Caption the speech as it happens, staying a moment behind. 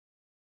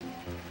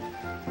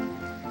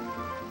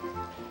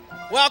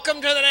Welcome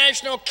to the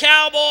National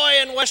Cowboy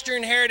and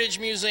Western Heritage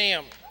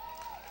Museum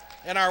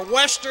and our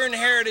Western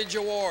Heritage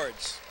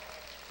Awards.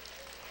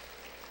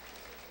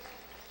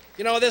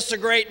 You know, this is a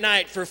great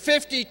night. For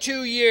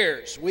 52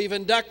 years, we've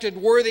inducted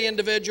worthy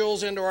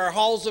individuals into our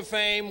halls of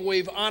fame.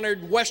 We've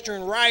honored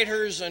Western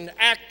writers and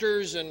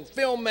actors and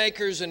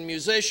filmmakers and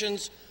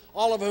musicians,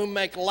 all of whom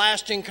make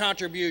lasting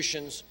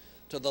contributions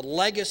to the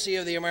legacy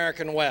of the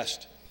American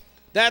West.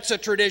 That's a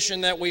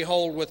tradition that we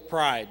hold with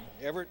pride.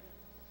 Everett?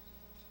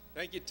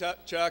 Thank you,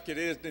 Chuck. It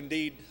is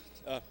indeed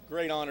a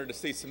great honor to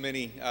see so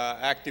many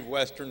active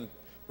Western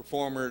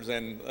performers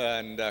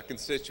and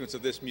constituents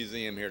of this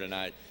museum here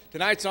tonight.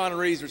 Tonight's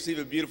honorees receive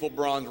a beautiful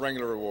Bronze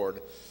Wrangler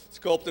Award,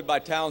 sculpted by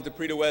talented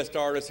Prix de West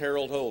artist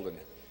Harold Holden.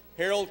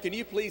 Harold, can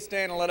you please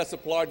stand and let us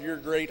applaud your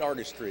great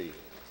artistry?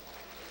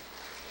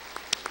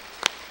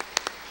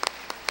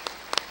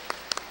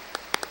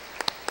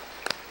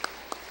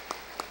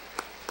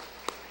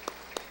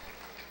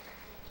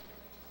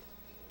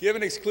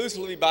 Given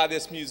exclusively by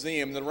this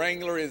museum, the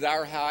Wrangler is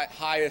our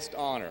highest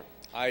honor.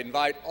 I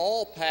invite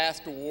all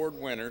past award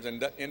winners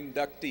and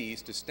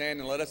inductees to stand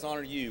and let us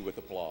honor you with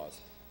applause.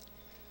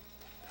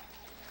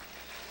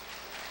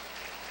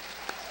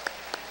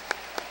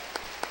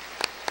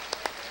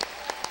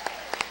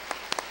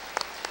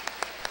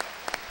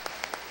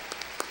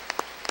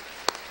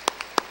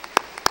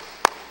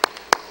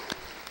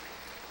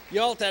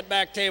 Y'all at that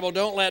back table,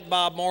 don't let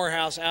Bob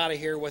Morehouse out of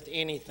here with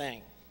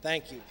anything.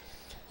 Thank you.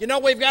 You know,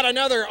 we've got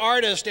another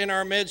artist in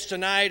our midst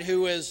tonight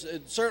who is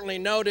certainly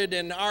noted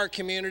in our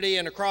community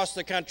and across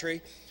the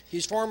country.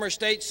 He's former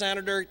state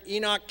senator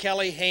Enoch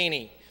Kelly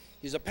Haney.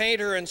 He's a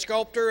painter and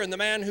sculptor and the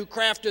man who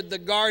crafted the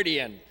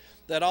Guardian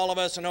that all of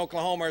us in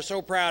Oklahoma are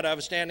so proud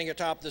of standing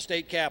atop the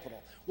state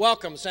capitol.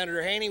 Welcome,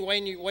 Senator Haney.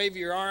 Wave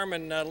your arm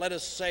and let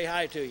us say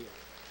hi to you.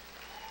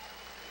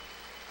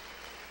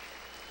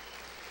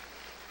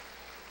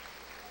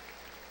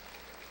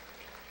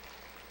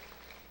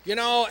 You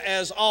know,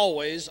 as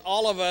always,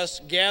 all of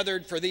us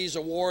gathered for these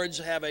awards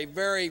have a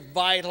very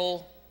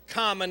vital,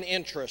 common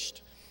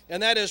interest,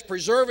 and that is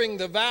preserving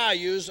the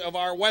values of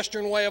our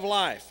Western way of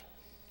life.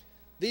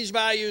 These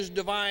values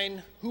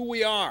define who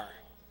we are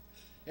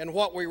and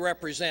what we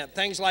represent,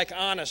 things like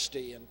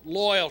honesty and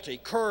loyalty,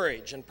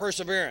 courage and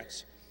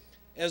perseverance.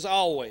 As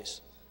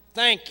always,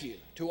 thank you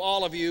to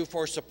all of you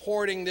for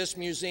supporting this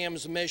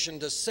museum's mission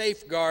to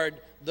safeguard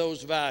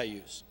those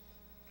values.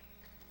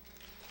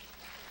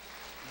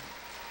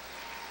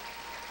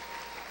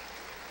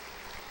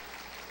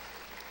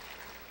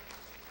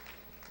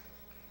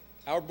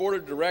 Our board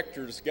of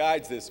directors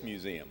guides this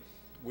museum.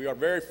 We are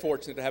very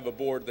fortunate to have a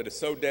board that is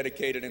so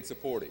dedicated and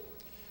supportive.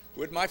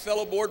 Would my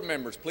fellow board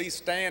members please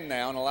stand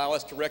now and allow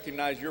us to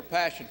recognize your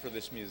passion for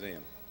this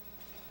museum?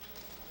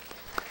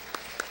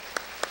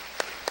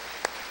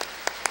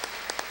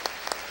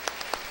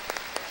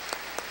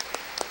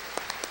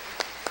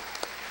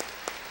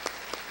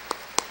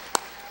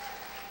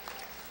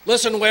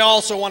 Listen, we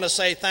also want to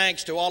say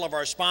thanks to all of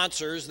our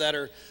sponsors that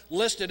are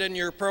listed in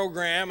your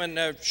program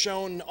and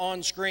shown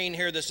on screen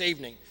here this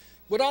evening.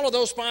 Would all of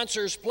those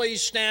sponsors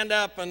please stand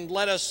up and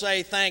let us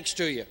say thanks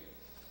to you?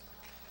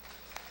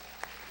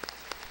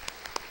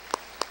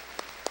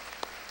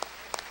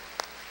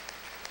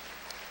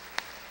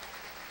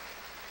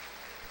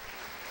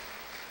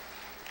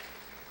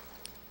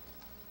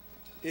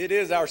 It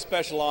is our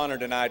special honor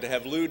tonight to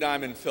have Lou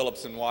Diamond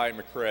Phillips and Wyatt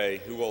McCrae,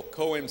 who will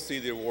co-MC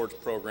the awards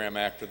program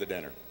after the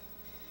dinner.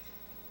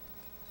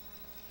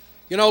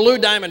 You know, Lou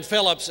Diamond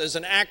Phillips is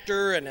an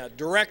actor and a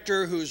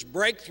director whose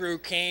breakthrough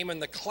came in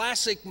the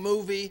classic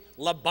movie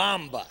La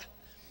Bamba.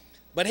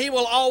 But he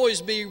will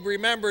always be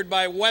remembered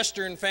by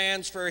Western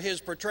fans for his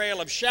portrayal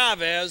of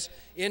Chavez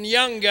in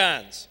Young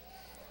Guns.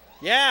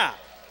 Yeah.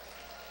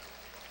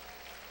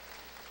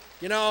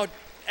 You know,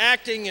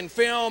 acting in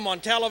film, on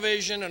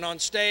television, and on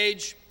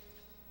stage,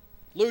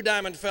 Lou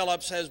Diamond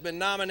Phillips has been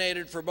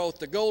nominated for both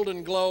the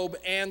Golden Globe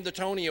and the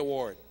Tony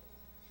Award.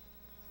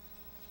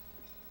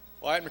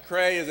 Wyatt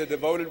McCrae is a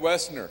devoted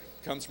Westerner,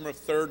 comes from a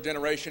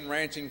third-generation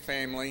ranching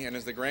family, and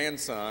is the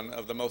grandson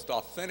of the most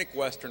authentic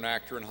Western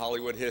actor in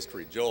Hollywood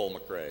history, Joel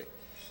McCrae,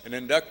 an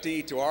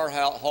inductee to our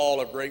Hall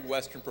of Great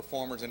Western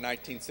Performers in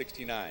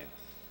 1969.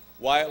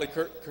 Wyatt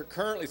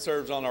currently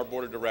serves on our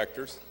board of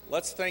directors.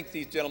 Let's thank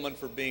these gentlemen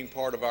for being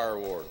part of our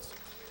awards.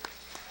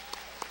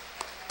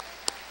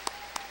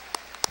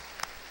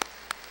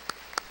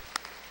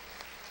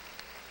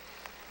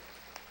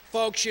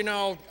 Folks, you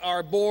know,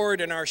 our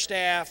board and our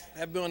staff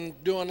have been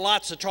doing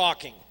lots of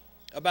talking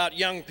about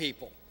young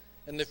people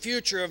and the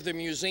future of the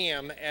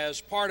museum as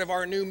part of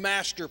our new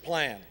master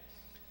plan.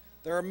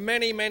 There are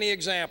many, many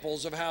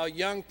examples of how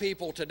young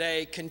people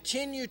today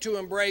continue to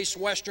embrace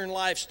Western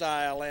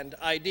lifestyle and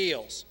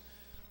ideals.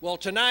 Well,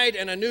 tonight,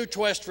 in a new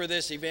twist for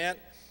this event,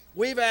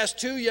 we've asked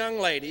two young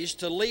ladies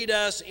to lead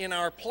us in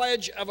our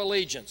Pledge of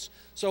Allegiance.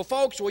 So,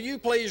 folks, will you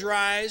please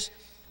rise?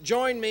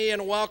 Join me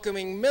in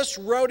welcoming Miss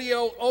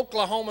Rodeo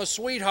Oklahoma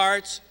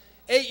sweethearts,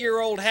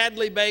 8-year-old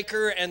Hadley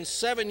Baker and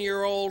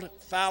 7-year-old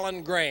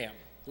Fallon Graham.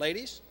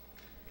 Ladies?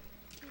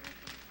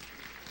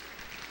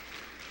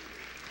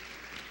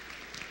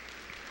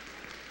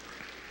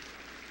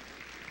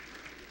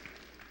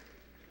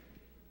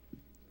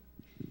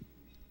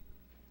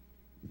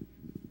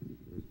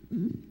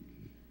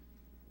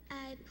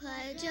 I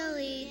pledge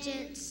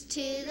allegiance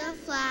to the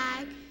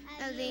flag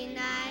of the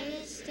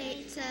United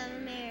States of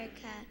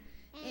America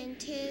and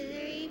to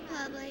the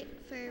republic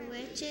for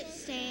which it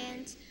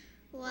stands,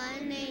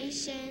 one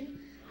nation,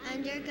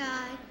 under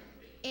God,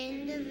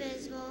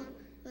 indivisible,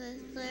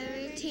 with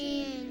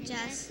liberty and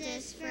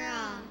justice for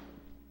all.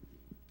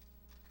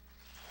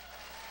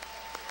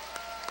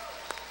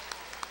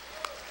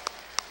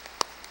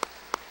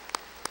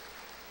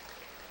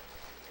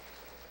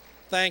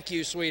 Thank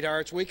you,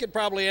 sweethearts. We could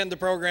probably end the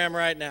program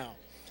right now.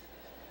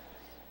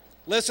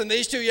 Listen,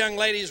 these two young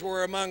ladies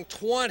were among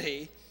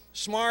 20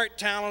 smart,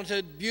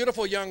 talented,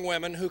 beautiful young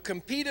women who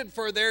competed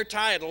for their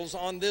titles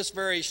on this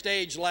very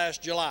stage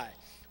last July.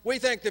 We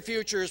think the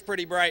future is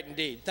pretty bright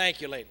indeed.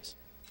 Thank you, ladies.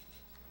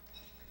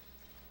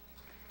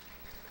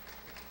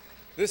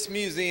 This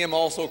museum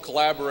also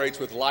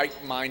collaborates with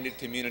like-minded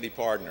community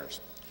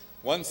partners.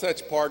 One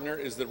such partner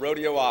is the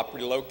Rodeo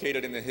Opry,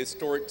 located in the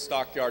historic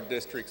Stockyard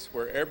districts,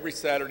 where every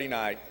Saturday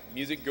night,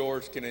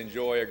 music-goers can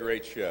enjoy a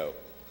great show.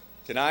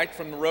 Tonight,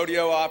 from the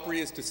Rodeo Opry,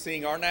 is to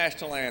sing our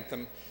national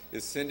anthem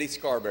is Cindy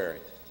Scarberry.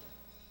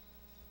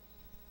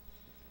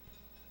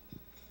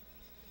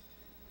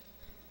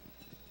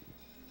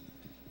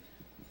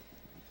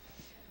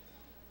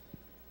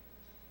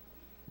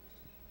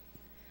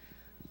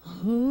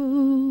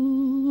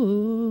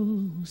 Oh,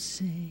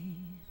 say,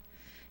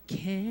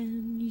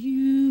 can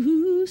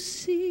you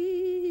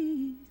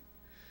see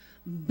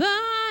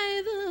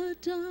by the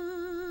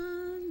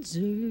dawn's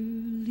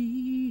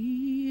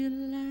early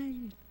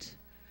light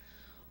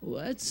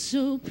what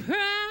so proudly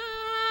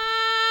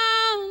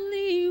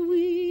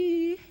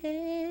we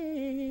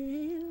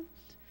hailed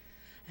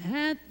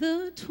at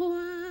the twilight's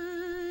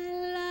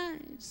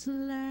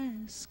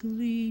last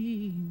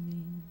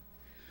gleaming,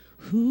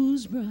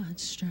 whose broad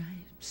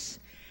stripes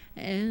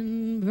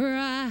and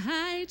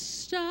bright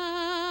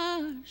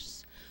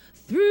stars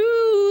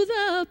through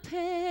the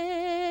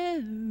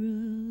perilous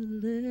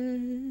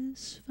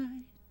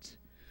fight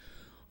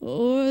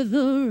o'er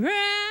the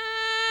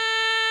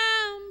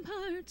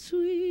ramparts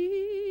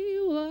we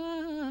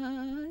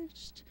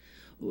watched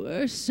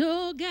were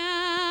so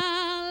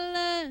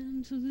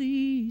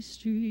gallantly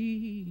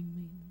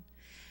streaming,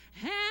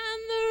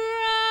 and the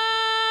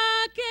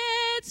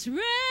rockets'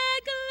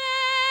 red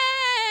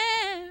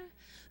glare,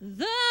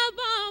 the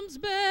bombs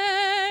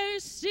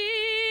bursting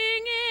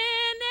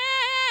in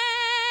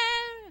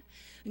air,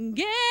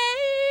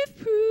 gave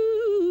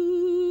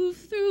proof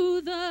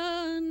through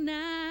the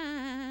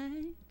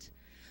night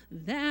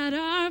that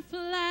our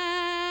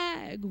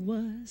flag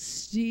was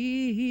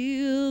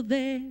still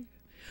there.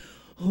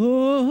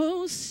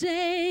 Oh,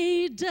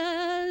 say,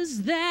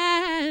 does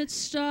that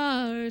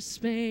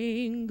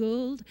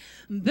star-spangled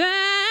banner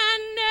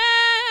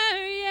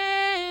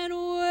yet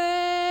wave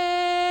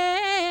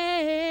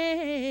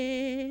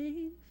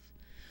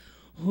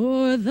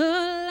o'er the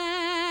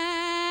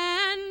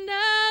land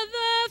of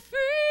the free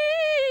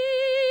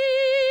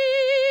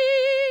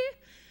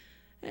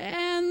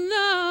and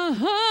the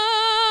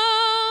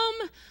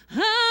home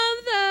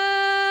of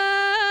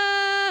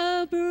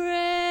the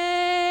brave?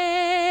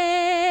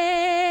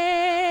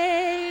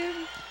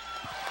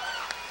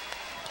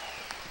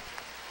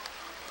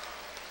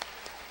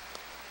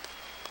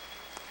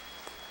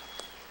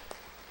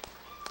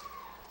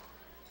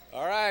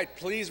 All right,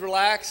 please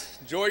relax,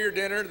 enjoy your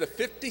dinner. The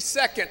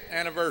 52nd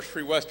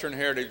Anniversary Western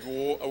Heritage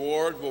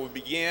Award will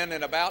begin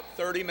in about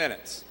 30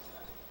 minutes.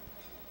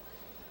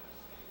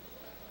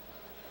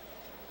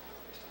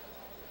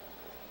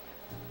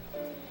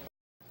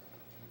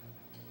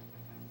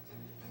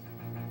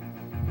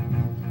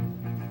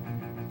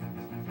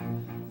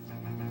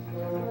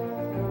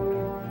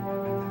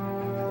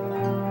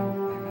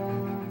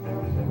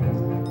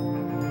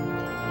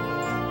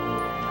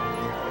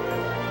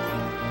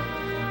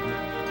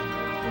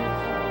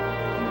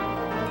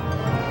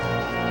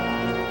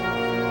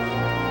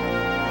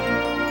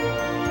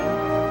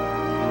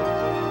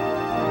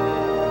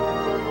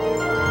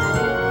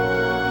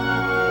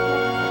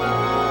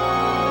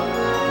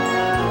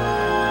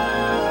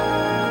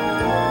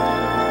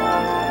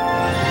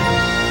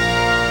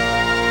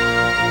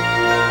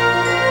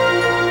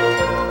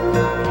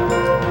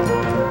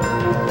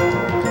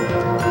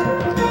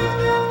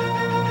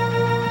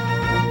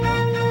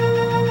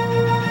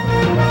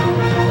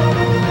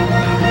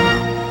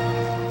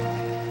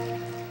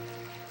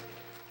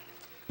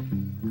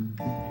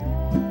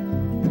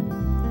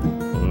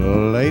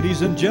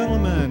 Ladies and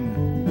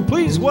gentlemen,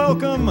 please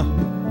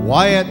welcome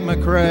Wyatt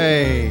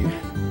McCrae.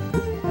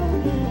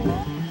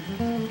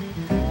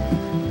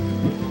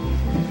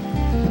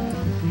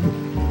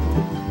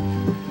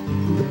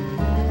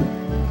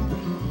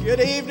 Good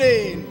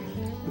evening.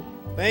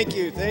 Thank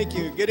you.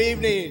 Good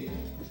evening.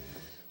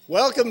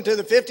 Welcome to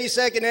the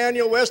 52nd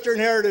Annual Western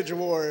Heritage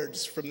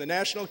Awards from the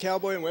National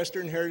Cowboy and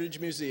Western Heritage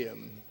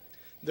Museum.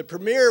 The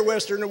premier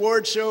Western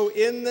award show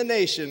in the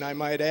nation, I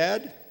might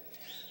add.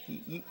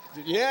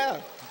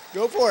 Yeah,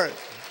 go for it.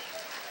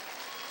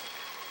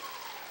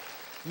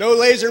 No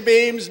laser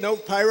beams, no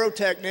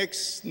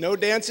pyrotechnics, no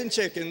dancing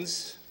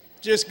chickens.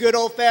 Just good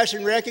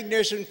old-fashioned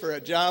recognition for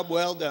a job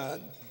well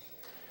done.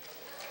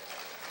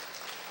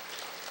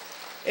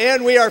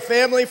 And we are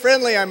family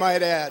friendly, I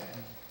might add.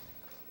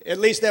 At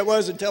least that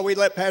was until we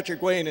let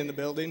Patrick Wayne in the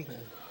building.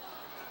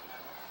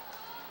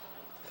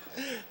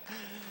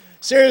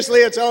 Seriously,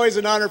 it's always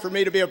an honor for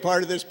me to be a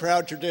part of this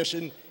proud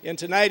tradition, and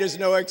tonight is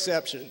no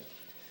exception.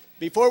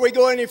 Before we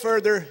go any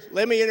further,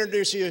 let me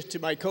introduce you to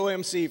my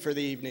co-MC for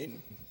the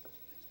evening.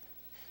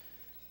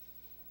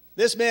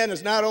 This man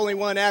has not only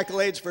won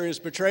accolades for his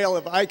portrayal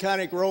of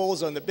iconic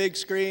roles on the big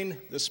screen,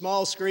 the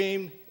small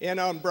screen, and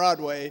on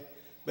Broadway,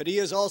 but he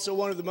is also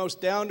one of the most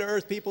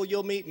down-to-earth people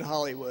you'll meet in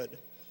Hollywood,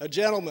 a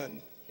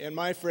gentleman and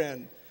my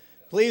friend.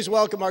 Please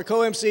welcome our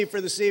co-MC for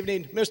this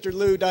evening, Mr.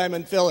 Lou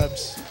Diamond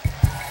Phillips.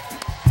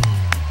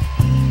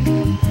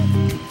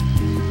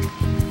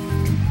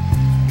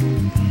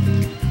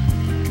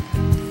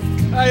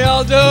 How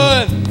y'all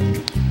doing?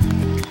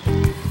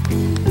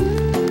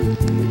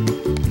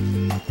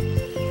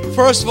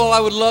 First of all, I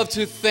would love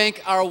to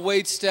thank our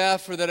wait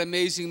staff for that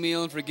amazing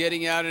meal and for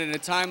getting out in a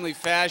timely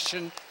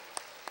fashion.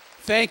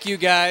 Thank you,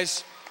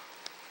 guys.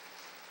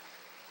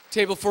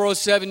 Table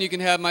 407, you can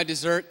have my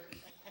dessert.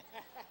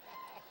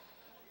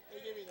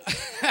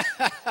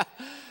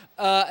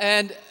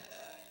 And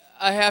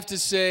I have to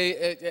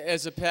say,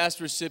 as a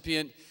past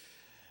recipient,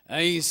 I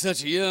ain't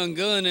such a young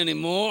gun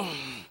anymore.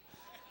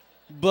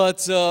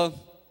 But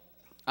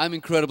I'm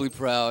incredibly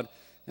proud,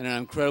 and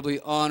I'm incredibly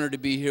honored to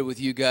be here with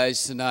you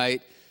guys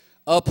tonight,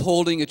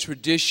 upholding a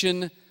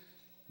tradition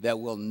that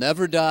will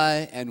never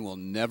die and will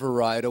never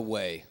ride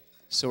away.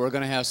 So we're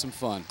going to have some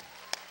fun.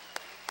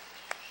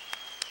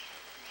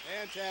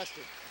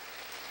 Fantastic.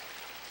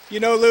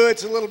 You know, Lou,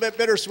 it's a little bit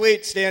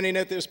bittersweet standing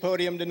at this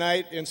podium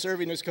tonight and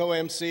serving as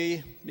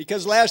co-MC,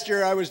 because last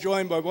year I was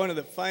joined by one of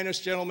the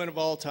finest gentlemen of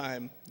all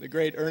time, the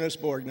great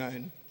Ernest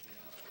Borgnine.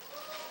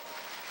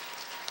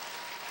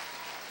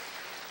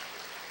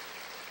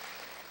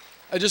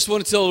 I just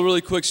want to tell a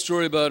really quick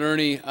story about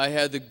Ernie. I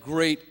had the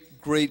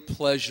great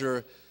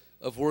pleasure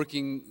of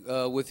working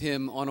with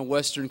him on a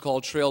Western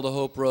called Trail to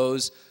Hope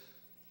Rose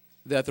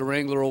that the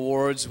Wrangler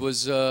Awards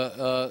was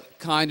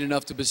kind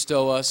enough to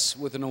bestow us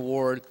with an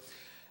award.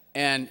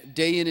 And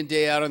day in and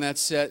day out on that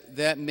set,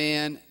 that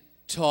man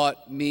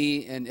taught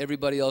me and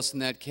everybody else in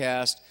that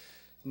cast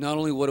not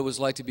only what it was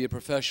like to be a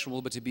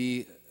professional, but to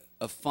be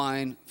a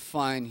fine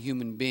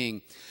human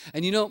being.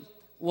 And you know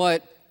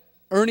what?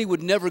 Ernie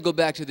would never go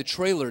back to the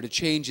trailer to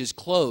change his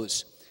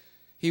clothes.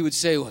 He would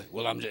say,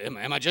 well,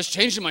 am I just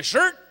changing my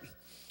shirt?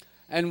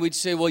 And we'd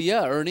say, well,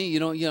 yeah, Ernie, you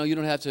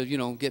don't have to,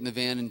 get in the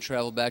van and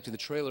travel back to the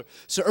trailer.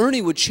 So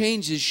Ernie would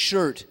change his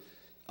shirt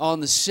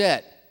on the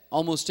set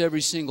almost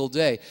every single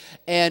day.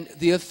 And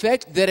the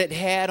effect that it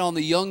had on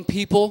the young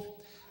people,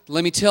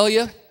 let me tell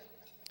you,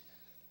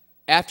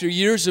 after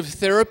years of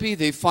therapy,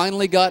 they've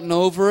finally gotten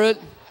over it.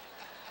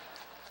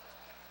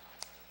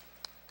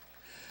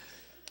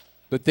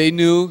 But they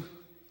knew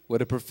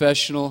what a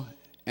professional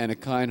and a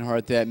kind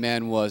heart that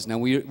man was. Now,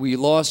 we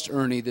lost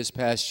Ernie this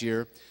past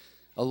year,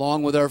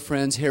 along with our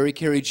friends Harry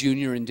Carey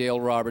Jr. and Dale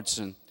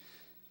Robertson.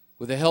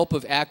 With the help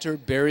of actor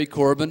Barry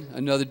Corbin,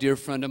 another dear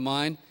friend of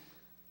mine,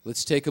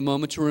 let's take a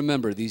moment to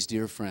remember these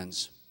dear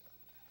friends.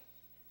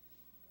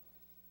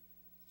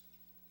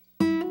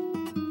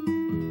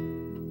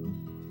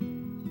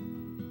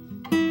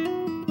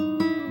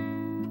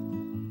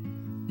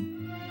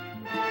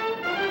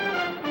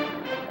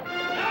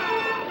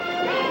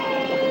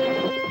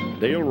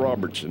 Dale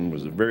Robertson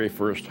was the very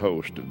first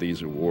host of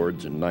these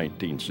awards in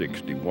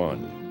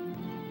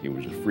 1961. He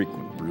was a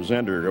frequent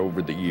presenter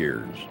over the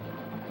years.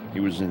 He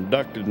was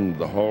inducted into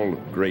the Hall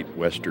of Great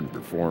Western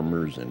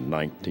Performers in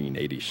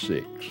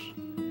 1986.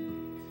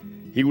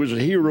 He was a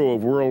hero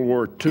of World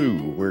War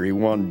II, where he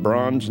won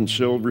Bronze and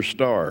Silver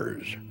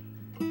Stars.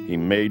 He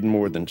made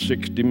more than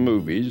 60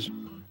 movies,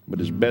 but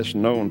is best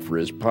known for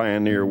his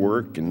pioneer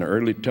work in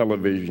early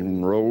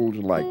television roles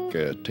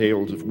like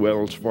Tales of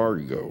Wells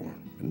Fargo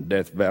and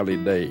Death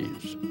Valley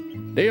Days.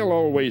 Dale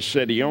always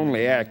said he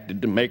only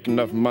acted to make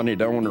enough money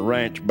to own a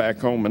ranch back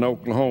home in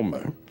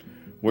Oklahoma,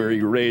 where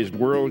he raised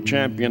world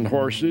champion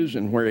horses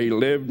and where he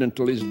lived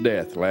until his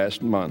death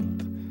last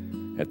month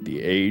at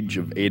the age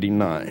of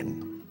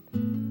 89.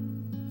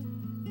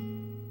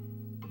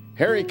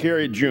 Harry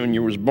Carey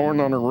Jr. was born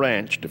on a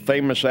ranch to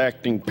famous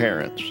acting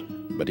parents,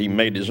 but he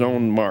made his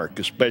own mark,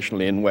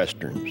 especially in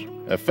westerns.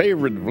 A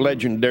favorite of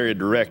legendary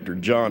director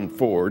John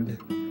Ford,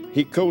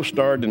 he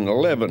co-starred in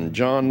 11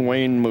 John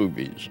Wayne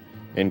movies,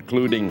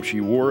 including She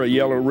Wore a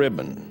Yellow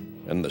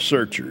Ribbon and The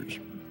Searchers.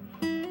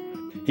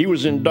 He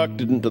was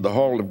inducted into the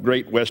Hall of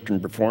Great Western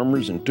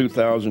Performers in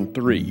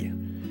 2003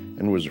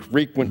 and was a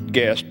frequent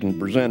guest and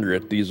presenter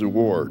at these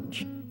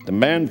awards. The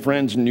man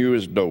friends knew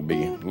as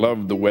Dobie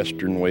loved the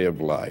Western way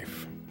of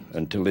life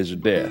until his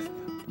death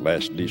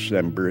last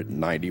December at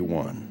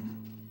 91.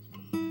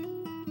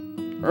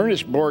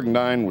 Ernest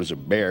Borgnine was a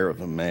bear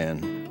of a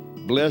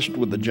man, blessed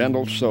with a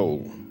gentle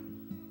soul.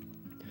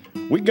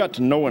 We got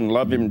to know and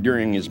love him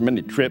during his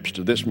many trips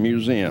to this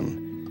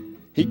museum.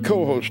 He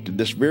co-hosted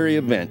this very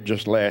event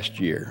just last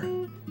year.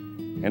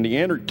 and he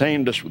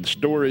entertained us with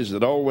stories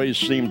that always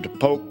seemed to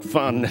poke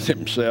fun at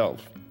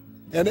himself.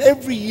 And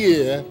every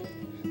year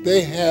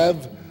they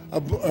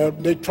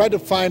they try to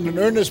find an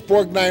Ernest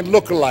Borgnine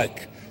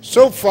lookalike.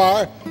 So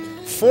far,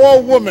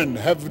 4 women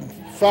have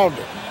found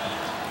it.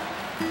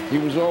 He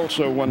was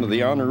also one of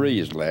the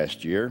honorees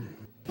last year.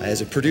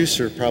 As a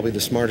producer, probably the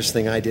smartest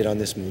thing I did on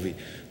this movie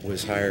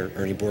was hire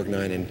Ernie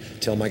Borgnine and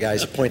tell my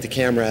guys to point the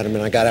camera at him,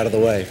 and I got out of the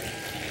way.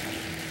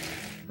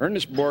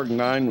 Ernest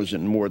Borgnine was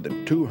in more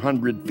than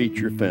 200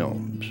 feature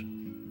films,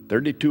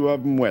 32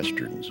 of them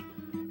westerns,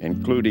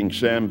 including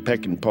Sam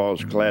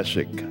Peckinpah's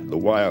classic, The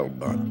Wild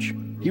Bunch.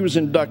 He was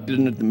inducted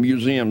into the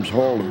museum's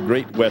Hall of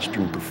Great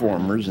Western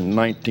Performers in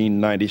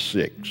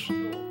 1996.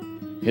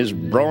 His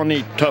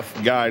brawny, tough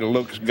guy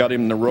looks got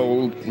him the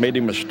role that made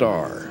him a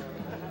star.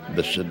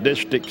 The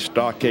sadistic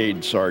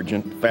stockade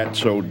sergeant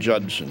Fatso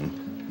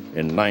Judson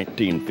in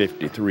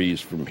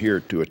 1953's From Here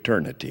to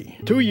Eternity.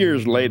 2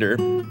 years later,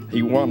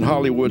 he won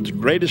Hollywood's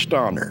greatest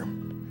honor,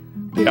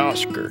 the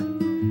Oscar,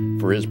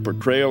 for his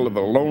portrayal of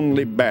a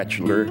lonely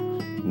bachelor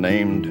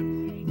named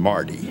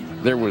Marty.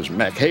 There was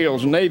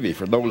McHale's Navy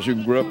for those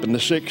who grew up in the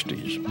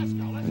 60s.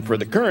 And for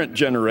the current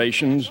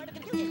generations,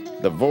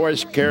 the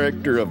voice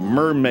character of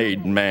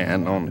Mermaid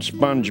Man on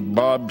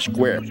SpongeBob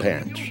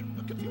SquarePants.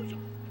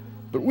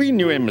 But we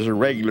knew him as a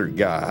regular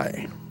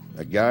guy,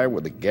 a guy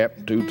with a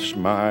gap-toothed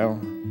smile,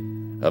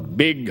 a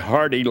big,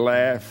 hearty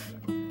laugh.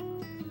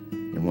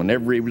 And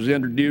whenever he was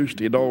introduced,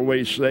 he'd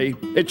always say,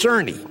 "It's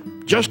Ernie,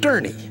 just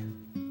Ernie."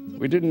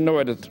 We didn't know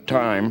it at the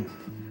time,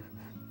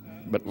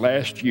 but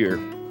last year,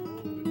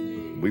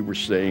 we were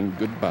saying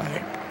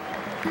goodbye.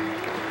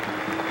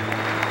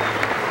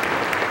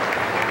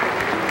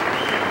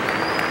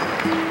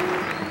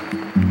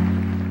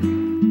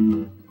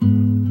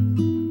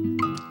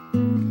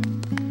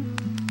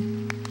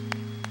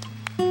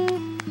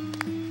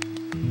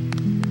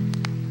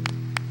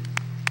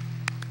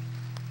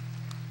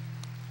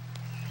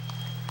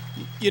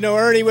 You know,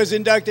 Ernie was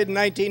inducted in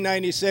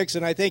 1996,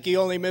 and I think he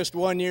only missed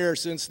 1 year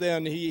since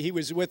then. He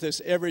was with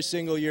us every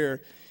single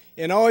year.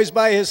 And always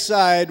by his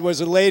side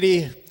was a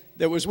lady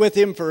that was with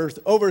him for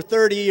over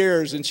 30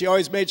 years, and she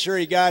always made sure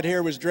he got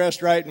here, was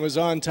dressed right, and was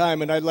on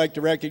time. And I'd like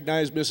to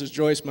recognize Mrs.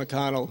 Joyce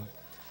McConnell.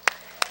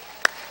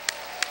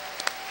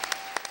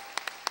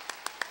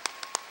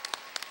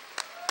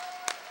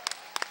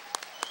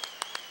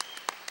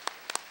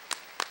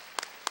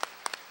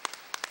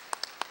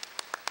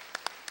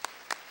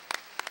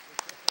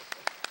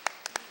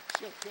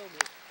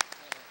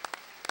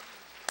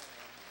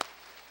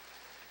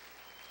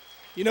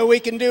 You know,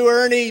 we can do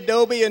Ernie,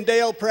 Dobie, and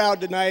Dale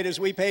proud tonight as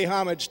we pay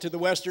homage to the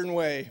Western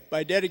Way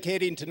by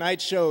dedicating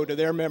tonight's show to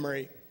their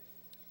memory.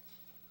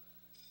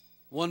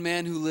 One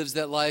man who lives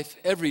that life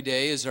every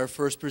day is our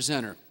first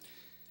presenter.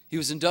 He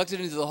was inducted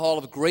into the Hall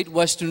of Great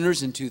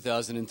Westerners in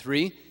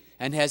 2003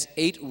 and has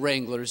 8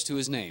 Wranglers to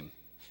his name.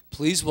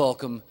 Please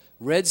welcome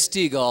Red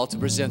Steagall to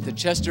present the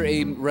Chester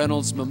A.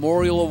 Reynolds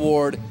Memorial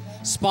Award,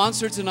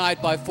 sponsored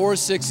tonight by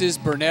 4-6's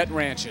Burnett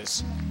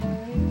Ranches.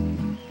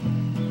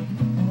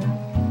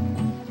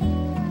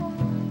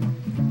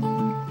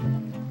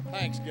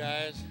 Thanks,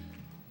 guys.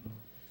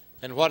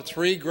 And what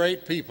 3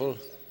 great people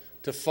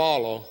to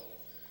follow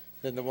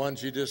than the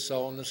ones you just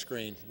saw on the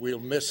screen. We'll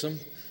miss them,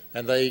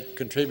 and they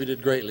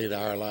contributed greatly to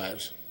our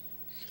lives.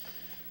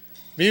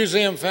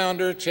 Museum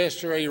founder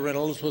Chester A.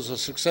 Reynolds was a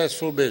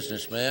successful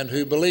businessman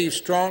who believed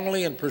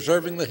strongly in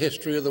preserving the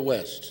history of the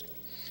West.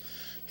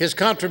 His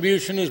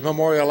contribution is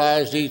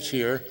memorialized each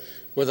year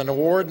with an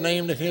award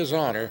named in his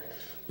honor,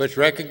 which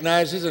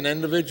recognizes an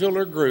individual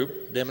or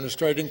group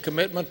demonstrating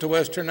commitment to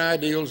Western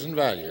ideals and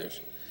values.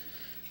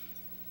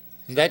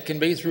 And that can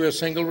be through a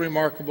single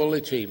remarkable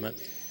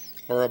achievement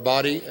or a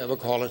body of a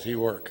quality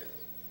work.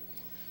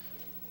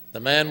 The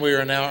man we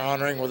are now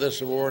honoring with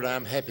this award,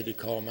 I'm happy to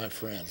call my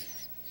friend.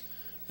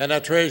 And I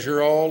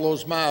treasure all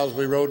those miles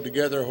we rode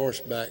together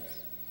horseback,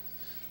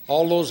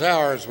 all those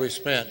hours we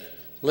spent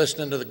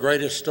listening to the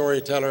greatest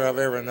storyteller I've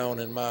ever known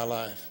in my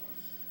life.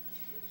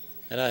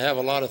 And I have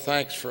a lot of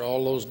thanks for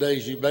all those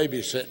days you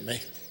babysat me.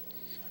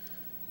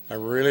 I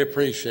really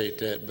appreciate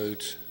that,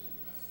 Boots.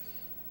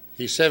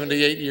 He's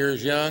 78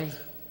 years young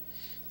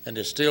and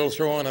is still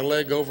throwing a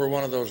leg over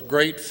one of those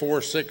great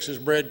 4-6's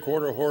bred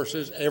quarter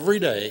horses every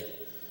day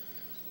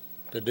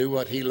to do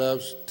what he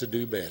loves to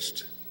do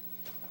best,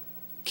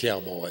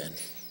 cowboying.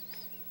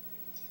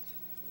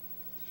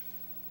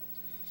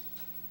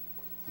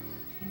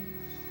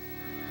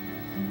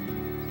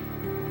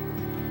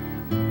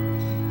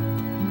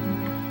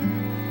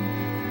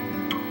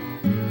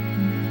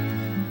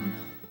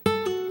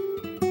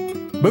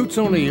 Boots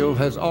O'Neill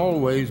has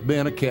always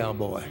been a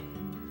cowboy.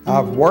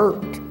 I've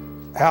worked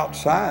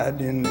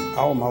outside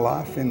all my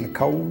life in the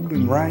cold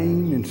and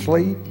rain and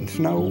sleet and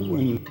snow,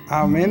 and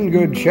I'm in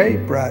good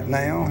shape right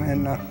now,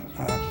 and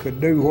I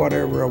could do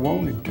whatever I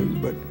wanted to,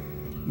 but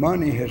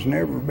money has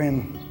never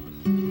been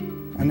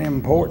an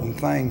important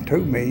thing to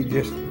me.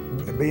 Just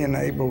being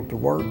able to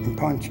work and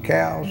punch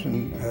cows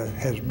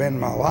has been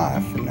my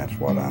life, and that's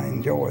what I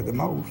enjoy the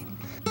most.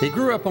 He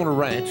grew up on a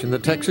ranch in the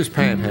Texas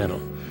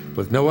Panhandle,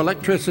 with no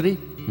electricity,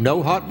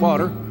 no hot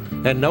water,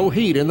 and no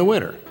heat in the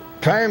winter.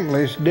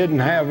 Families didn't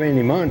have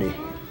any money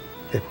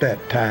at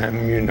that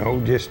time, you know,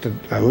 just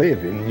a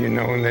living, you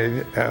know, and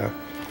they,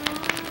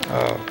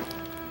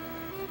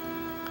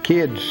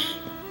 kids,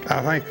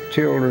 I think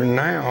children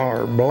now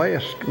are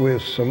blessed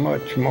with so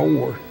much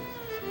more,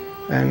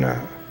 and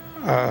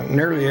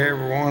nearly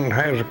everyone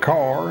has a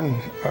car, and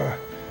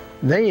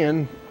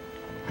then,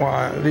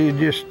 why, they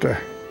just,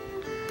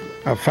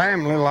 a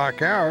family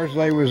like ours,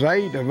 there was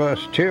 8 of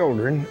us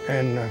children,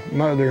 and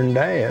mother and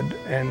dad,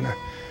 and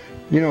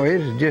you know,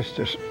 it's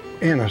just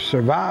in a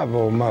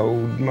survival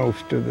mode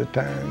most of the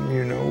time,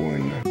 you know.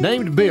 And,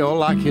 Named Bill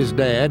like his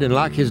dad, and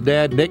like his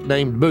dad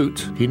nicknamed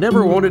Boots, he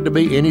never wanted to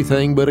be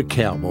anything but a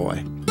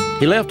cowboy.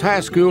 He left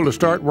high school to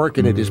start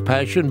working at his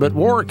passion, but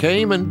war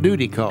came and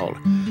duty called.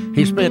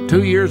 He spent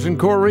 2 years in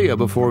Korea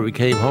before he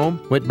came home,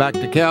 went back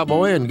to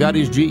cowboy, and got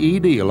his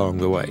GED along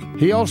the way.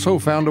 He also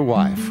found a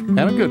wife, and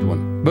a good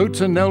one. Boots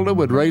and Nelda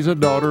would raise a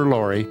daughter,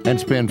 Lori, and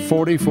spend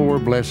 44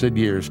 blessed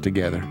years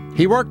together.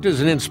 He worked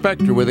as an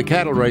inspector with the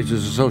Cattle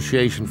Raisers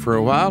Association for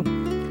a while,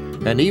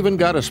 and even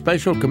got a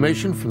special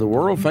commission from the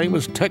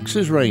world-famous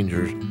Texas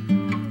Rangers,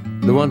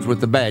 the ones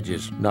with the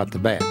badges, not the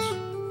bats.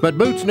 But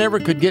Boots never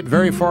could get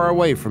very far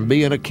away from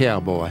being a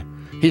cowboy.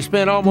 He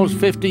spent almost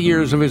 50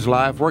 years of his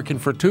life working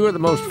for 2 of the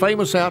most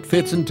famous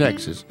outfits in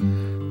Texas,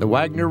 the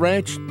Wagner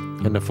Ranch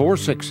and the 4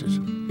 Sixes.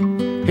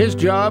 His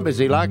job, as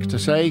he likes to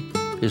say,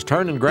 is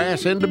turning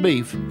grass into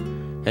beef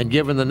and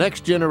giving the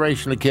next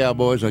generation of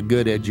cowboys a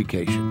good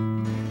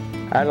education.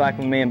 I'd like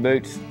when me and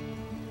Boots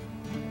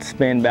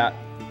spend about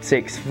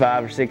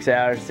 5 or 6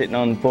 hours sitting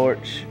on the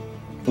porch,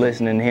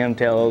 listening to him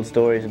tell old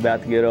stories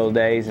about the good old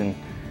days, and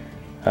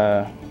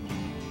I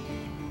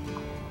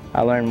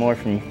learned more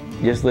from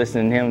just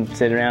listening to him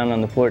sit around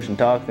on the porch and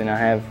talk than I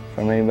have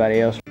from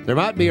anybody else. There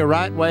might be a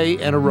right way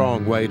and a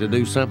wrong way to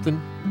do something,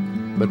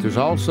 but there's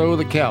also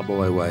the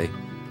cowboy way.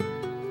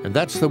 And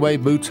that's the way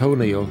Boots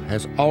O'Neill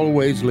has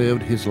always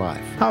lived his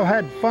life. I've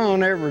had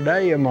fun every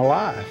day of my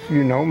life.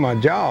 You know, my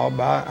job,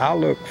 I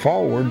look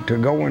forward to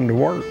going to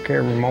work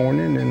every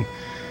morning, and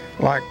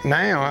like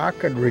now I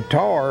could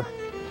retire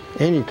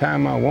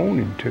anytime I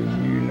wanted to,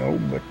 you know,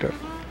 but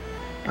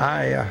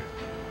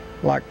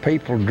like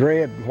people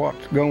dread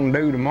what's going to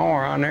do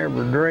tomorrow. I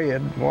never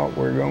dread what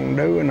we're going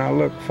to do, and I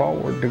look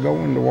forward to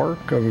going to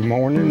work every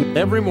morning.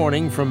 Every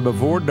morning from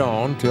before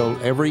dawn till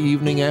every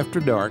evening after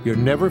dark, you're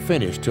never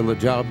finished till the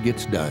job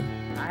gets done.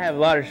 I have a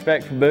lot of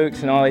respect for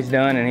Boots and all he's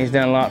done, and he's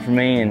done a lot for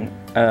me, and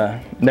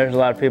there's a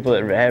lot of people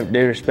that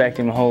do respect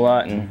him a whole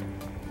lot, and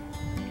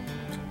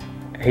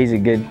he's a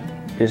good,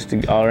 just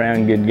an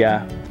all-around good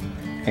guy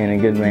and a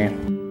good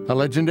man. A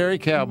legendary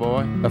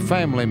cowboy, a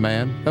family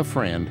man, a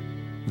friend.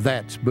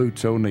 That's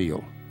Boots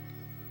O'Neill.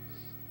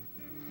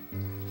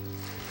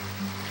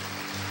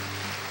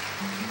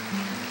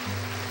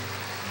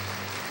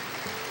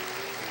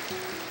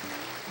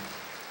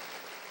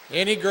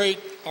 Any great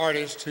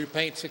artist who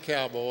paints a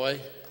cowboy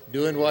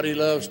doing what he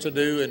loves to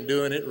do and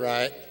doing it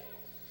right,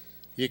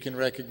 you can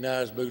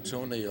recognize Boots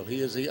O'Neill. He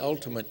is the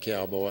ultimate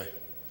cowboy,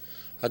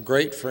 a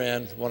great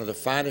friend, one of the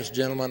finest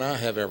gentlemen I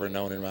have ever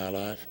known in my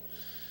life.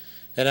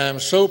 And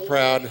I'm so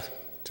proud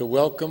to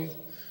welcome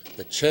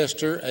the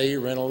Chester A.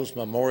 Reynolds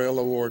Memorial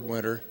Award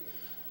winner,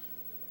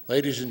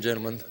 ladies and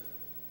gentlemen,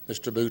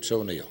 Mr. Boots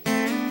O'Neill.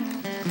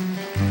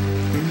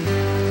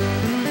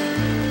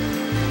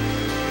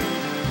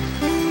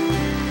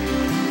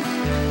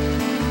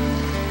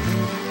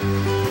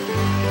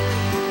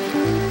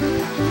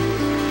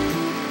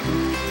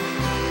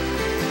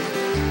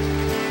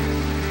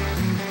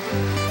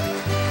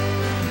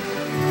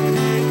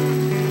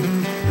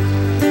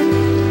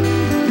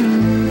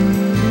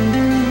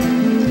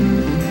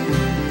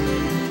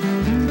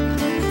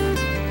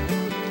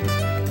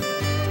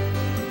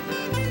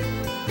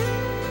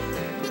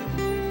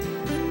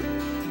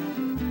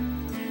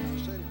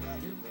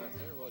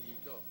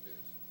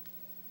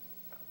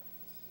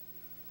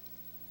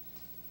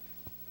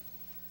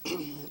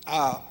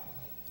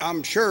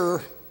 I'm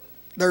sure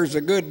there's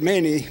a good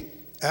many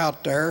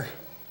out there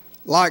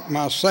like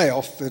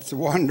myself that's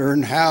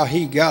wondering how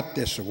he got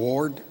this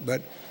award,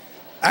 but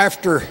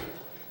after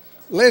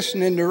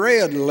listening to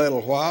Red a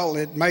little while,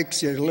 it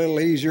makes it a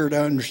little easier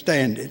to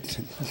understand it.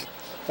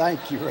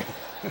 Thank you, Red.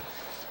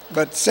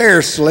 But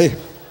seriously,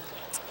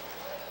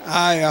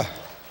 I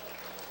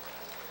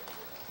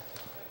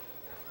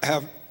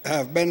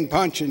have been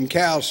punching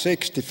cows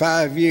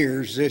 65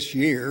 years this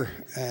year,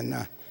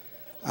 and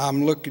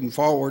I'm looking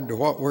forward to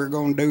what we're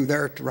going to do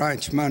there at the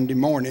ranch Monday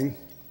morning.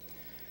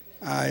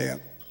 I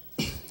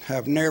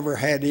have never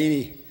had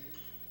any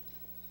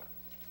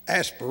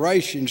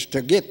aspirations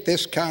to get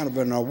this kind of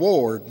an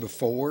award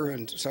before,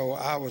 and so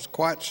I was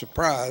quite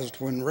surprised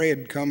when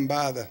Red come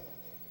by the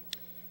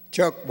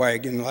chuck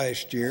wagon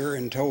last year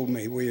and told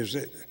me we was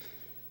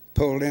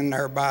pulled in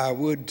there by a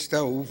wood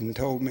stove and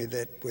told me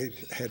that we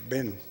had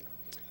been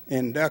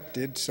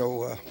inducted.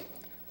 So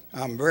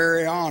I'm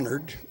very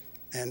honored,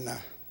 and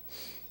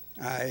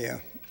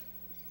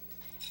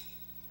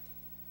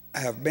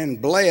have been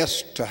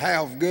blessed to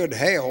have good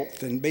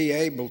health and be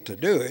able to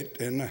do it.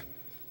 And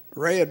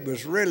Red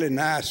was really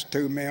nice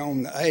to me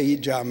on the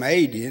age. I'm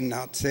 80 and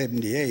not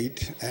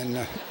 78.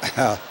 And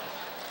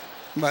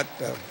but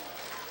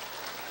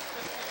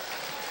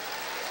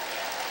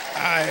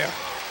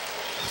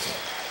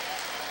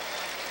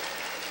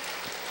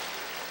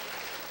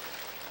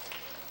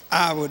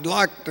I would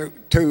like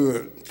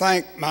to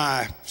thank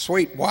my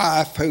sweet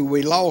wife, who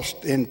we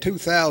lost in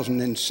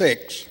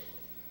 2006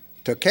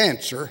 to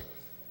cancer,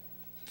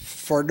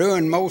 for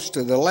doing most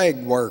of the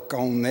legwork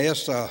on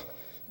this.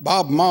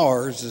 Bob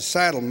Mars, the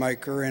saddle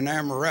maker in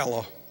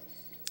Amarillo,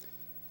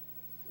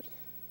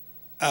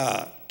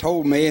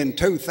 told me in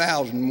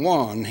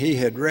 2001 he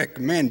had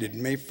recommended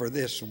me for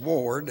this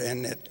award,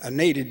 and that I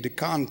needed to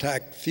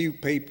contact a few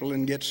people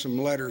and get some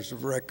letters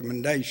of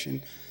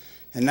recommendation.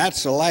 And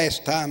that's the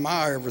last time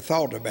I ever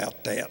thought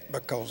about that,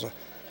 because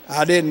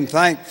I didn't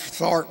think to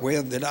start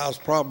with that I was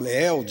probably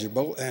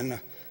eligible.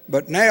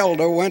 But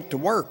Nelda went to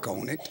work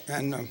on it,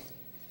 and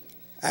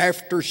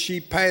after she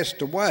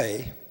passed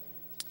away,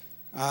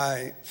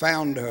 I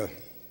found a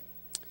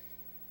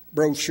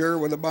brochure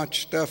with a bunch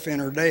of stuff in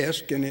her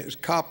desk, and it was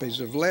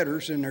copies of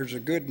letters, and there's a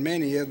good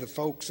many of the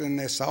folks in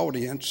this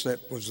audience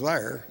that was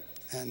there,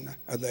 and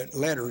that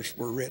letters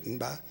were written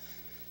by.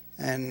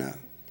 And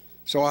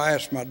so I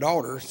asked my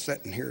daughter,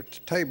 sitting here at the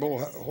table,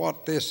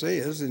 what this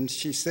is, and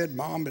she said,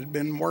 Mom had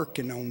been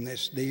working on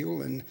this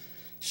deal, and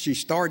she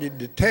started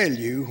to tell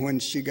you when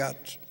she got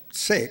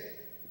sick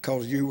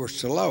because you were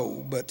so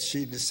low, but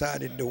she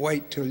decided to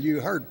wait till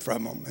you heard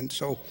from them. And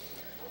so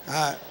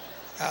I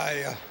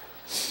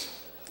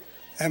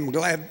am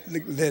glad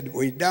that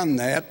we done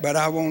that, but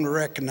I want to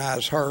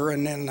recognize her.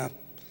 And then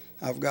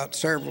I've got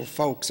several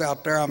folks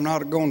out there. I'm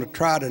not going to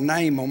try to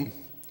name them.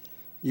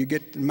 You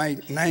get to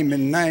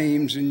naming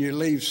names and you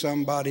leave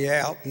somebody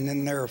out and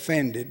then they're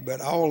offended. But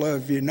all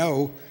of you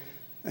know,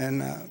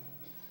 and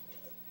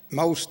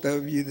most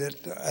of you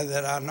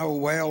that I know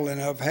well and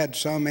have had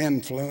some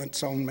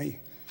influence on me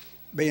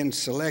being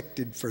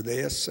selected for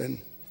this.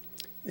 And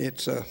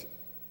it's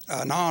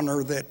an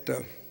honor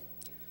that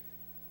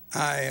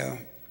I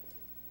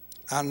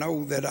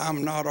know that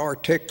I'm not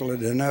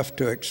articulate enough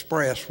to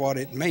express what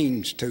it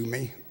means to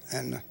me.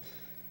 And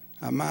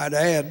I might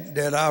add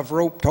that I've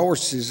roped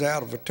horses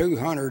out of a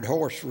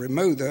 200-horse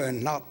remuda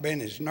and not been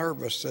as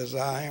nervous as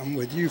I am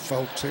with you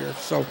folks here.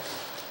 So,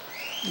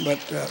 but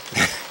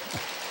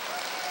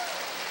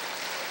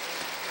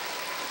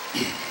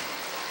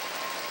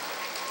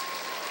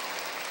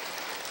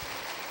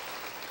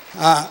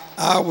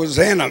I was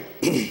in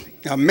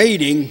a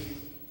meeting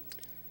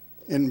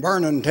in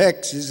Vernon,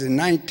 Texas in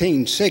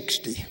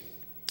 1960.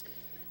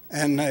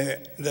 And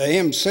the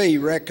MC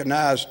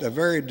recognized a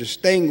very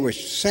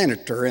distinguished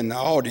senator in the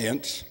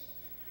audience,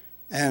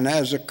 and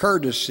as a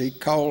courtesy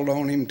called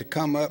on him to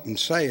come up and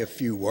say a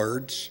few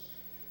words.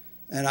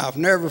 And I've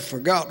never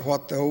forgot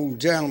what the old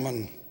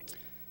gentleman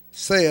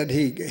said.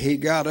 He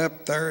got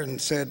up there and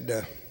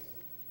said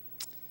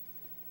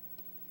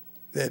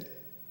that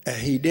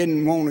he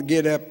didn't want to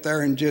get up there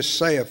and just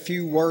say a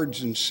few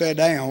words and sit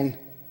down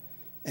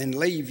and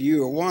leave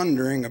you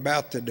wondering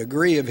about the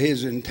degree of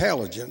his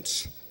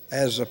intelligence,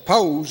 as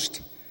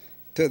opposed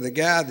to the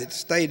guy that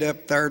stayed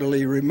up there till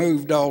he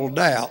removed all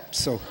doubt.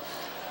 So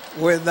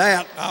with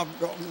that, I'm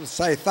going to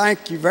say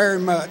thank you very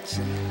much.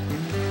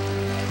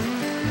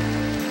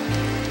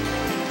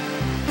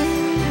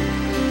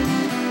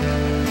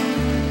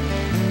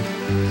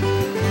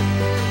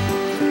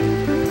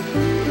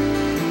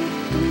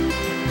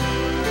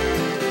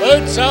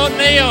 Boots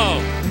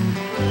O'Neill.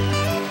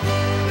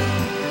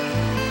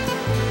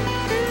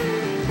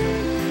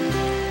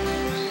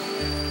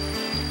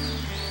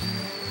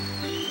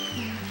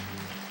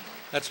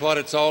 That's what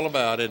it's all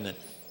about, isn't it?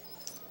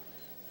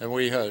 And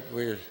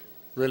we're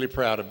really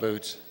proud of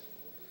Boots.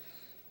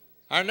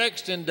 Our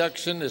next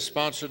induction is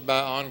sponsored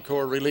by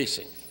Encore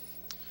Releasing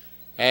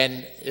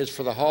and is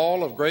for the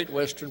Hall of Great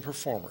Western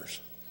Performers.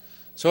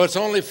 So it's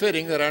only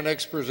fitting that our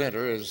next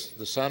presenter is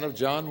the son of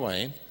John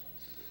Wayne,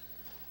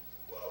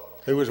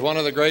 who was one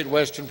of the great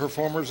Western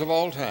performers of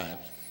all time.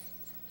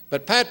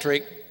 But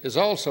Patrick is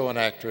also an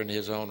actor in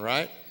his own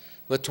right.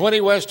 With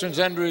 20 Westerns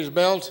under his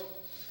belt,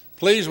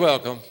 please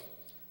welcome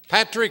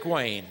Patrick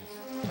Wayne.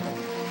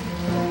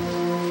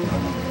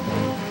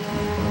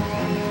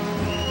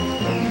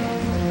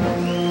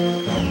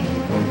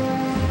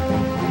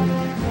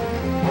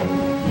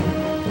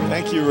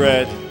 Thank you,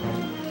 Red,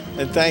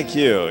 and thank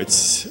you.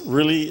 It's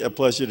really a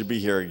pleasure to be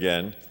here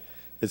again.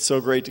 It's so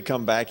great to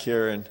come back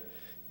here and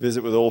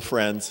visit with old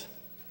friends.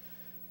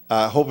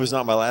 I hope it's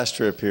not my last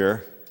trip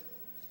here,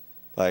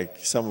 like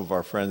some of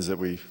our friends that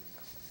we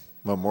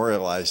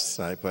memorialized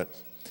tonight, but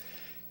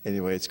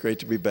anyway, it's great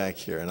to be back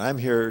here, and I'm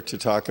here to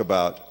talk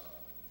about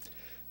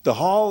the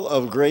Hall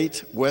of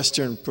Great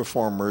Western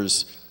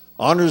Performers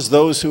honors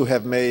those who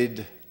have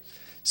made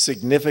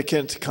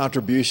significant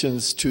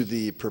contributions to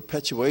the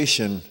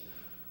perpetuation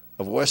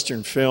of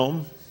Western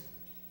film,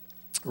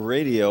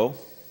 radio,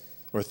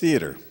 or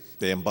theater.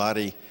 They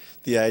embody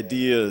the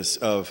ideas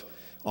of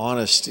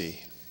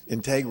honesty,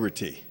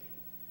 integrity,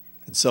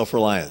 and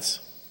self-reliance.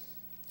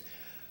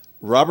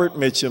 Robert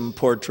Mitchum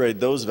portrayed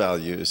those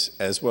values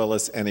as well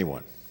as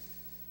anyone.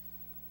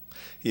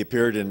 He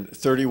appeared in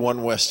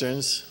 31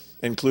 Westerns,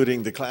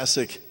 including the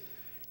classic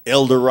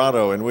El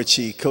Dorado, in which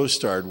he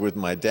co-starred with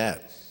my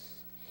dad.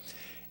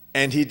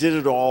 And he did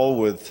it all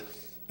with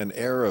an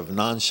air of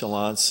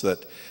nonchalance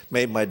that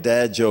made my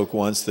dad joke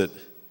once that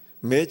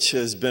Mitch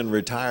has been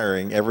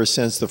retiring ever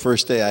since the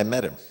first day I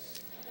met him.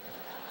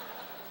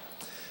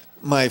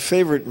 My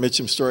favorite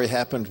Mitchum story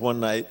happened one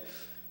night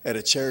at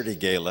a charity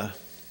gala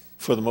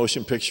for the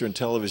Motion Picture and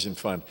Television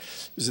Fund.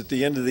 It was at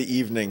the end of the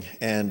evening,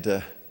 and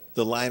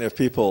the line of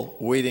people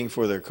waiting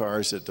for their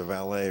cars at the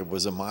valet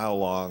was a mile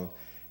long,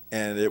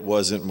 and it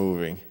wasn't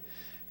moving.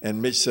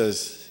 And Mitch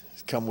says,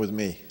 "Come with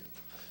me."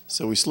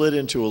 So we slid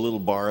into a little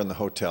bar in the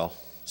hotel.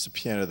 There's a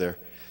piano there.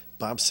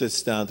 Bob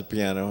sits down at the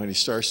piano, and he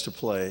starts to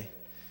play,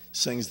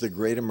 sings the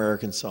Great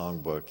American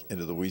Songbook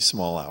into the wee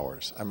small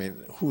hours. I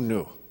mean, who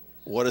knew?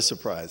 What a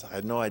surprise. I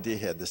had no idea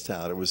he had this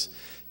talent. It was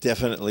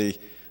definitely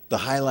the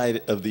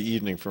highlight of the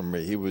evening for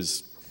me. He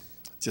was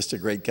just a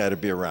great guy to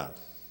be around.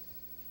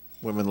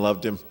 Women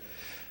loved him.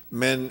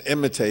 Men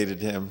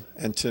imitated him.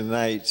 And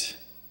tonight,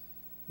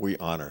 we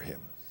honor him.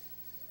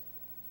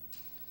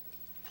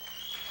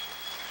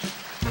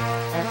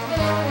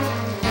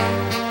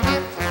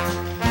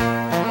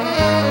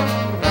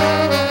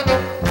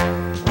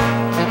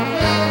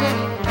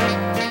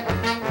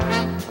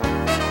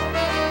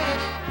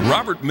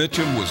 Robert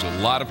Mitchum was a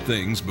lot of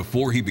things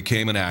before he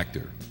became an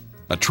actor.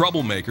 A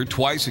troublemaker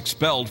twice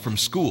expelled from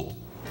school,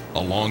 a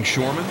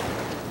longshoreman,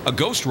 a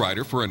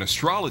ghostwriter for an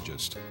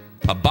astrologist,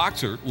 a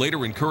boxer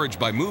later encouraged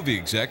by movie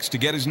execs to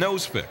get his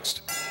nose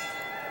fixed.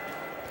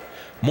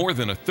 More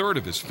than a third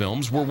of his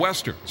films were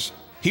Westerns.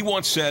 He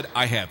once said,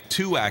 "I have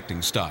two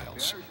acting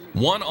styles,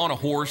 one on a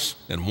horse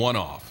and one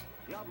off."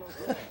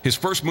 His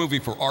first movie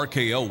for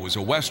RKO was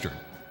a Western,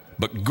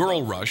 but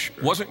Girl Rush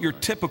wasn't your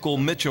typical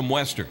Mitchum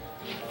Western.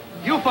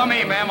 You for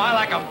me, ma'am. I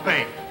like 'em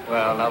big.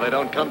 Well, now they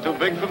don't come too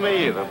big for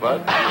me either,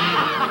 bud.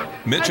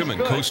 Mitchum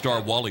and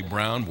co-star Wally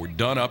Brown were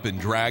done up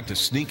and dragged to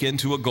sneak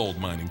into a gold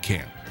mining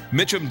camp.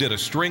 Mitchum did a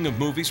string of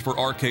movies for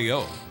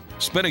RKO,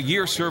 spent a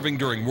year serving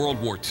during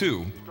World War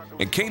II,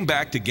 and came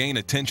back to gain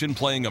attention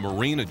playing a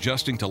Marine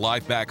adjusting to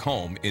life back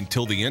home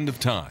until the end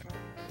of time.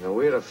 Now,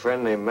 we had a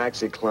friend named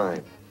Maxie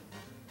Klein.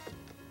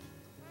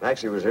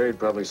 Maxie was here, he'd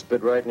probably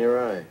spit right in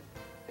your eye.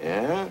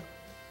 Yeah?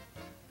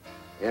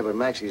 Yeah, but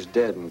Maxie's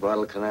dead in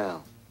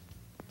Guadalcanal.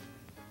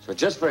 So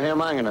just for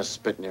him, I'm gonna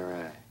spit in your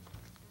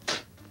eye.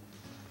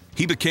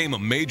 He became a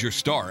major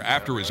star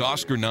after his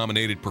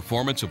Oscar-nominated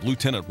performance of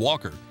Lieutenant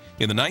Walker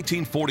in the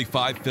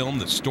 1945 film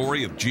The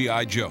Story of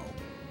G.I. Joe.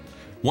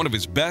 One of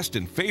his best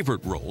and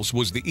favorite roles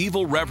was the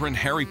evil Reverend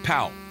Harry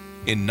Powell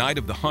in Night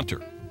of the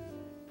Hunter.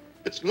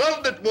 It's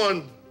love that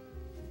won,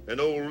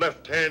 and old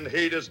left-hand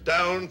hate is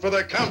down for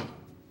the count.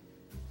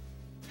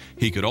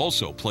 He could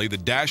also play the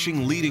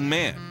dashing leading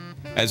man,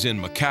 as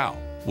in Macau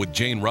with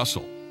Jane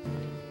Russell.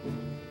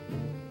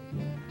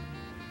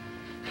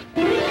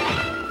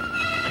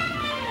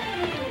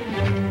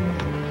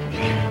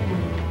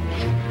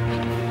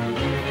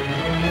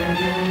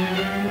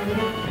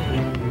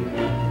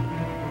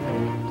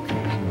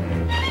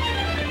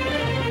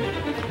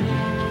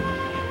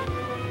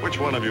 Which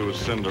one of you is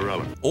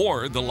Cinderella?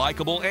 Or the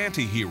likable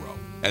anti-hero,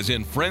 as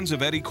in Friends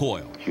of Eddie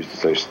Coyle. She used to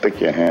say, "Stick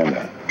your hand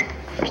out."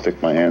 I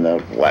stick my hand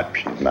out, whap,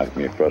 she'd knock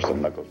me across the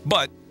knuckles.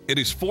 But it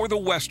is for the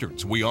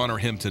Westerns we honor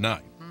him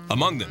tonight.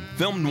 Among them,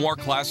 film noir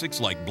classics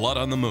like Blood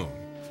on the Moon.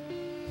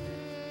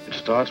 It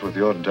starts with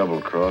your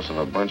double cross of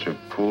a bunch of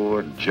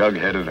poor,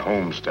 jug-headed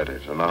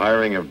homesteaders and the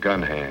hiring of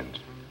gun hands.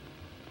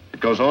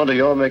 It goes on to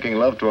your making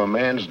love to a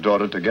man's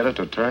daughter to get her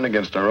to turn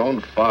against her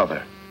own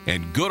father.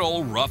 And good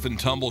old rough and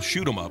tumble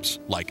shoot-'em-ups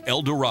like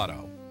El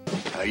Dorado.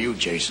 Now you,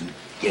 Jason,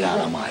 get out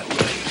of my way.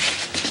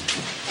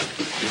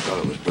 You thought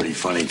it was pretty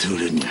funny too,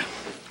 didn't you?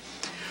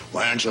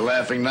 Why aren't you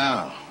laughing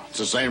now? It's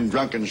the same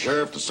drunken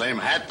sheriff, the same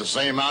hat, the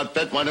same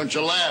outfit. Why don't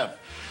you laugh?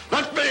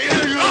 Let me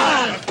hear you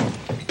laugh!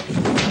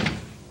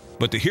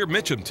 But to hear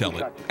Mitchum tell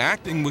it,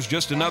 acting was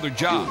just another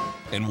job,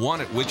 and one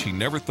at which he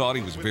never thought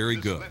he was very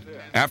good.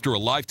 After a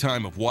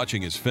lifetime of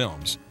watching his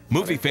films,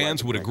 movie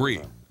fans would agree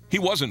he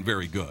wasn't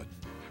very good.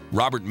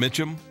 Robert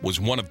Mitchum was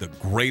one of the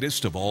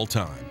greatest of all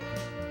time.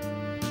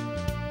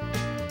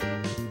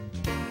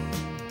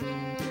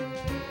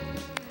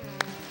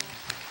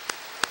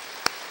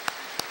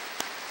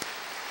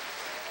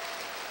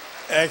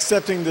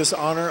 Accepting this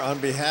honor on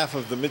behalf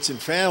of the Mitchum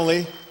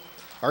family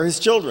are his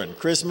children,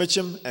 Chris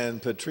Mitchum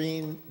and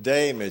Patrine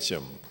Day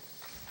Mitchum.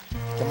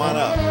 Come on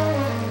up.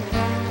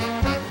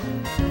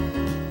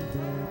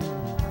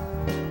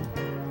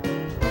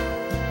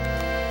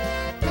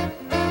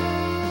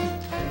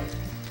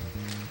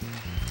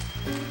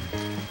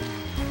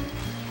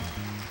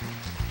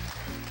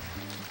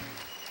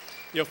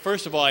 You know,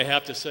 first of all, I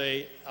have to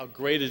say how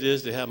great it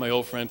is to have my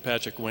old friend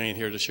Patrick Wayne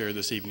here to share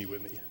this evening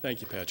with me.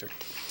 Thank you, Patrick.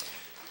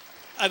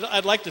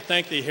 I'd like to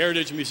thank the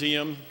Heritage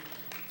Museum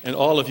and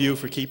all of you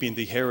for keeping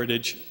the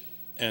heritage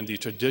and the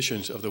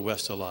traditions of the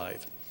West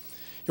alive.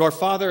 Our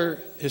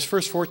father, his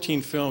first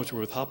 14 films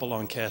were with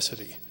Hopalong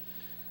Cassidy.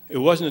 It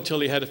wasn't until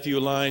he had a few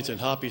lines in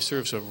Hoppy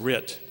Serves a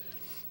Writ,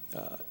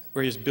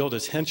 where he was billed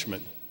as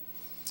henchman,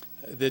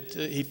 that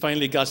he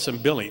finally got some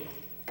billing.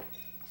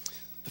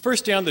 The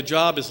first day on the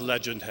job, as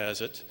legend has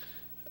it,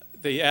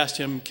 they asked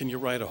him, "Can you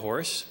ride a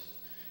horse?"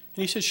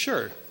 And he said,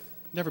 "Sure."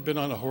 Never been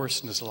on a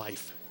horse in his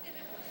life.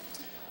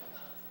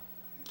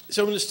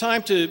 So when it was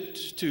time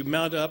to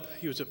mount up,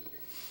 he was a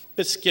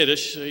bit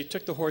skittish. So he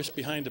took the horse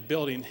behind a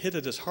building, hit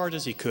it as hard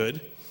as he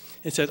could,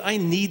 and said, "I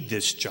need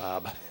this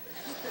job."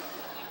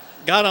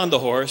 Got on the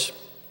horse,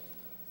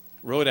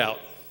 rode out.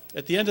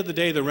 At the end of the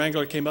day, the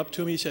wrangler came up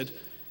to him. He said,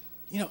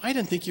 "You know, I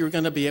didn't think you were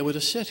going to be able to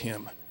sit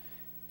him."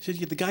 He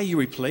said, "The guy you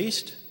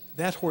replaced,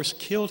 that horse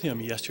killed him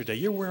yesterday.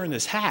 You're wearing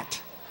his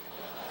hat."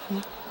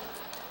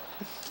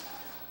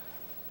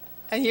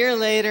 A year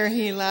later,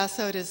 he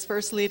lassoed his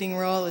first leading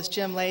role as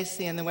Jim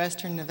Lacey in the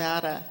Western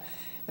Nevada.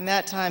 And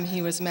that time,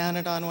 he was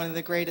mounted on one of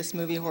the greatest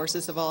movie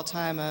horses of all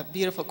time, a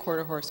beautiful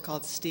quarter horse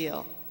called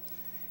Steel.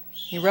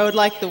 He rode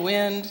like the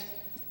wind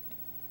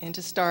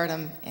into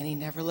stardom, and he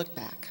never looked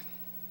back.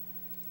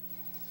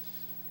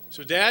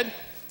 So, Dad,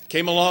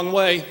 came a long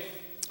way.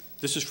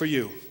 This is for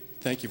you.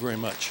 Thank you very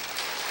much.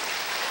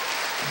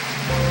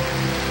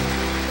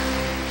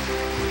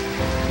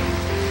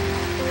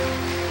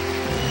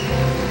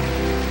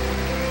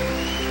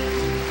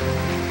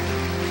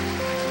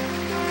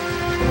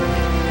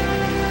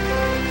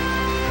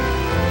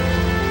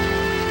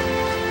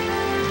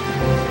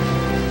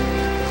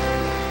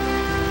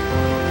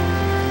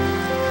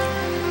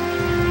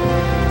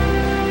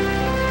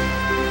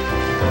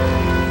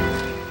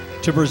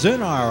 To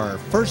present our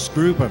first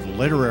group of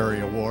literary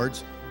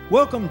awards,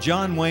 welcome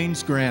John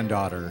Wayne's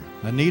granddaughter,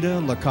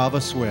 Anita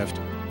LaCava Swift,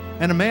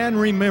 and a man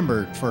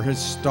remembered for his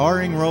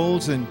starring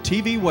roles in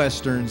TV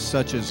westerns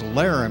such as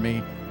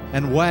Laramie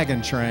and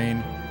Wagon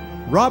Train,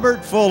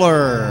 Robert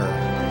Fuller.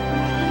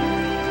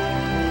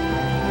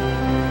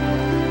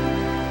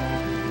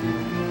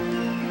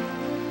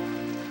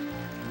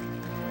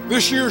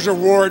 This year's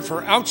award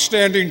for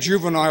Outstanding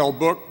Juvenile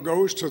Book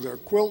goes to The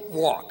Quilt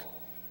Walk,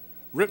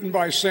 written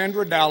by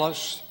Sandra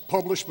Dallas,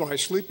 published by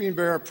Sleeping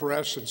Bear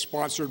Press, and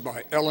sponsored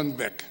by Ellen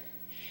Vick.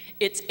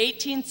 It's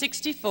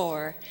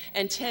 1864,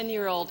 and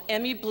 10-year-old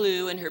Emmy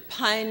Blue and her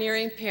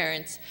pioneering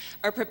parents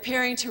are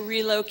preparing to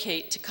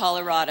relocate to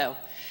Colorado.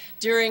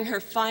 During her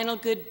final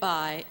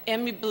goodbye,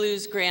 Emmy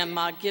Blue's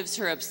grandma gives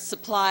her a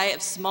supply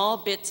of small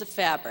bits of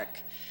fabric.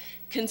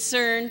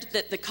 Concerned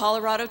that the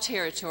Colorado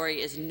Territory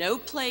is no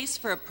place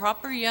for a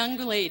proper young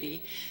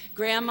lady,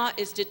 Grandma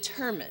is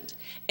determined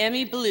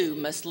Emmy Blue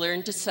must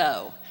learn to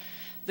sew.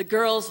 The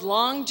girl's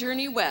long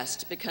journey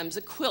west becomes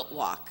a quilt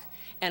walk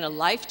and a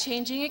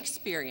life-changing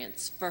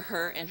experience for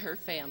her and her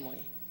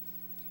family.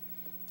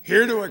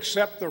 Here to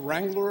accept the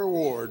Wrangler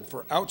Award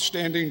for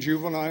Outstanding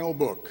Juvenile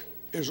Book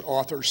is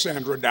author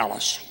Sandra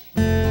Dallas.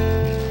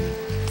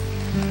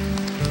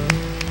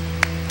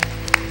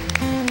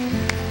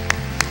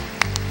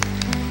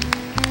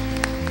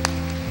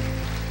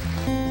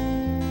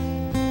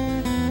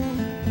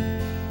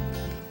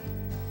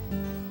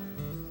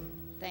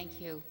 Thank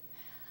you.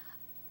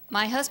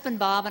 My husband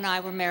Bob and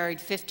I were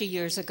married 50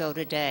 years ago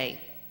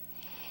today.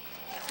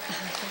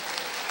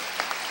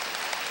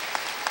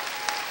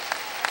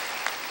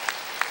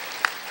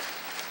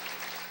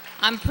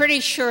 I'm pretty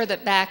sure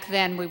that back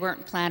then we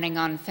weren't planning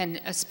on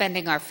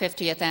spending our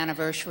 50th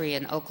anniversary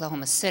in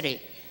Oklahoma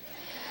City.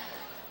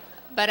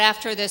 But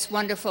after this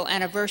wonderful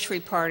anniversary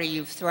party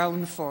you've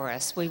thrown for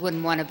us, we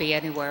wouldn't want to be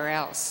anywhere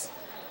else.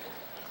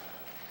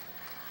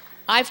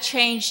 I've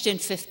changed in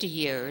 50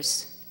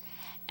 years,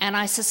 and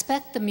I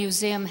suspect the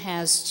museum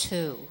has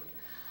too.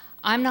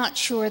 I'm not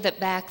sure that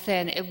back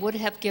then it would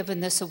have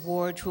given this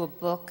award to a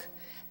book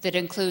that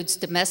includes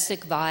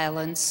domestic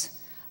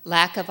violence,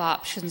 lack of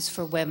options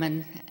for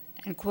women,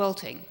 and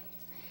quilting.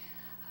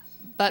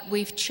 But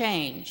we've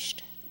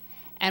changed,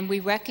 and we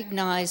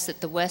recognize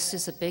that the West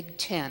is a big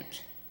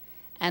tent,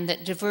 and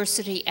that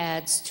diversity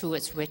adds to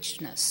its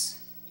richness.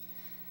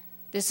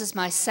 This is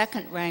my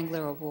second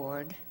Wrangler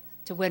Award.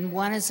 To win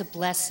one is a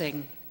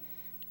blessing,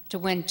 to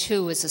win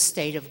two is a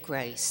state of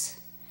grace.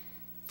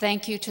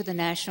 Thank you to the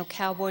National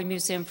Cowboy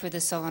Museum for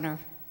this honor,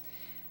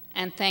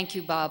 and thank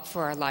you, Bob,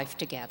 for our life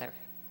together.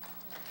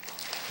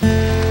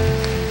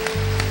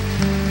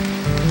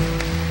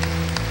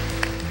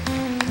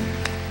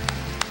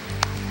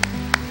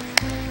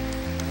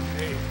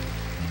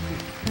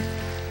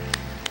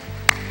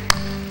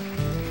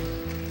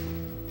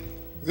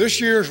 This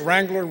year's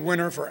Wrangler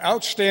winner for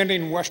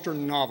Outstanding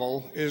Western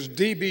Novel is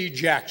D.B.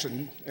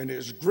 Jackson and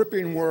his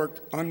gripping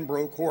work,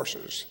 Unbroke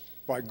Horses,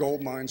 by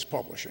Goldmines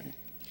Publishing.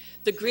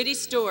 The gritty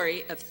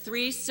story of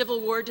three Civil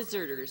War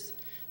deserters,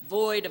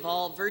 void of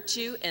all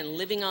virtue and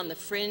living on the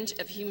fringe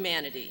of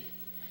humanity.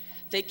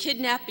 They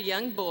kidnap a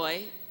young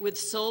boy with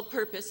sole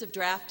purpose of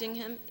drafting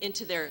him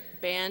into their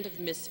band of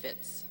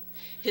misfits.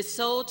 His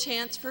sole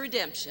chance for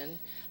redemption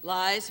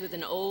lies with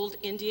an old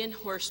Indian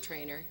horse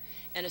trainer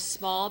and a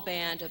small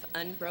band of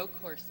unbroke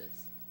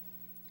horses.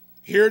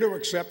 Here to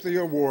accept the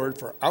award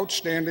for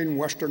Outstanding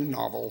Western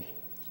Novel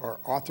are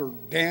author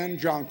Dan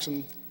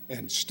Johnson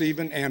and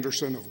Stephen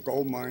Anderson of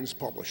Gold Mines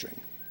Publishing.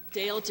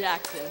 Dale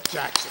Jackson.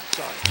 Jackson,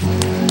 sorry.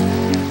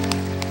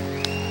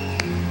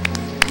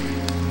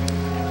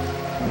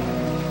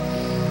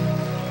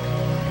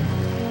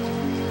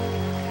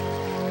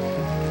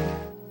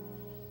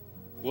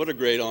 What a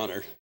great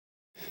honor,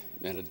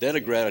 and a debt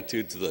of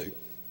gratitude to the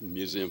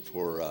museum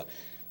for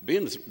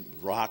being the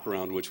rock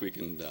around which we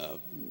can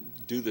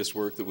do this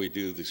work that we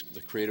do,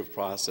 the creative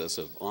process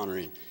of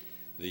honoring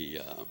the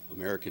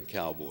American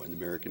cowboy and the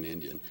American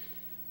Indian.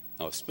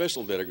 Now, a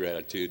special debt of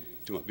gratitude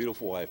to my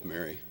beautiful wife,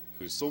 Mary,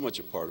 who's so much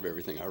a part of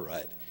everything I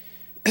write,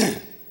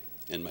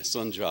 and my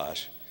son,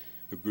 Josh,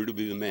 who grew to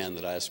be the man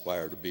that I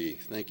aspire to be.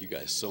 Thank you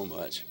guys so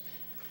much.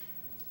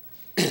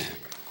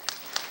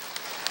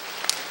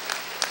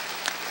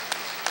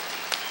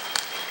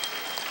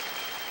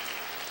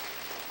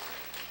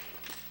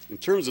 In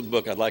terms of the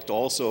book, I'd like to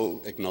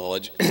also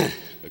acknowledge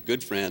a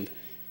good friend,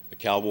 a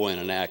cowboy and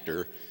an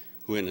actor,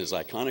 who in his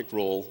iconic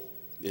role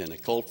in a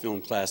cult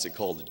film classic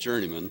called The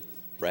Journeyman,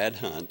 Brad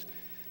Hunt,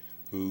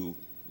 who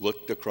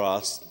looked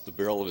across the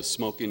barrel of his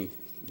smoking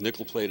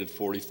nickel-plated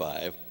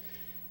 .45,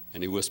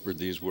 and he whispered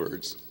these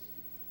words: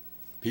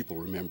 "People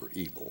remember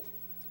evil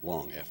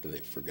long after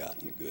they've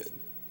forgotten good."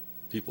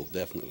 People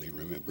definitely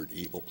remembered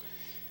evil.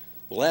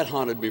 Well, that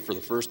haunted me for the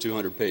first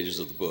 200 pages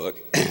of the book,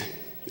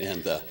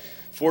 and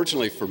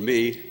fortunately for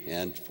me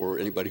and for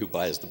anybody who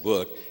buys the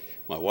book,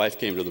 my wife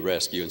came to the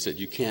rescue and said,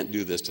 "You can't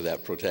do this to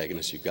that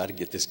protagonist. You've got to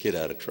get this kid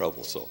out of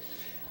trouble." So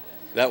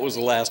that was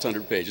the last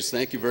 100 pages.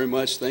 Thank you very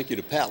much. Thank you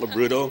to Pat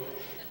Labruto,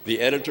 the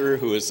editor,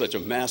 who is such a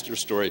master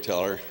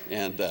storyteller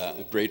and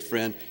a great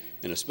friend,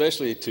 and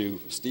especially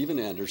to Stephen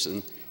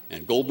Anderson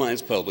and Gold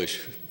Mines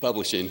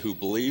Publishing, who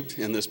believed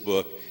in this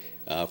book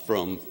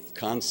from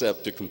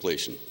concept to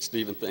completion.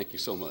 Stephen, thank you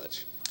so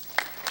much.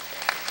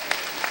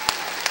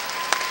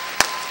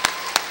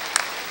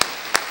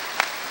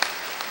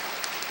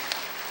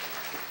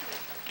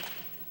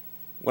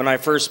 When I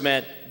first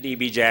met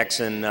D.B.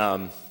 Jackson,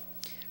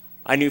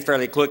 I knew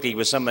fairly quickly he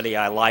was somebody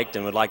I liked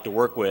and would like to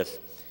work with.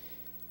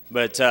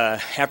 But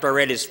after I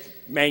read his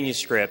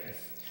manuscript,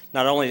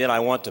 not only did I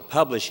want to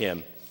publish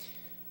him,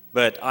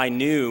 but I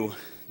knew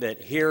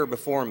that here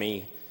before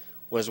me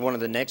was one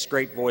of the next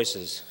great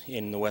voices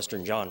in the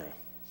Western genre.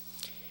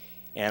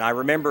 And I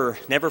remember,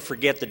 never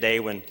forget the day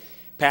when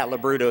Pat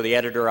Labruto, the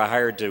editor I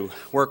hired to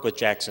work with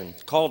Jackson,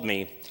 called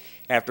me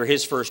after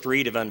his first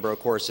read of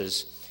Unbroke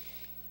Horses.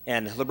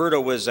 And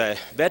Labruto was a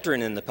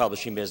veteran in the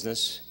publishing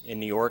business in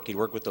New York. He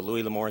worked with the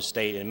Louis L'Amour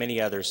Estate and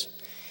many others.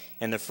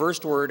 And the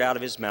first word out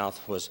of his mouth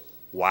was,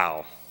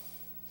 "Wow."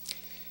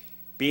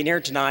 Being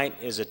here tonight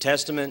is a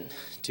testament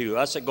to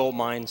us at Gold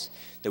Mines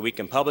that we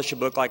can publish a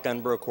book like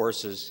Unbroke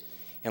Horses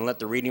and let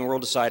the reading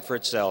world decide for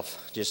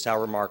itself just how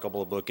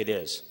remarkable a book it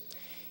is.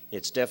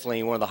 It's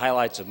definitely one of the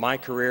highlights of my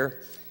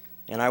career,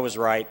 and I was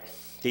right.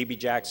 D.B.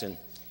 Jackson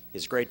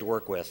is great to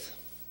work with.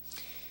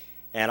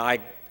 And I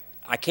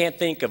can't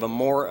think of a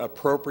more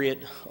appropriate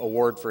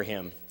award for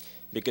him,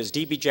 because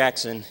D.B.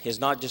 Jackson is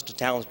not just a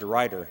talented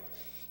writer,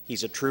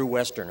 he's a true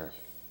Westerner.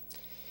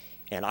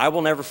 And I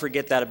will never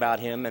forget that about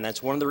him, and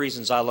that's one of the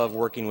reasons I love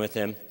working with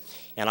him.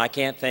 And I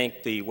can't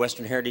thank the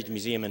Western Heritage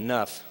Museum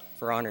enough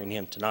for honoring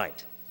him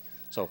tonight.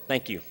 So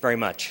thank you very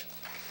much.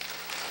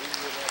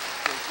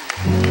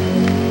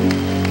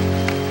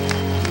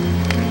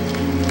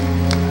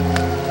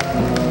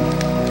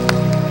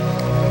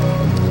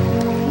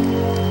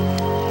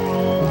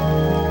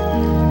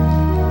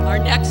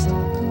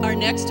 Our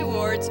next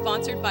award,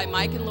 sponsored by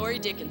Mike and Lori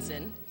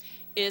Dickinson,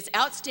 is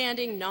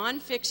Outstanding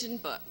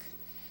Nonfiction Book.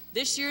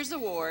 This year's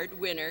award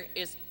winner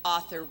is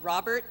author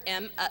Robert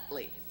M.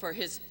 Utley for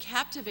his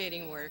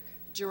captivating work,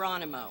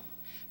 Geronimo,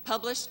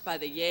 published by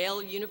the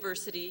Yale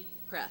University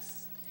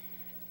Press.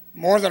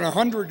 More than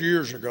 100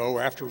 years ago,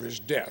 after his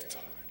death,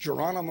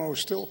 Geronimo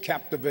still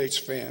captivates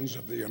fans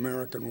of the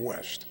American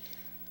West.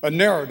 A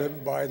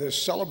narrative by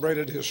this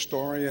celebrated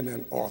historian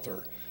and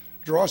author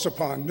draws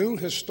upon new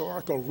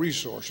historical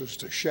resources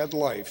to shed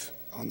light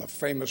on the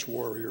famous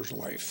warrior's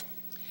life.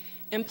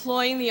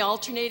 Employing the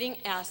alternating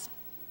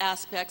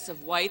aspects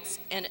of whites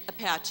and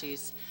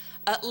Apaches,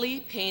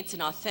 Utley paints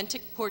an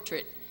authentic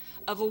portrait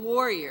of a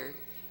warrior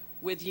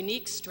with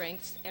unique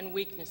strengths and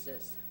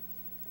weaknesses.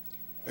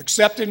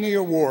 Accepting the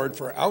award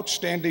for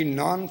Outstanding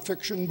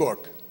Nonfiction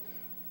Book,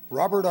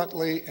 Robert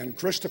Utley and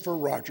Christopher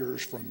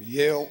Rogers from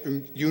Yale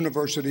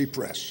University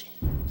Press.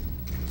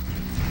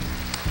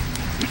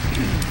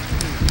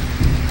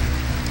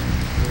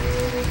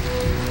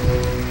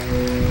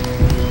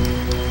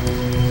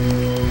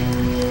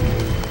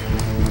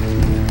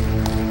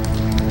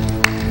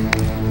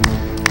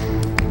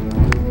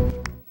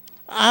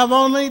 I've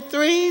only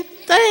 3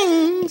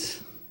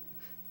 things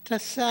to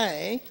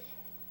say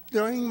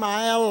during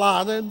my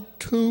allotted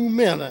 2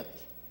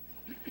 minutes.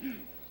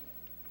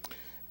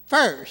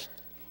 First,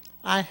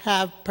 I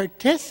have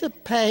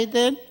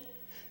participated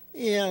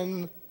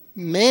in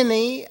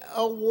many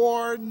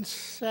award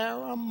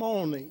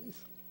ceremonies.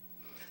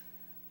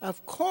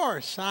 Of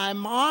course,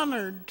 I'm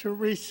honored to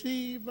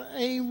receive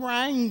a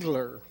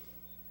Wrangler.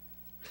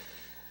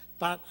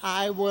 But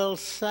I will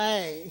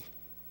say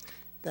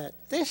that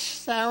this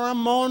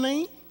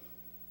ceremony,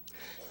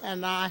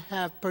 and I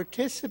have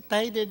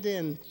participated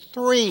in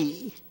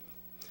 3,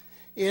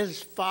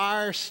 is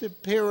far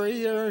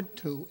superior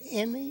to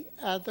any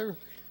other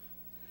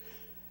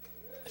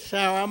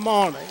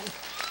ceremony.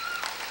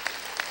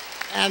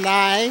 And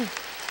I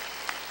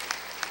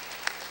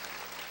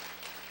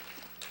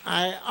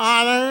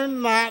honor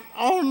not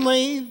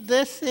only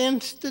this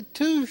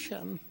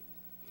institution,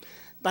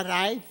 but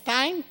I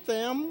thank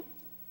them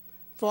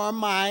for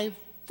my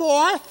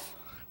 4th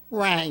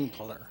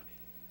Wrangler.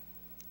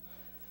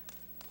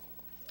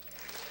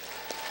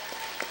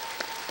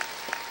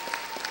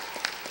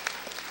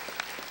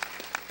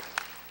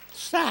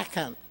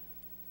 Second,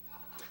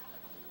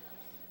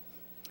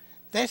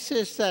 this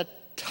is the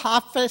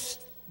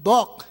toughest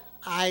book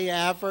I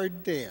ever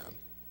did.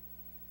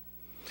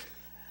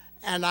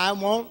 And I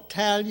won't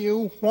tell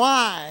you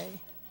why,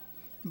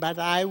 but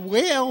I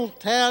will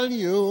tell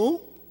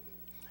you,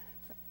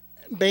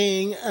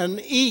 being an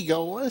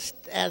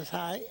egoist as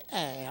I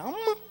am,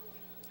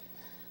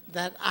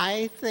 that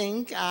I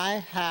think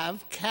I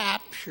have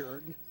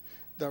captured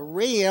the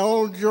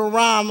real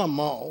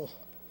Geronimo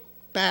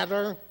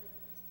better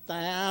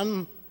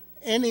than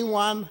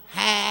anyone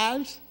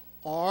has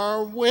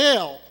or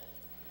will.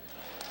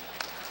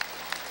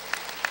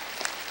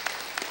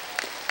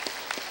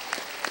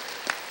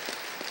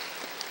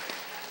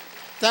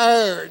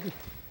 Third,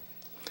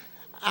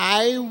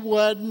 I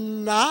would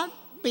not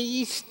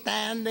be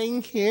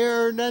standing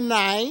here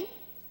tonight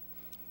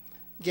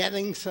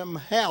getting some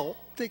help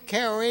to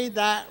carry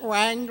that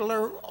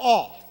Wrangler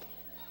off,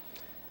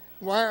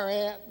 were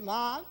it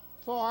not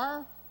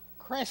for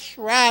Chris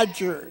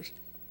Rogers,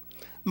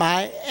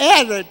 my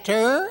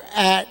editor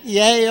at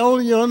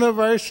Yale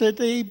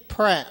University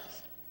Press.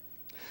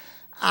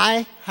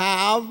 I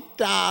have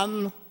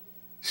done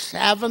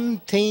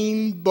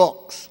 17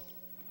 books.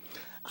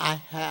 I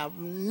have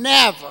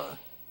never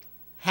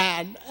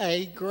had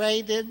a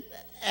greater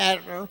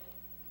editor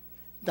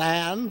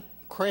than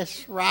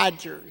Chris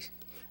Rogers.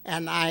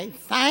 And I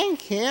thank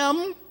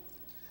him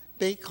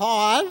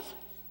because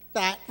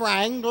that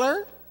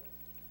Wrangler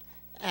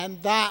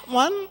and that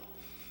one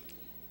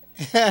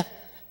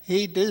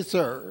he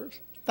deserves.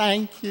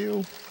 Thank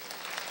you.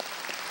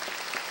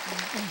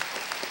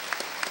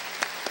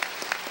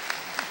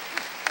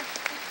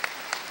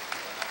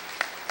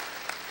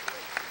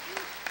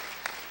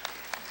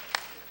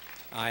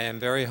 I am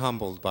very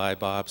humbled by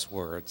Bob's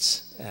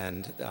words,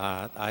 and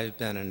I've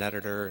been an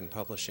editor in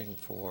publishing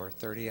for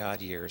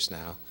 30-odd years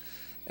now,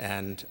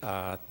 and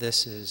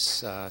this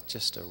is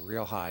just a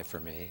real high for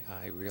me.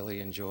 I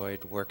really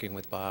enjoyed working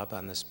with Bob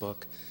on this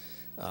book.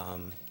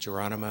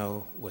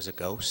 Geronimo was a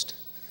ghost,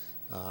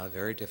 a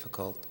very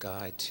difficult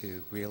guy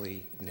to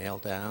really nail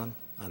down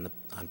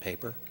on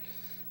paper,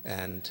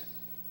 and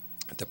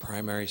the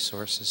primary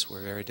sources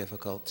were very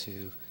difficult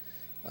to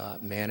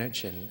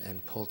manage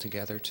and pull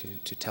together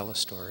to tell a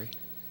story,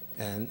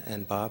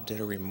 and Bob did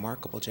a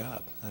remarkable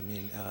job. I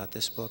mean,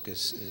 this book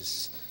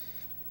is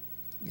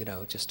you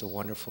know, just a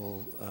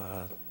wonderful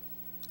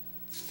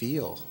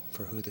feel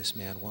for who this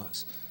man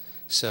was.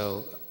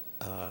 So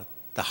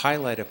the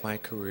highlight of my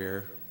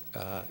career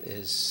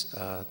is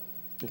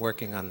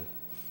working on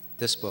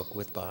this book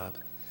with Bob,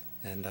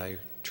 and I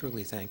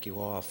truly thank you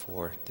all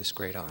for this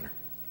great honor.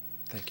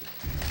 Thank you.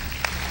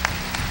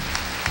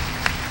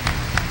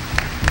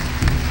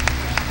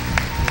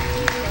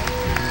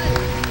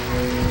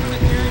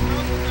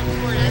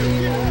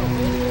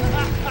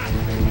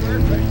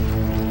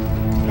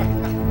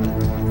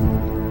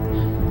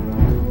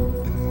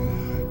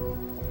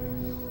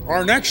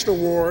 Our next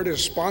award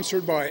is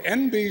sponsored by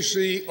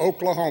NBC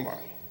Oklahoma.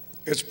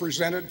 It's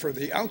presented for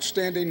the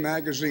outstanding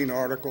magazine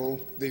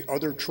article, The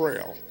Other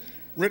Trail,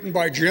 written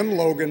by Jim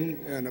Logan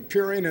and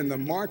appearing in the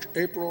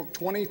March-April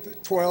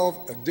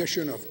 2012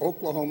 edition of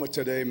Oklahoma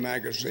Today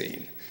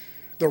magazine.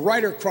 The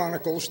writer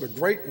chronicles the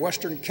Great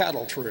Western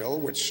Cattle Trail,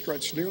 which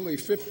stretched nearly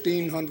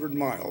 1,500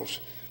 miles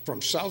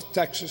from South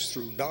Texas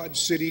through Dodge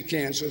City,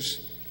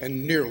 Kansas,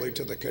 and nearly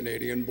to the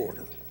Canadian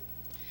border.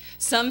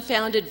 Some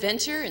found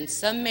adventure and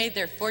some made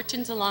their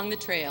fortunes along the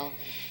trail,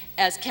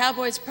 as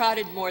cowboys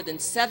prodded more than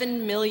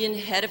 7 million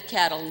head of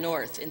cattle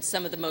north in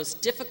some of the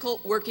most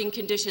difficult working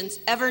conditions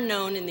ever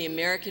known in the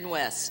American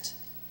West.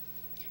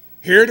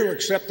 Here to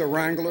accept the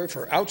Wrangler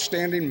for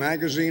Outstanding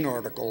Magazine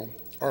Article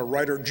are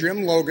writer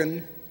Jim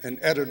Logan and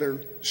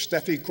editor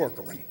Steffi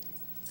Corcoran.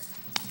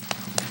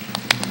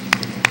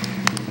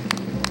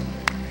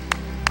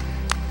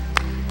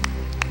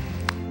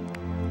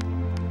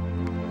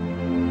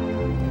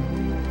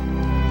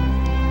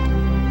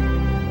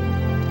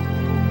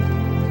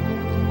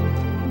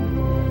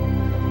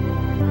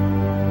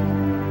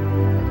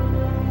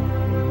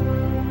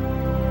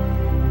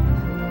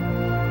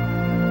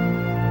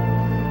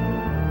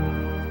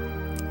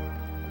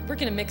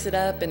 Going to mix it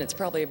up, and it's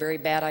probably a very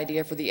bad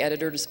idea for the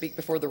editor to speak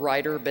before the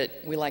writer,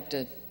 but we like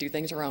to do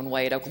things our own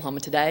way at Oklahoma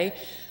Today.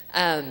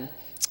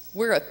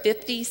 We're a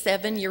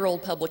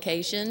 57-year-old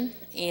publication,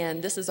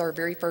 and this is our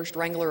very first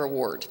Wrangler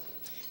Award.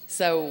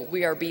 So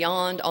we are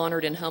beyond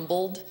honored and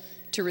humbled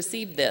to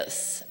receive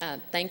this.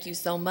 Thank you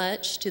so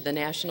much to the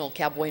National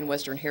Cowboy and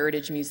Western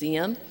Heritage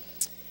Museum.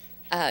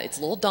 It's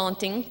a little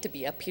daunting to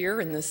be up here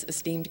in this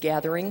esteemed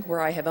gathering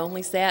where I have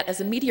only sat as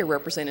a media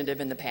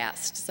representative in the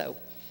past, so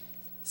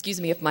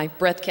excuse me if my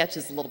breath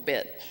catches a little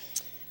bit.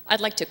 I'd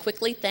like to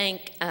quickly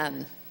thank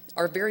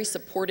our very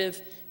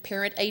supportive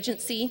parent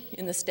agency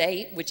in the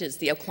state, which is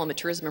the Oklahoma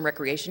Tourism and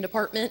Recreation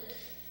Department.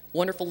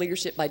 Wonderful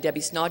leadership by Debbie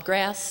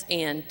Snodgrass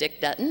and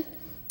Dick Dutton.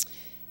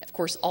 Of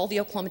course, all the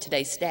Oklahoma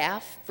Today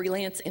staff,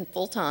 freelance and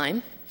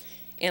full-time.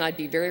 And I'd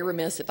be very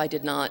remiss if I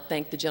did not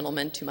thank the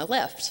gentleman to my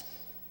left.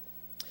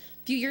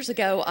 A few years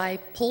ago, I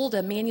pulled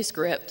a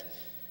manuscript,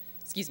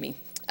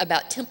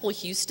 about Temple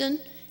Houston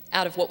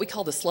out of what we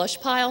call the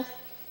slush pile.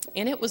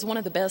 And it was one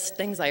of the best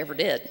things I ever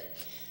did,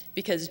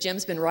 because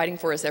Jim's been writing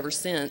for us ever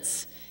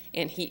since,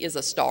 and he is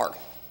a star.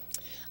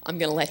 I'm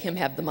going to let him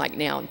have the mic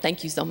now, and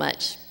thank you so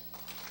much.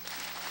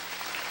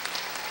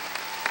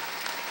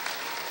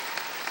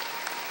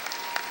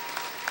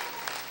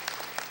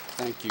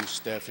 Thank you,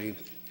 Steffi.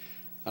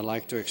 I'd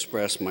like to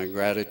express my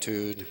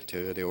gratitude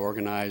to the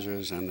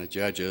organizers and the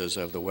judges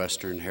of the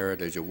Western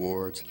Heritage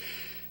Awards,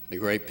 the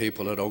great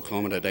people at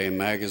Oklahoma Today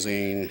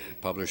Magazine,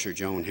 publisher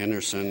Joan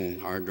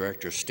Henderson, art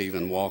director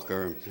Stephen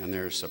Walker, and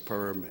their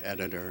superb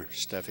editor,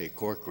 Steffi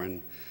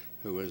Corcoran,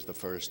 who was the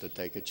first to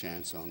take a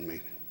chance on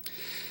me.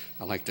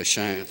 I'd like to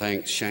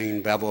thank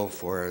Shane Bevel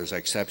for his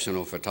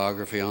exceptional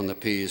photography on the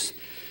piece,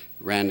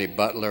 Randy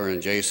Butler and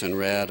Jason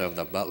Redd of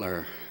the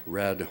Butler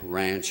Red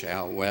Ranch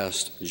out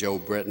west, Joe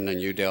Britton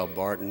and Udell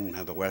Barton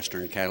of the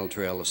Western Cattle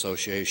Trail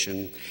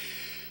Association.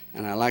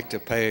 And I'd like to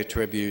pay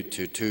tribute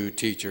to two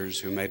teachers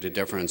who made a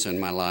difference in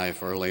my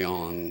life early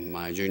on.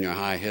 My junior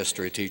high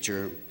history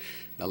teacher,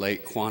 the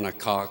late Quanah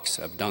Cox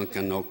of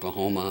Duncan,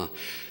 Oklahoma,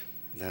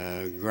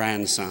 the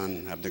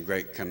grandson of the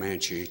great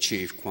Comanche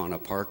chief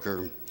Quanah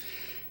Parker,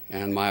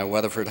 and my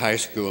Weatherford High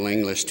School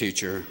English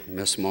teacher,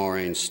 Miss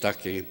Maureen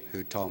Stuckey,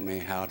 who taught me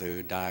how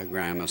to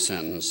diagram a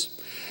sentence.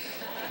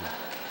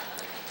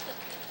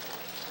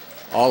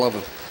 All of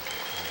them.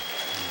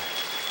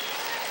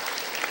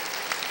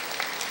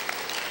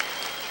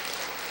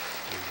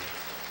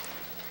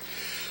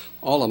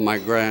 All of my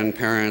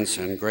grandparents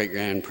and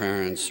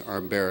great-grandparents are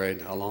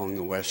buried along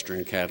the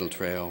Western Cattle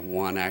Trail.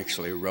 One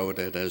actually rode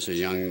it as a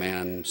young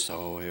man,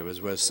 so it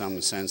was with some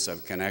sense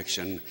of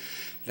connection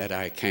that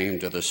I came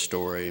to the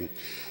story.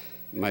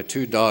 My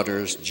two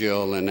daughters,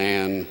 Jill and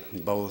Ann,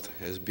 both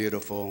as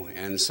beautiful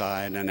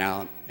inside and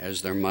out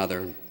as their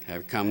mother,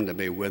 have come to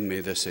be with me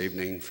this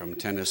evening from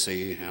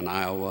Tennessee and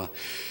Iowa.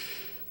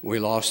 We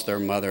lost their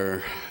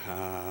mother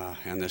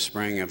in the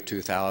spring of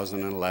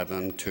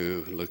 2011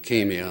 to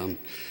leukemia.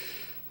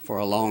 For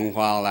a long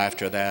while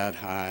after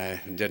that,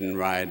 I didn't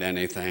write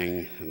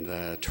anything.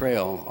 The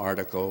trail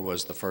article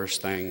was the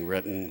first thing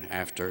written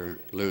after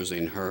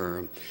losing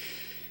her.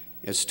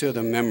 It's to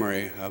the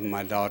memory of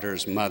my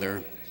daughter's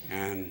mother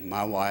and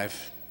my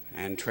wife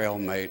and trail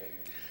mate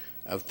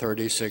of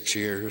 36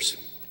 years,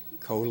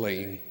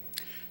 Colleen,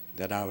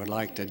 that I would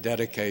like to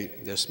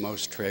dedicate this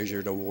most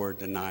treasured award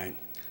tonight.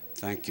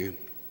 Thank you.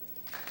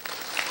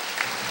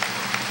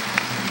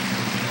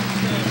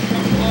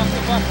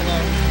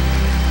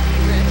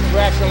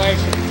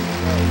 Congratulations.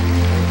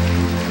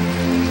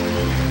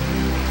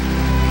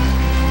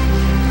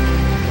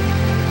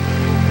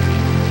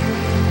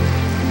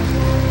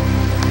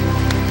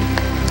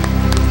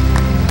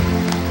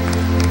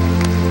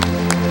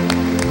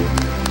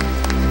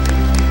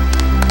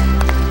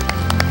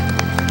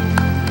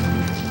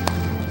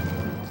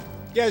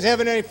 You guys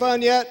having any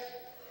fun yet?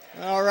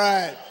 All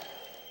right.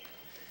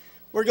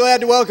 We're glad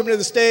to welcome to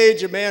the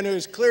stage a man who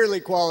is clearly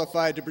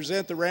qualified to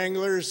present the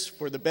Wranglers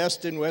for the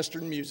best in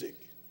Western music.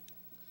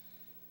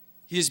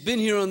 He has been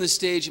here on the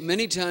stage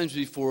many times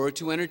before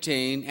to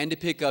entertain and to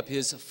pick up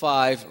his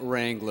 5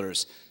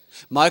 Wranglers.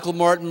 Michael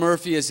Martin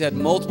Murphey has had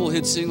multiple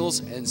hit singles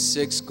and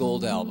 6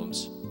 gold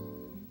albums.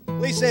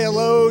 Please say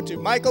hello to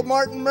Michael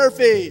Martin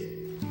Murphey.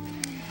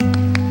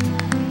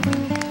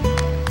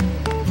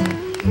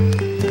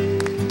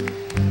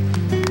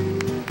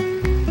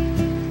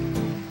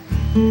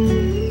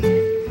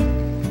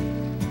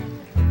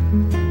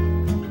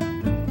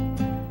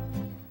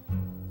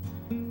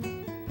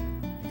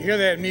 You hear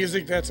that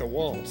music? That's a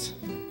waltz.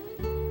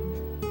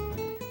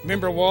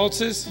 Remember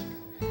waltzes?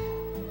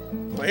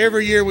 Well,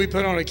 every year we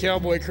put on a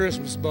cowboy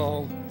Christmas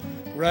ball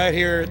right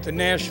here at the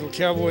National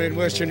Cowboy and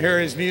Western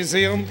Heritage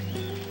Museum.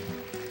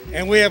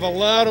 And we have a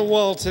lot of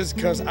waltzes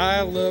because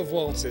I love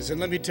waltzes. And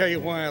let me tell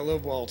you why I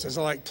love waltzes.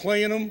 I like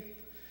playing them,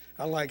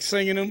 I like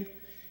singing them,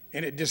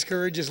 and it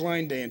discourages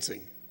line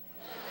dancing.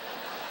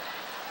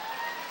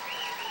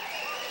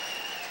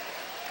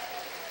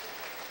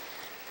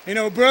 You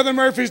know, Brother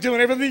Murphy's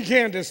doing everything he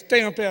can to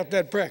stamp out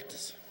that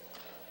practice.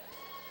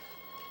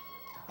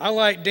 I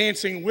like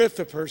dancing with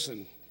the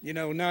person, you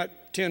know, not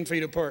 10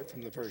 feet apart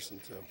from the person.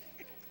 So,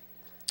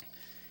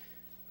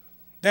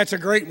 That's a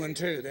great one,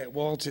 too, that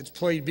waltz. It's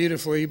played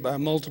beautifully by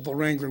multiple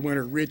Wrangler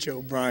winner Rich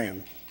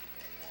O'Brien.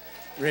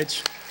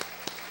 Rich.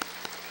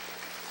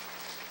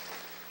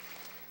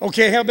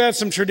 Okay, how about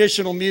some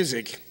traditional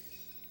music?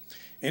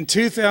 In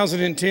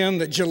 2010,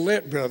 the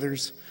Gillette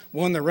Brothers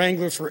won the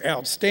Wrangler for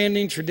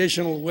Outstanding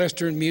Traditional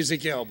Western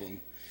Music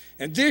Album.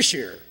 And this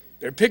year,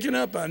 they're picking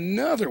up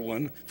another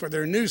one for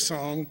their new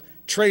song,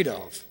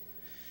 Trade-Off,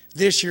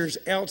 this year's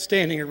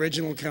Outstanding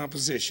Original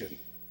Composition.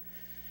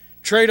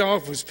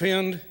 Trade-Off was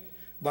penned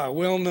by a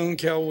well-known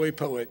cowboy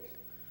poet,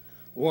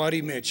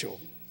 Waddy Mitchell.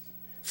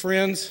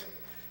 Friends,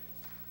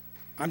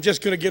 I'm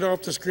just going to get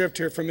off the script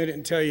here for a minute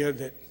and tell you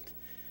that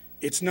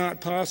it's not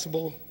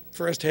possible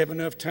for us to have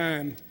enough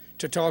time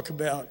to talk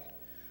about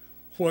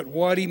what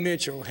Waddy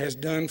Mitchell has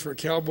done for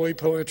cowboy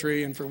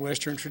poetry and for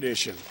Western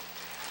tradition.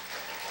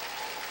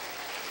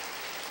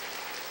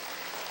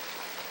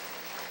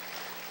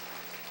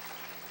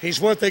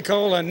 He's what they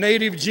call a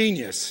native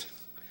genius.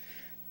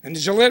 And the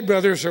Gillette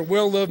Brothers are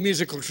well-loved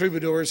musical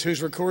troubadours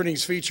whose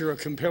recordings feature a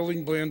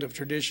compelling blend of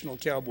traditional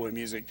cowboy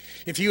music.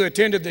 If you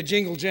attended the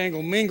Jingle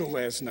Jangle Mingle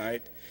last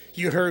night,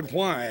 you heard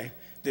why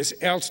this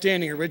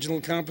outstanding original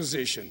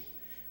composition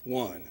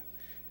won.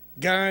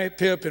 Guy,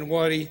 Pip, and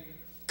Waddy,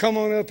 come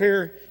on up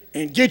here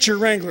and get your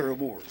Wrangler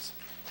Awards.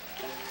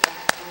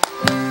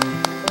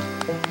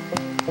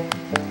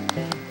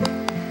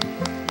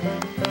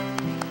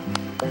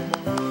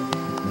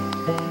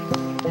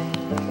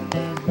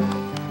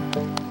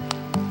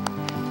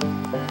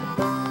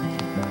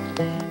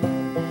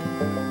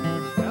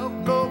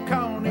 Elko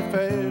County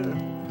Fair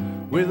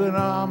with an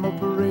armor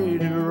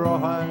paraded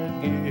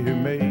rawhide gear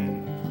made.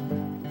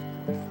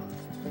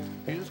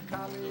 His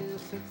collie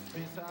sits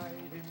beside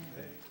him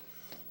there.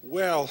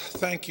 Well,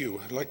 thank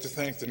you. I'd like to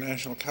thank the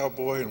National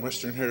Cowboy and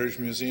Western Heritage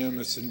Museum.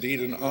 It's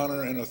indeed an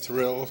honor and a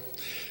thrill.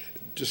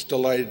 Just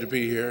delighted to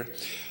be here.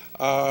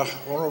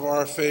 One of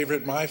our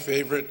my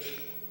favorite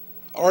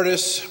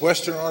artists,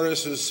 Western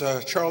artists,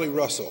 is Charlie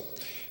Russell.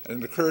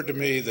 And it occurred to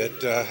me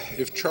that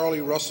if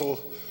Charlie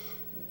Russell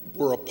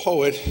were a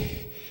poet,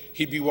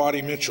 he'd be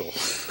Waddy Mitchell.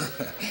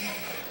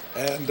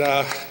 And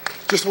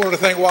just wanted to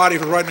thank Waddy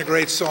for writing a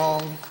great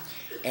song.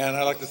 And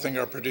I'd like to thank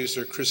our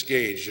producer, Chris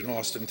Gage in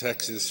Austin,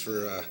 Texas,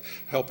 for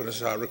helping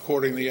us out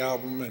recording the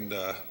album and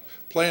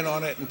playing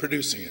on it and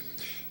producing it.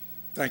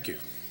 Thank you.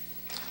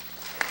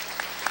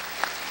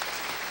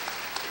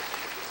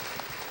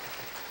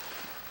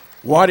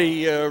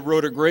 Waddy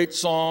wrote a great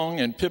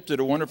song, and Pip did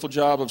a wonderful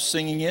job of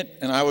singing it,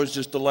 and I was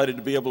just delighted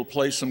to be able to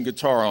play some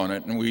guitar on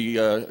it,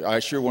 and I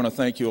sure want to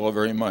thank you all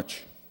very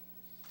much.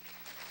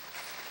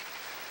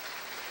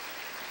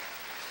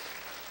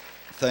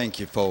 Thank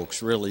you,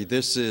 folks. Really,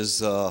 this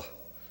is,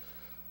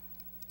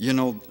 you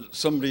know,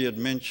 somebody had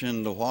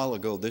mentioned a while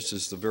ago, this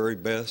is the very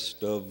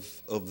best of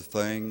the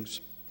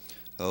things,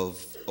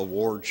 of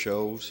award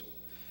shows.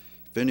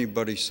 If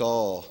anybody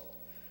saw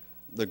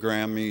the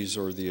Grammys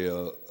or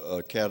the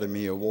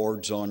Academy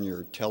Awards on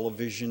your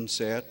television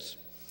sets,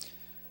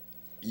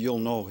 you'll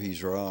know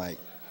he's right.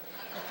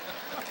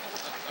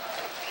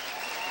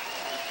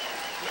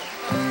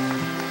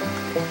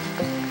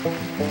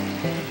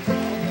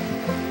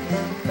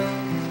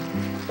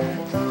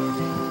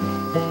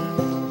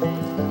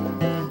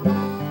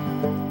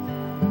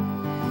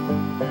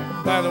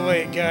 By the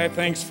way, Guy,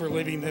 thanks for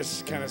leaving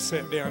this kind of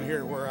set down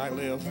here where I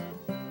live.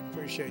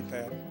 Appreciate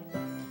that.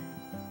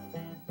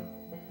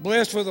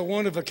 Blessed with a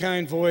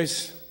one-of-a-kind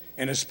voice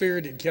and a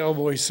spirited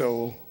cowboy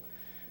soul,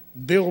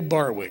 Bill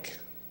Barwick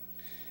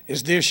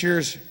is this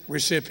year's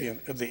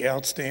recipient of the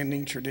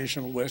Outstanding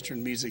Traditional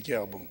Western Music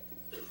Album.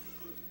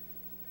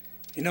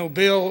 You know,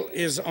 Bill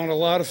is on a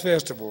lot of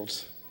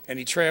festivals, and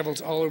he travels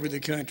all over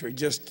the country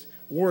just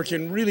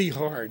working really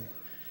hard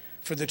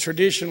for the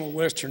traditional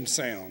Western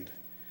sound.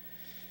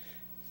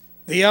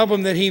 The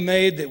album that he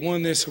made that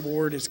won this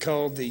award is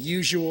called The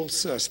Usual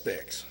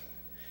Suspects.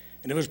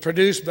 And it was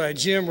produced by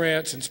Jim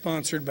Ratz and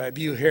sponsored by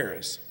Bew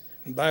Harris.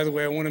 And by the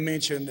way, I want to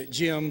mention that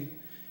Jim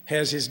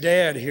has his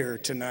dad here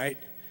tonight.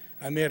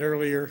 I met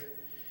earlier,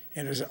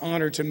 and it was an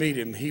honor to meet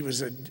him. He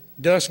was a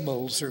Dust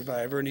Bowl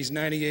survivor, and he's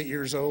 98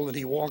 years old, and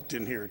he walked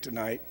in here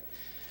tonight.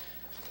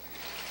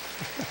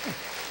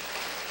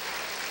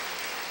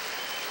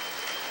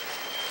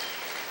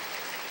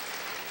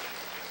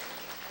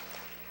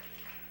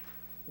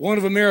 One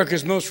of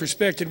America's most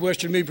respected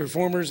Western music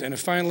performers and a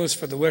finalist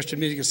for the Western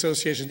Music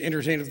Association's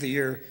Entertainer of the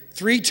Year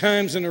 3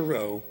 times in a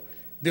row,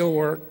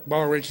 Bill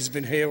Barwick has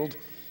been hailed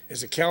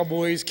as a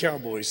cowboy's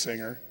cowboy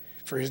singer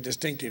for his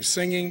distinctive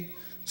singing,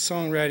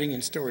 songwriting,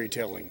 and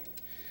storytelling.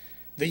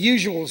 The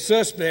Usual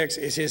Suspects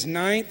is his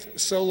 9th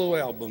solo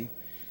album,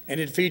 and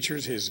it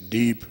features his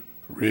deep,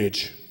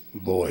 rich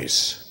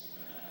voice,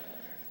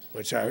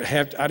 which I'd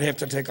have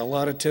to take a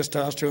lot of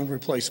testosterone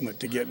replacement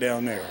to get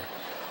down there.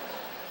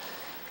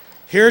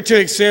 Here to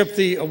accept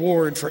the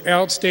award for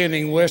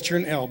Outstanding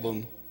Western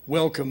Album,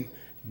 welcome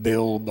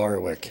Bill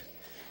Barwick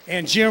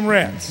and Jim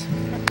Ratz.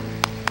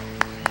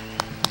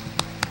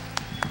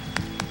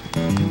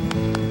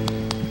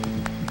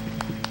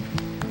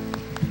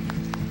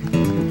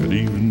 Good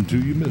evening to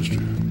you, mister.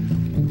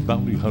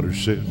 bounty hunter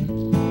said,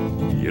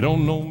 "You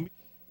don't know me."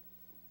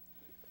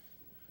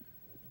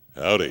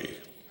 Howdy.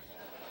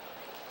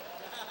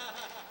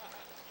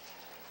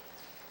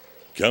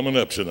 Coming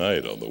up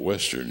tonight on the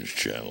Westerns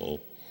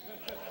Channel.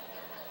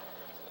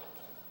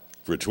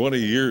 For 20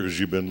 years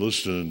you've been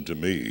listening to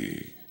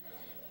me.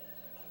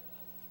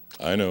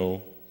 I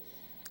know,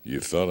 you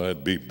thought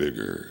I'd be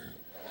bigger.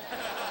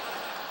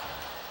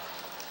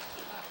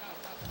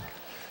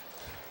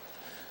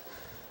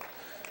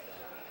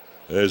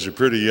 There's a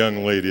pretty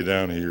young lady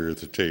down here at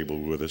the table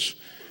with us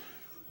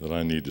that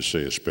I need to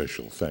say a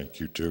special thank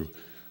you to.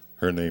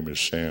 Her name is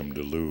Sam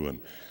DeLue,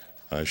 and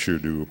I sure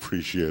do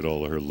appreciate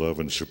all of her love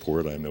and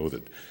support. I know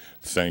that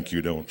thank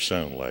you don't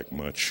sound like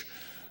much,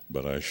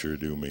 but I sure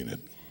do mean it.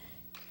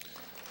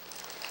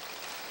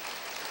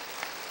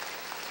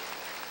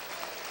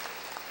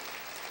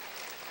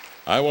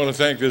 I want to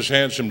thank this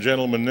handsome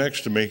gentleman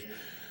next to me.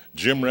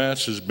 Jim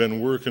Ratz has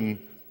been working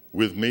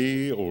with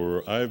me,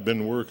 or I've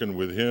been working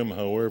with him,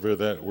 however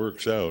that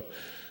works out.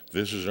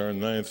 This is our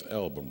 9th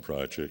album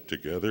project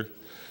together.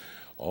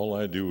 All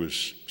I do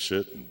is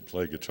sit and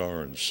play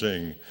guitar and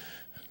sing.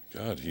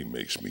 God, he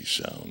makes me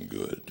sound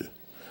good.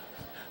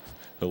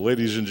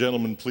 Ladies and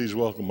gentlemen, please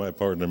welcome my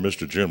partner,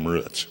 Mr. Jim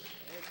Ratz.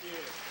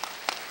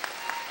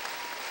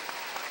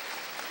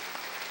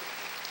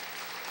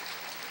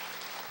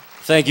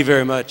 Thank you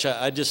very much.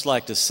 I'd just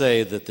like to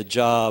say that the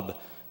job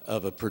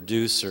of a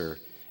producer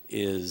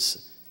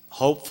is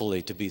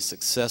hopefully to be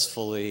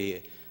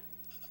successfully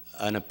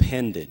an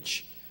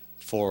appendage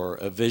for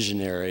a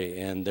visionary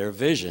and their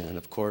vision. And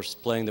of course,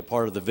 playing the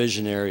part of the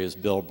visionary is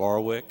Bill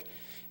Barwick.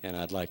 And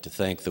I'd like to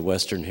thank the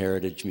Western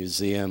Heritage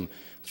Museum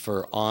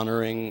for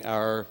honoring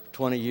our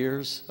 20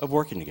 years of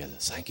working together.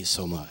 Thank you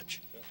so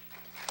much.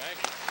 Thank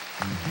you.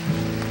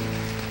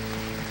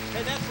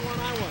 Hey, that's the one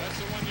I want. That's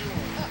the one you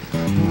want.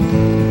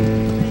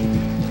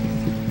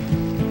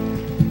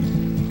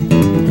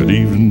 Good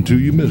evening to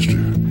you, mister.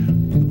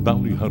 The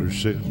bounty hunter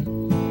said,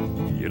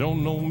 "You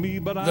don't know me,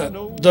 but I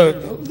know."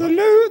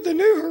 The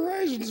New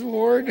Horizons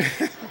Award.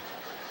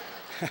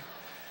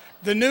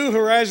 The New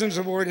Horizons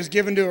Award is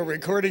given to a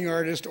recording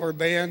artist or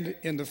band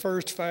in the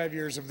first 5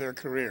 years of their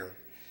career.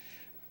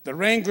 The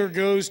Wrangler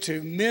goes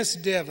to Miss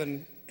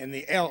Devon and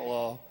the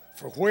Outlaw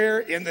for Where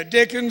in the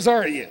Dickens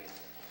Are You?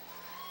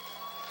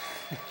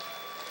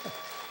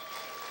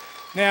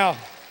 Now,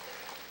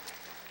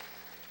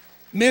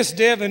 Miss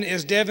Devon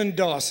is Devon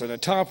Dawson, a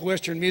top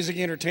Western music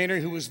entertainer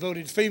who was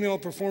voted Female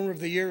Performer of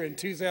the Year in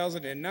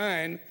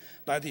 2009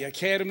 by the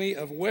Academy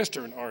of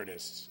Western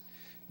Artists.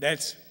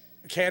 That's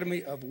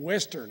Academy of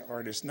Western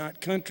Artists,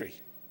 not country.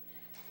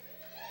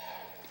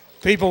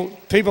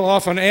 People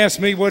often ask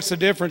me what's the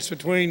difference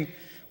between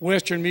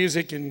Western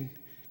music and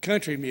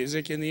country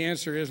music, and the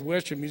answer is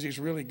Western music is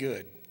really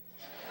good.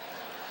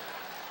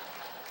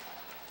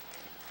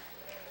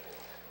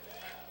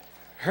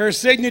 Her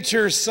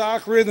signature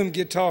sock rhythm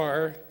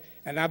guitar,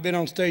 and I've been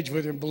on stage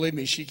with her, and believe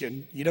me,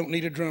 you don't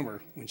need a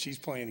drummer when she's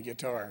playing the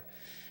guitar.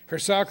 Her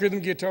sock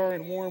rhythm guitar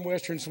and warm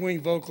Western swing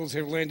vocals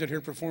have landed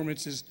her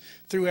performances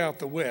throughout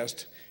the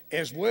West,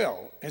 as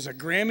well as a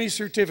Grammy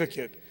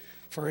certificate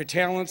for her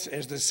talents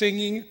as the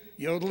singing,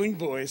 yodeling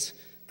voice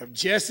of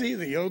Jessie,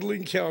 the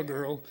yodeling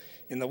cowgirl,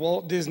 in the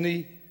Walt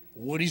Disney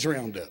Woody's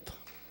Roundup.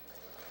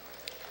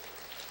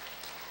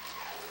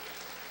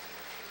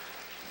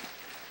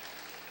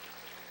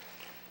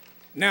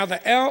 Now,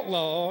 the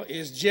Outlaw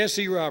is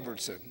Jesse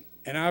Robertson,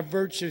 and I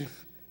would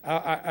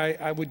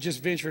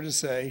just venture to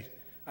say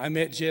I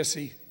met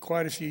Jesse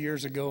quite a few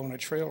years ago on a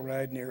trail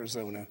ride in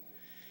Arizona,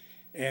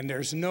 and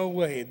there's no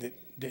way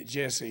that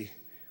Jesse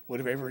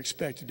would have ever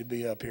expected to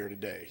be up here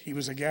today. He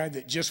was a guy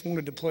that just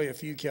wanted to play a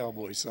few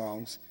cowboy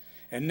songs,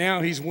 and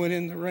now he's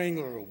winning the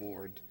Wrangler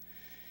Award.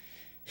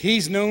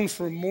 He's known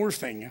for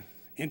morphing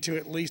into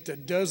at least a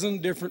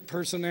dozen different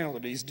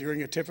personalities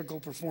during a typical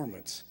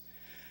performance.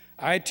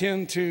 I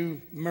tend to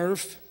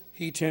Murph,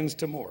 he tends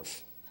to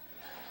morph.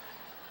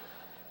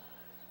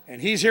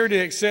 And he's here to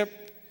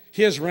accept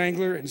his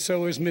Wrangler, and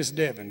so is Miss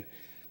Devon.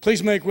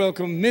 Please make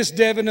welcome Miss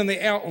Devon and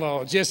the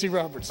Outlaw, Jesse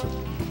Robertson.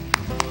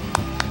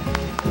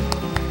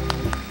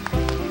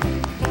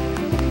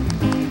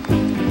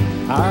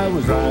 I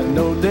was riding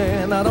old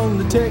Dan out on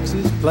the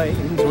Texas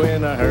plains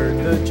when I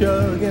heard the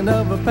chugging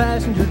of a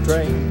passenger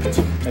train.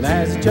 And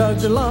as it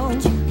chugged along,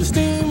 the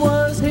steam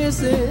was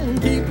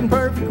hissing, keeping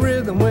perfect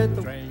rhythm with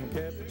the train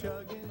kept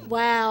chugging.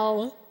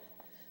 Wow.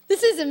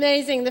 This is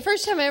amazing. The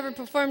first time I ever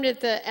performed at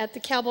the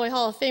Cowboy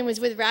Hall of Fame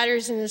was with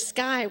Riders in the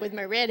Sky with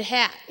my red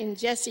hat in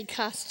Jesse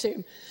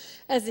costume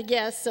as a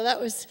guest. So that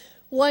was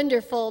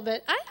wonderful.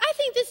 But I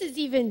think this is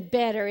even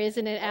better,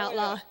 isn't it,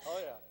 Outlaw? Oh,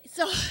 yeah.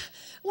 So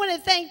I want to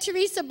thank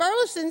Teresa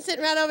Burleson,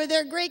 sitting right over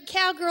there, great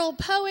cowgirl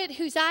poet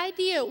whose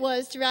idea it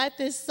was to write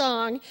this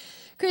song.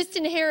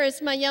 Kristen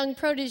Harris, my young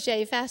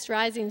protege, fast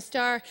rising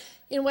star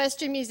in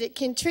Western music,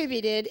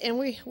 contributed. And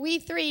we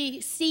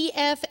three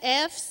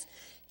CFFs,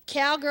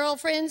 Cowgirl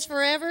Friends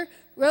Forever,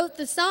 wrote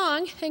the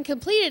song and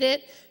completed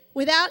it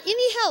without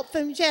any help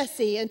from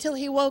Jesse until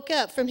he woke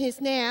up from his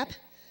nap.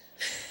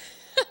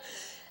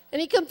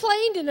 And he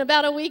complained, and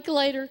about a week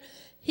later,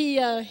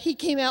 he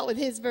came out with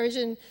his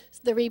version,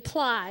 The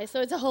Reply.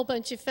 So it's a whole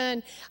bunch of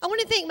fun. I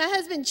want to thank my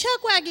husband,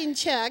 Chuck Wagon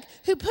Chuck,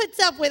 who puts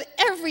up with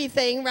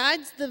everything,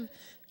 drives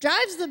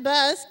the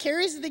bus,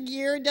 carries the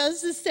gear,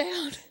 does the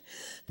sound.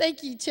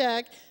 Thank you,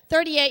 Chuck.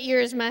 38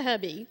 years, my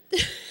hubby.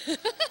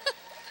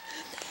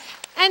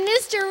 And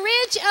Mr.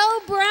 Rich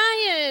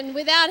O'Brien,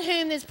 without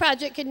whom this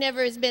project could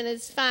never have been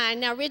as fine.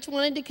 Now, Rich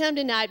wanted to come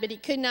tonight, but he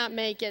could not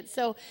make it.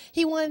 So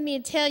he wanted me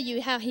to tell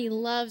you how he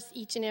loves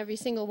each and every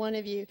single one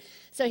of you.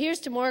 So here's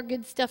to more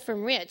good stuff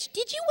from Rich.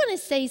 Did you want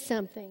to say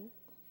something?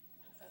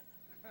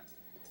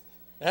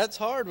 That's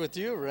hard with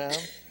you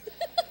around.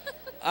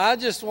 I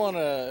just want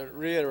to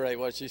reiterate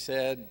what she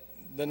said.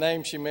 The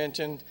name she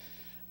mentioned,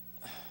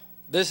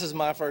 this is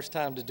my first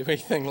time to do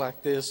anything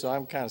like this, so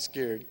I'm kind of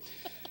scared.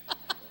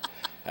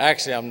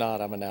 Actually, I'm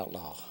not. I'm an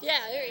outlaw. Yeah,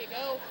 there you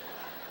go.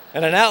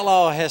 And an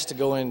outlaw has to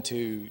go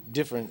into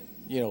different,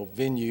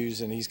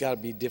 venues, and he's got to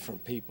be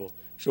different people.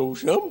 So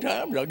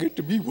sometimes I get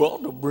to be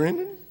Walter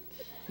Brennan.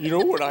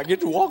 When I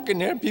get to walk in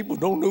there, and people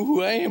don't know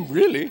who I am,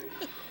 really.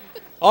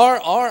 Or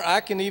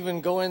I can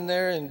even go in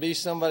there and be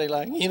somebody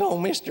like,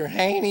 Mr.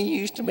 Haney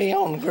used to be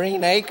on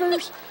Green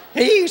Acres.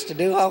 He used to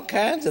do all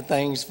kinds of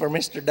things for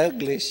Mr.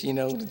 Douglas,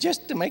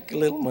 just to make a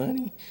little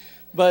money.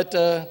 But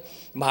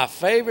my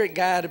favorite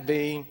guy to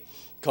be,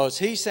 because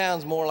he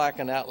sounds more like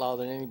an outlaw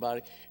than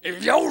anybody,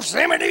 is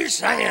Yosemite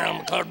Sam,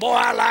 because, boy,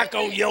 I like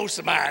old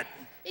Yosemite.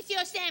 It's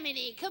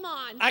Yosemite. Come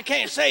on. I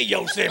can't say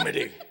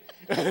Yosemite.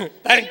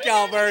 Thank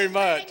y'all very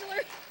much.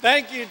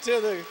 Thank you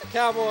to the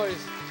Cowboys.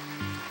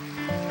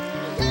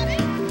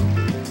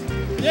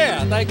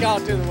 Yeah, thank y'all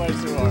to the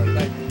Western Art.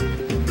 Thank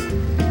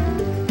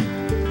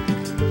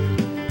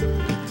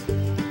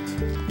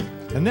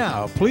you. And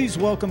now, please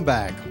welcome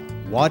back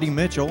Waddy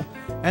Mitchell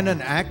and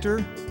an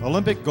actor,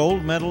 Olympic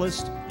gold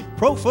medalist,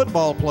 pro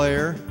football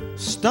player,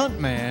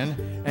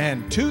 stuntman,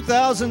 and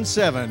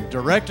 2007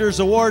 Directors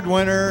Award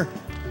winner,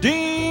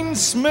 Dean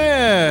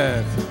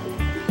Smith.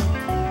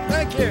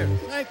 Thank you.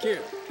 Thank you.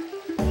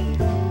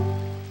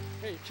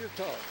 Hey, it's your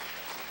talk.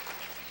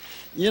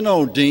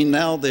 Dean,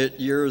 now that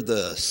you're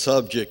the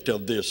subject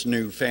of this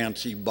new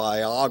fancy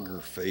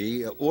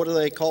biography, what do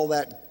they call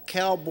that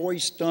cowboy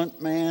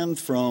stuntman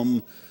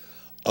from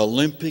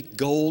Olympic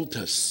gold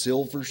to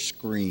silver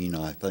screen,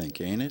 I think,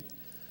 ain't it?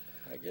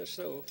 I guess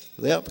so.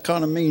 That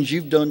kind of means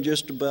you've done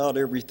just about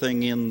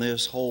everything in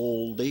this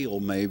whole deal,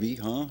 maybe,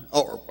 huh?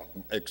 Or,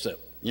 except,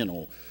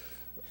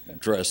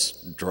 dress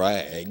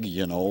drag,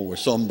 with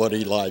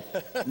somebody like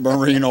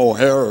Maureen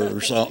O'Hara or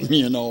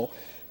something,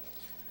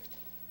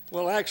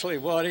 Well, actually,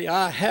 Waddy,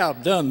 I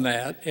have done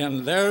that,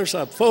 and there's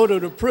a photo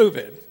to prove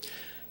it.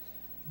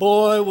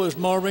 Boy, was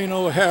Maureen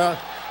O'Hara.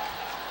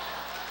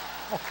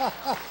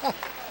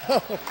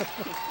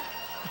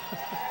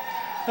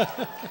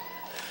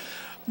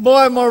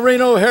 Boy,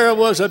 Maureen O'Hara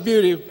was a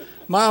beauty.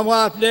 My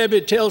wife,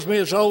 Debbie, tells me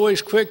it's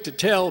always quick to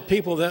tell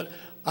people that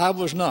I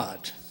was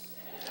not.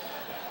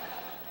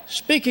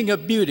 Speaking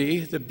of beauty,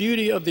 the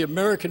beauty of the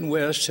American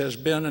West has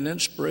been an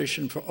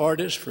inspiration for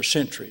artists for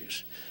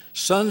centuries.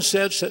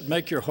 Sunsets that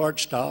make your heart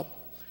stop,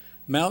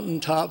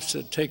 mountaintops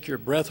that take your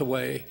breath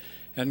away,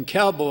 and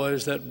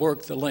cowboys that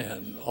work the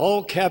land,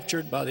 all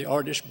captured by the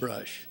artist's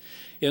brush.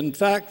 In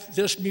fact,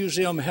 this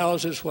museum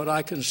houses what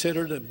I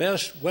consider the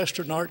best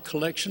Western art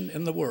collection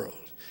in the world.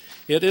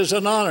 It is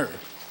an honor.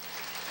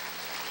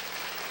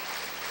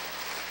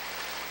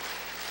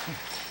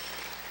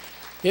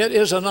 It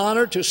is an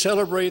honor to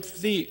celebrate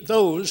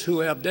those who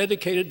have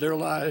dedicated their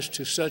lives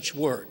to such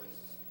work.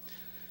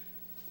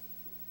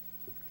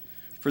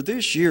 For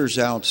this year's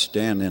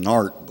Outstanding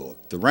Art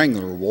Book, the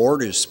Wrangler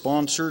Award is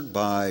sponsored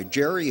by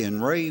Jerry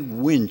and Ray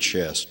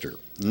Winchester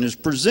and is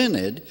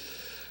presented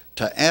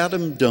to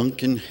Adam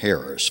Duncan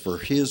Harris for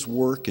his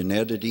work in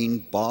editing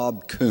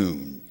Bob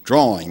Kuhn,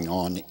 Drawing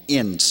on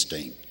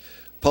Instinct,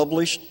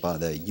 published by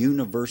the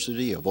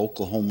University of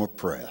Oklahoma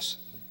Press.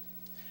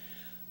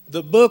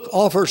 The book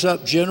offers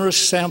up generous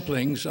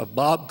samplings of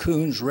Bob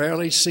Kuhn's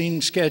rarely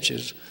seen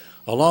sketches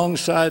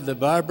alongside the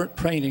vibrant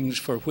paintings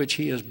for which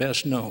he is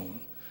best known.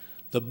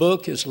 The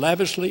book is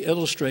lavishly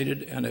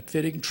illustrated and a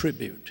fitting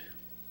tribute.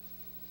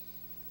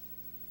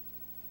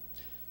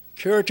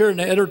 Curator and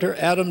editor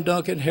Adam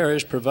Duncan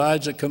Harris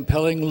provides a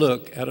compelling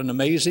look at an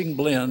amazing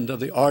blend of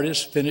the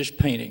artist's finished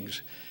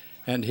paintings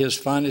and his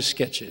finest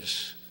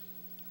sketches.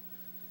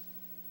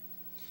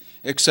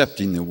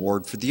 Accepting the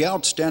award for the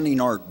Outstanding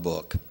Art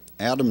Book,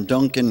 Adam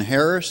Duncan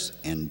Harris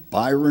and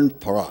Byron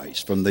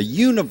Price from the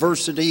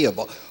University of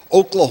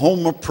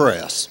Oklahoma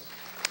Press.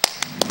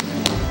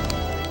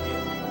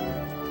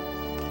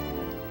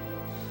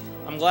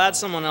 I'm glad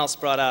someone else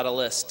brought out a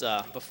list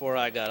before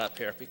I got up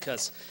here,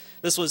 because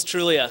this was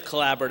truly a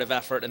collaborative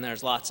effort and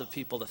there's lots of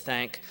people to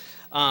thank.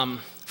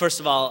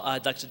 First of all,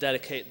 I'd like to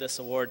dedicate this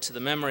award to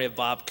the memory of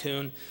Bob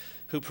Kuhn,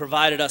 who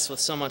provided us with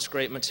so much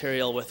great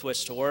material with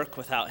which to work.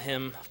 Without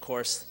him, of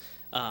course,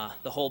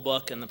 the whole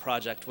book and the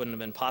project wouldn't have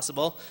been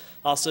possible.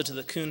 Also to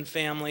the Kuhn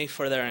family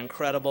for their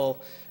incredible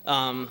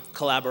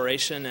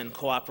collaboration and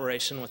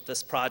cooperation with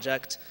this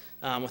project.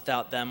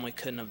 Without them, we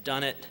couldn't have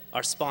done it.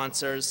 Our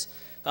sponsors,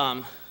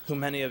 who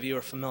many of you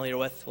are familiar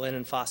with, Lynn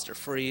and Foster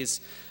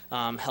Freeze,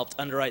 helped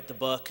underwrite the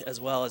book, as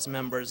well as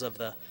members of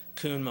the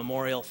Kuhn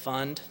Memorial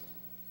Fund.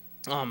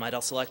 I'd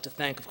also like to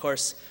thank, of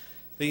course,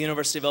 the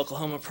University of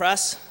Oklahoma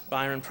Press,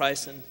 Byron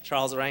Price and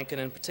Charles Rankin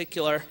in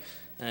particular,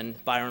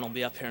 and Byron will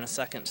be up here in a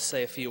second to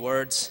say a few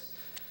words.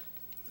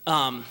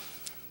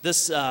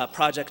 This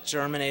project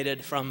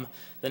germinated from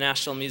the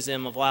National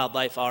Museum of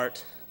Wildlife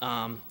Art.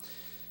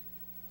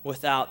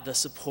 Without the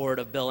support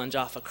of Bill and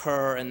Jaffa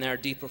Kerr and their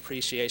deep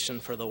appreciation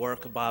for the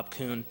work of Bob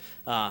Kuhn,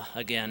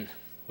 again,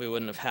 we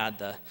wouldn't have had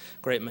the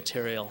great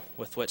material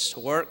with which to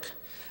work.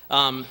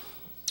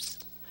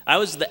 I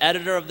was the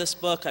editor of this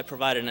book. I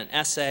provided an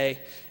essay,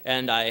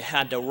 and I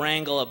had to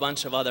wrangle a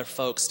bunch of other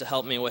folks to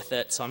help me with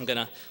it, so I'm going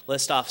to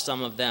list off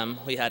some of them.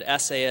 We had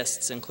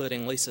essayists,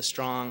 including Lisa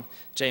Strong,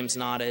 James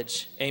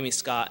Nottage, Amy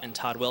Scott, and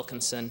Todd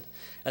Wilkinson,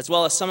 as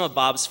well as some of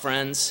Bob's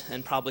friends,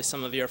 and probably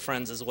some of your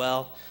friends as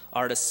well,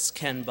 artists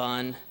Ken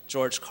Bunn,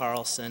 George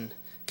Carlson,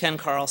 Ken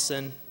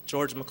Carlson,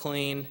 George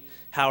McLean,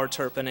 Howard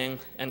Turpening,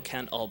 and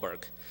Kent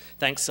Ulberg.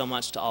 Thanks so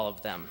much to all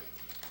of them.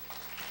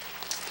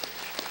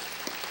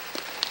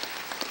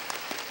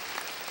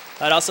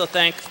 I'd also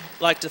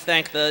like to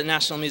thank the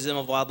National Museum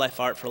of Wildlife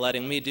Art for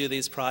letting me do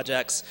these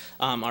projects.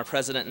 Our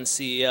president and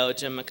CEO,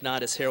 Jim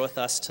McNutt, is here with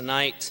us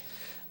tonight.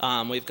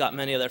 We've got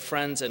many of their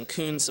friends and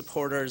Kuhn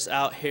supporters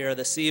out here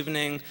this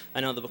evening.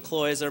 I know the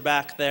McCloys are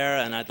back there,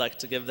 and I'd like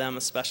to give them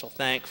a special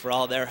thank for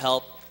all their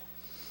help.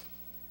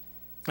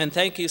 And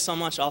thank you so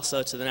much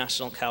also to the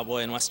National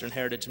Cowboy and Western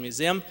Heritage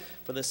Museum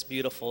for this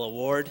beautiful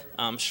award.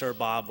 I'm sure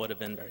Bob would have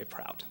been very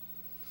proud.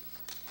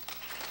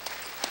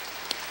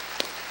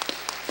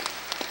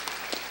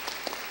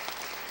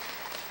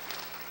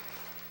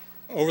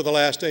 Over the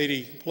last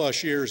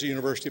 80-plus years, the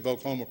University of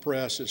Oklahoma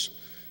Press has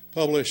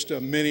published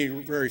many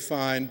very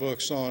fine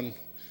books on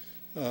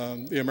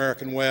the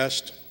American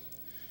West.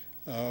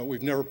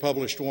 We've never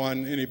published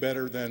one any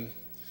better than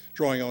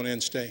Drawing on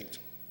Instinct.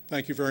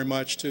 Thank you very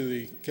much to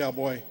the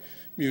Cowboy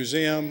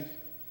Museum,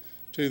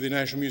 to the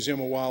National Museum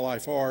of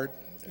Wildlife Art,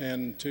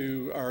 and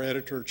to our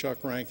editor,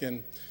 Chuck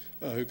Rankin,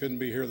 who couldn't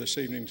be here this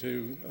evening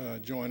to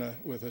join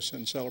with us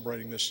in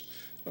celebrating this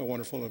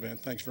wonderful event.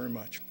 Thanks very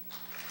much.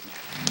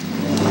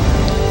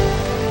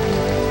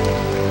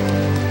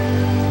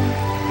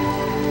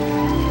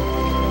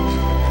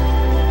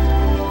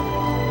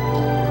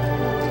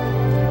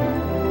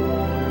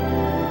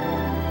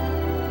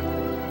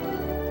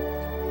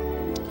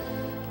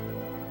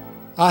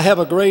 I have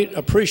a great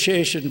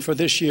appreciation for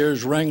this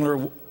year's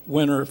Wrangler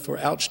winner for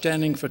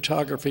Outstanding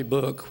Photography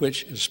book,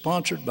 which is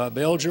sponsored by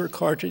Belger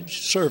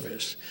Cartridge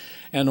Service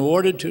and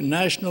awarded to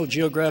National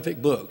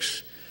Geographic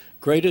Books,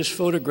 Greatest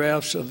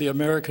Photographs of the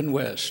American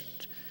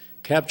West,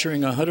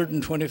 capturing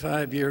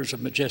 125 years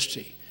of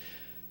majesty,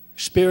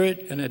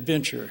 spirit, and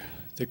adventure.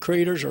 The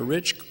creators are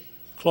Rich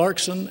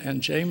Clarkson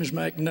and James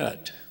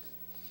McNutt.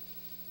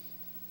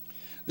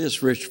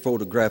 This rich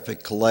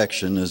photographic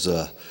collection is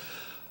a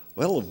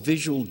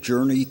visual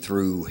journey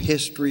through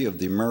history of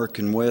the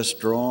American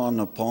West drawn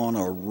upon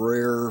a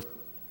rare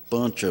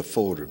bunch of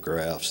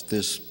photographs.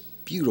 This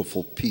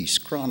beautiful piece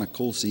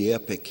chronicles the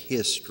epic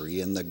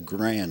history and the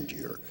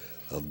grandeur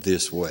of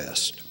this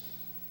West.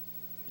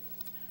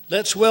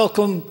 Let's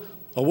welcome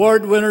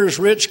award winners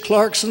Rich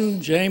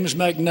Clarkson, James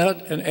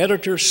McNutt, and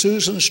editor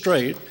Susan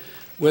Strait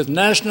with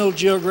National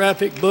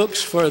Geographic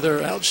Books for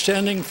their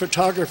Outstanding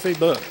Photography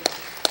book.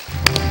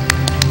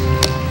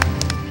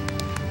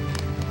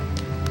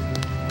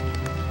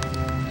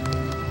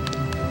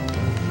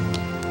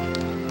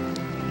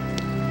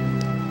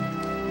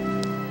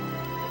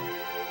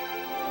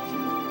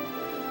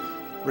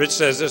 Rich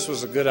says this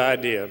was a good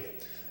idea,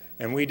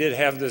 and we did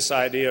have this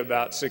idea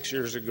about 6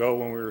 years ago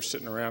when we were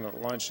sitting around at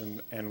lunch,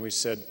 and we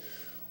said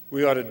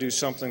we ought to do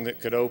something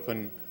that could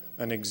open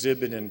an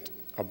exhibit in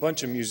a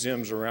bunch of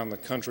museums around the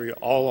country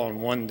all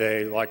on one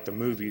day like the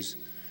movies,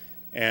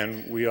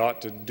 and we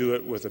ought to do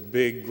it with a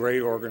big,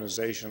 great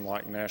organization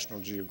like National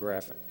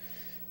Geographic.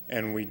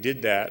 And we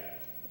did that,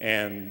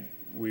 and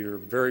we are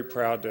very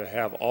proud to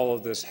have all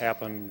of this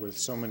happen with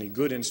so many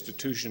good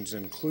institutions,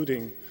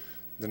 including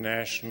the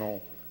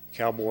National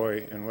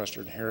Cowboy and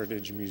Western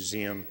Heritage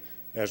Museum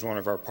as one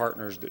of our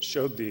partners that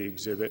showed the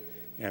exhibit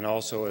and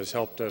also has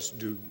helped us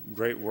do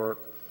great work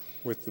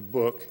with the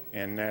book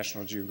and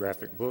National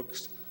Geographic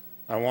Books.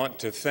 I want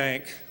to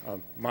thank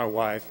my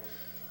wife,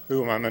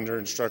 whom I'm under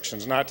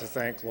instructions not to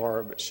thank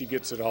Laura, but she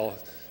gets it all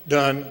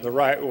done the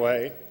right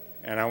way.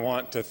 And I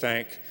want to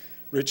thank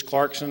Rich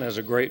Clarkson as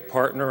a great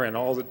partner and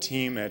all the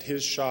team at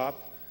his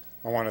shop.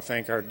 I want to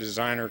thank our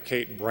designer,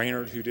 Kate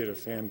Brainerd, who did a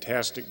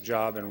fantastic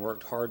job and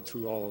worked hard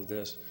through all of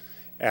this.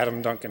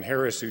 Adam Duncan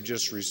Harris, who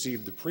just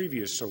received the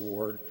previous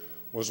award,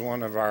 was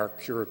one of our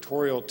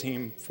curatorial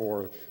team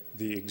for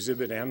the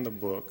exhibit and the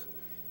book.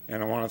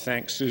 And I want to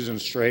thank Susan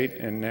Strait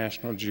and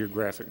National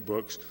Geographic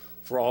Books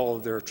for all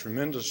of their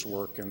tremendous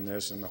work in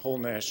this, and the whole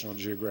National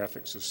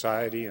Geographic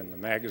Society and the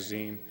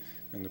magazine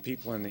and the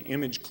people in the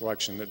image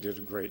collection that did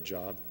a great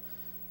job.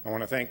 I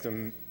want to thank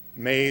the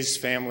Mays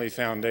Family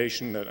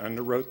Foundation that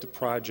underwrote the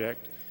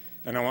project.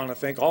 And I want to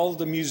thank all of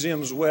the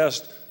Museums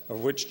West,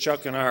 of which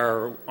Chuck and I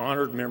are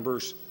honored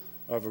members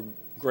of a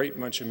great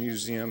bunch of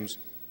museums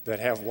that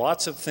have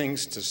lots of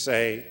things to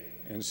say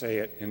and say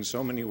it in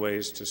so many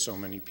ways to so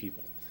many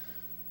people.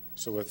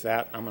 So with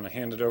that, I'm going to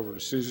hand it over to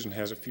Susan, who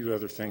has a few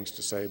other things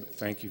to say, but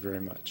thank you very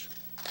much.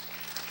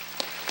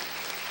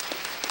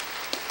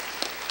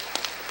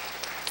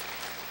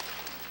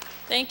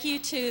 Thank you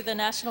to the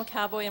National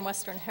Cowboy and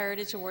Western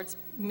Heritage Awards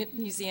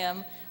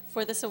Museum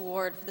for this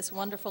award, for this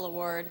wonderful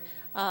award.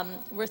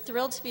 We're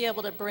thrilled to be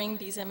able to bring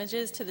these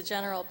images to the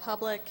general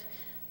public,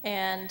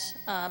 and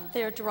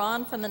they're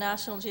drawn from the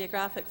National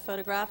Geographic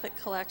photographic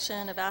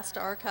collection, a vast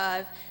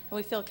archive, and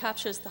we feel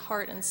captures the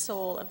heart and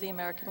soul of the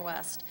American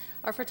West.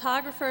 Our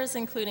photographers,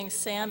 including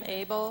Sam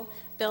Abel,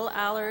 Bill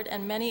Allard,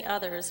 and many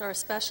others, are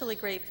especially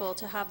grateful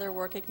to have their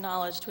work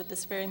acknowledged with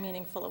this very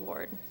meaningful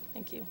award.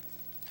 Thank you.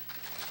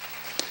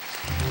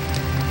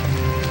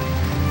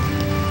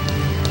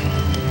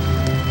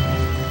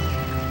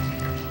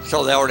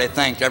 So they already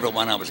thanked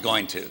everyone I was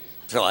going to,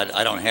 so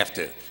I don't have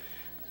to.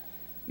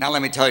 Now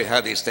let me tell you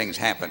how these things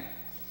happen.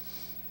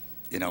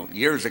 You know,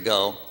 years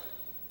ago,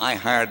 I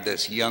hired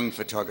this young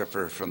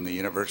photographer from the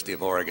University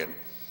of Oregon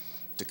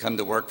to come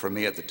to work for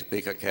me at the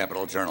Topeka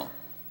Capital Journal,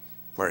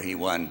 where he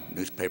won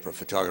Newspaper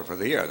Photographer of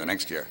the Year the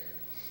next year.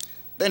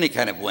 Then he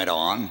kind of went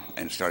on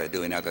and started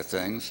doing other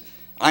things.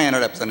 I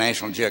ended up at the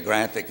National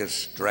Geographic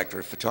as Director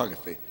of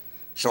Photography,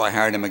 so I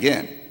hired him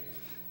again.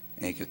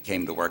 And he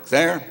came to work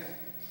there,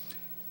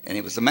 and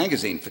he was the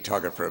Magazine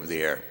Photographer of the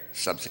Year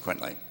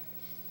subsequently.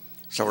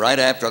 So right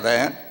after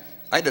that,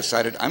 I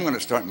decided I'm going to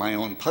start my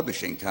own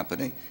publishing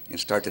company and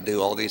start to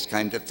do all these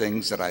kinds of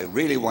things that I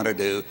really want to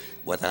do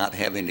without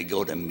having to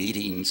go to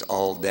meetings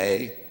all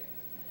day.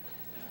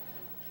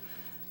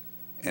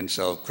 And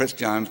so Chris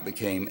Johns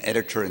became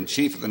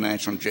editor-in-chief of the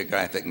National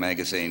Geographic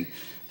magazine.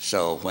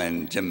 So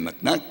when Jim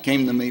McNutt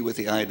came to me with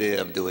the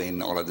idea of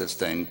doing all of this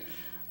thing,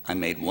 I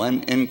made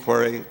one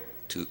inquiry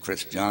to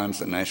Chris Johns,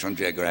 the National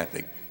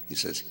Geographic. He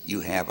says,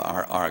 "You have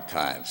our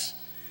archives."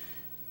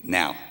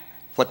 Now,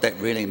 what that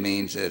really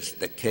means is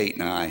that Kate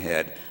and I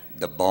had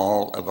the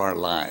ball of our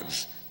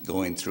lives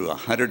going through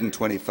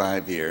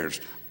 125 years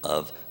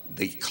of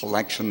the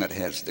collection that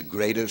has the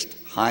greatest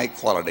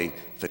high-quality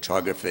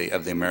photography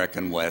of the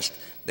American West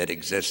that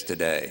exists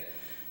today.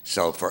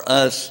 So for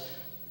us,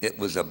 it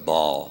was a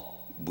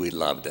ball. We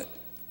loved it.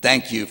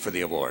 Thank you for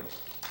the award.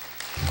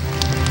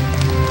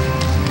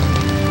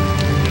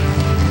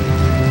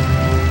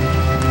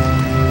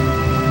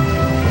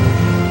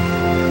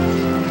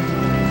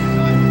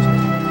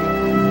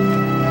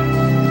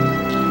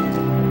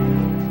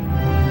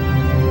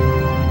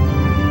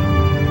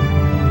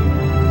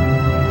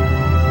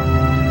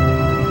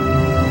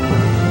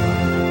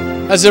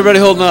 How's everybody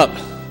holding up?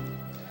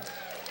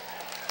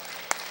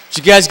 Did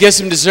you guys get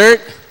some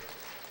dessert?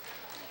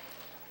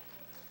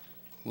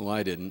 Well,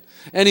 I didn't.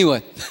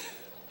 Anyway,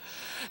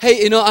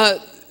 hey, you know,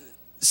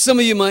 some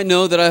of you might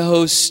know that I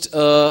host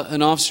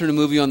an Officer in a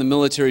Movie on the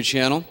Military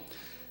Channel.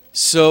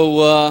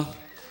 So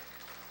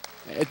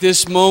at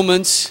this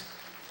moment,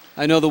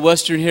 I know the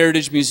Western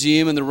Heritage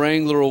Museum and the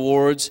Wrangler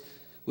Awards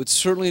would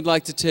certainly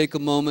like to take a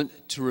moment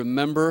to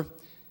remember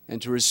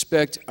and to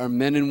respect our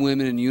men and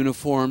women in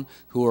uniform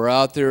who are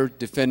out there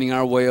defending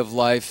our way of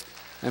life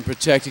and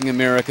protecting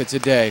America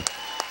today.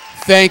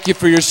 Thank you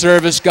for your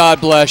service.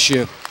 God bless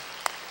you.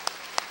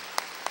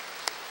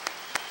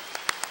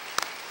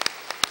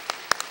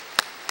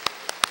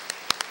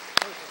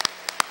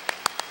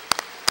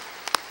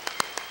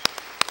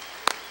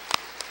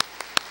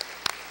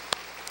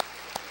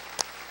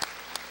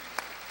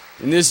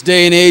 In this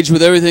day and age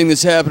with everything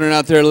that's happening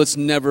out there, let's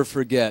never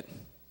forget.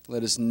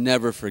 Let us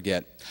never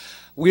forget.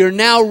 We are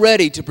now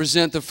ready to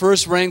present the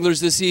first Wranglers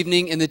this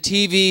evening in the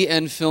TV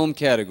and film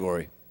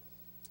category.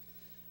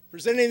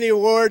 Presenting the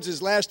awards is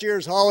last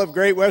year's Hall of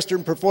Great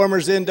Western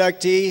Performers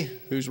inductee,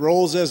 whose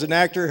roles as an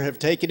actor have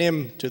taken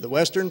him to the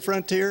Western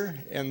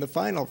frontier and the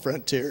final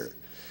frontier.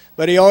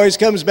 But he always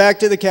comes back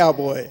to the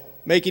cowboy,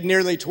 making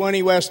nearly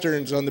 20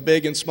 Westerns on the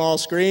big and small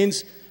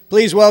screens.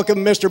 Please welcome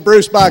Mr.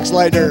 Bruce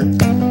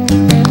Boxleitner.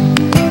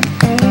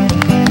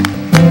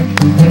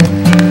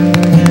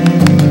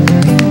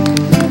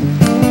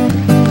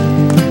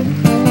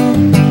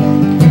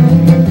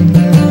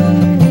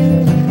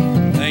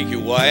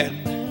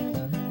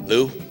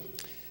 Lou,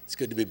 it's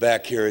good to be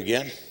back here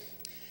again.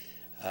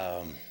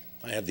 I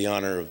have the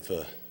honor of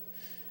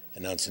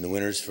announcing the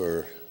winners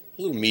for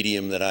a little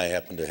medium that I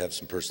happen to have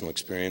some personal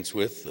experience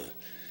with,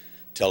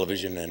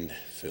 television and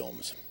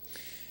films.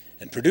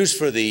 And produced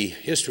for the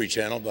History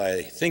Channel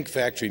by Think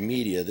Factory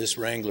Media, this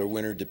Wrangler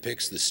winner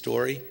depicts the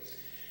story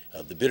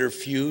of the bitter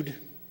feud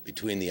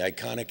between the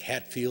iconic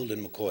Hatfield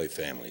and McCoy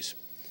families.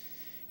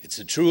 It's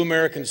a true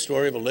American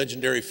story of a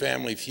legendary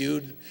family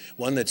feud,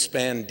 one that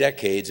spanned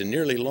decades and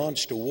nearly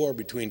launched a war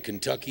between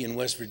Kentucky and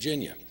West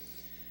Virginia.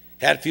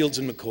 Hatfields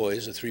and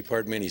McCoys, a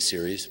three-part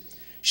miniseries,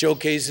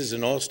 showcases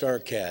an all-star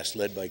cast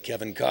led by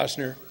Kevin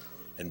Costner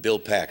and Bill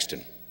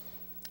Paxton.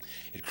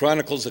 It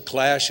chronicles a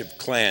clash of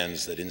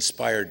clans that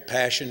inspired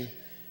passion,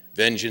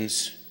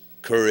 vengeance,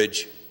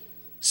 courage,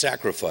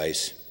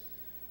 sacrifice,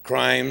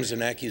 crimes,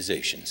 and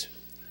accusations,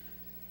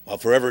 while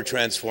forever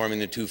transforming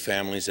the two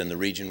families and the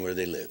region where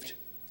they lived.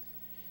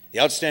 The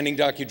outstanding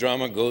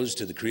docudrama goes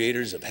to the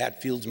creators of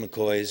Hatfields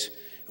McCoys,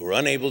 who are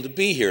unable to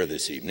be here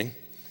this evening.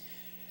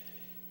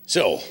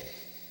 So,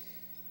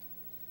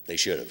 they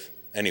should have.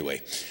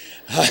 Anyway,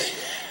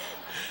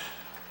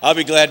 I'll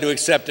be glad to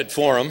accept it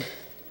for them.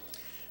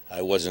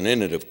 I wasn't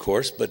in it, of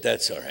course, but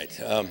that's all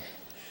right.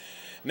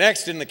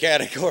 Next in the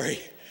category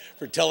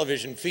for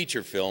television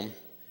feature film,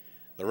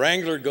 the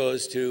Wrangler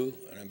goes to,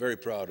 and I'm very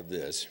proud of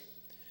this,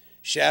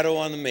 Shadow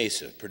on the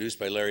Mesa, produced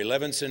by Larry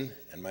Levinson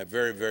and my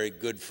very, very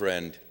good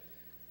friend,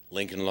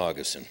 Lincoln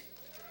Lageson.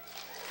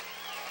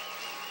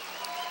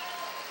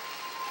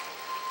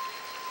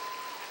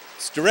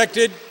 It's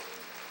directed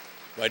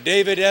by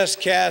David S.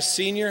 Cass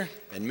Sr.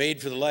 and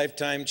made for the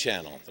Lifetime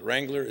Channel. The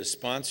Wrangler is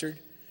sponsored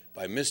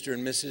by Mr.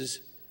 and Mrs.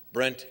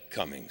 Brent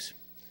Cummings.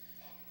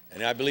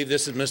 And I believe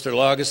this is Mr.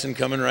 Lageson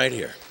coming right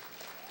here.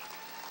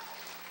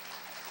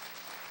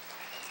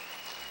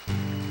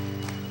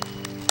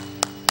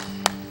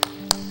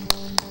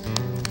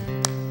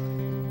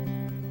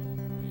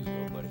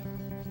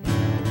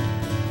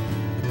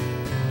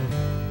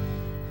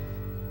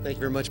 Thank you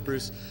very much,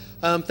 Bruce.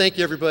 Thank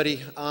you,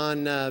 everybody.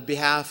 On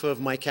behalf of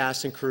my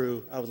cast and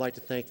crew, I would like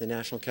to thank the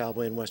National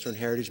Cowboy and Western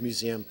Heritage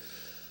Museum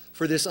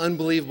for this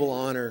unbelievable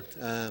honor.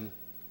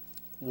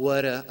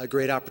 What a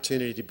great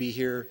opportunity to be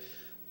here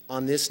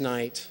on this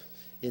night,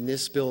 in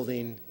this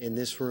building, in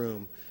this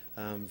room.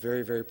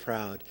 Very, very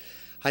proud.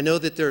 I know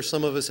that there are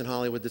some of us in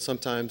Hollywood that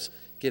sometimes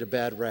get a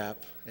bad rap,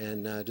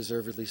 and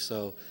deservedly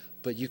so,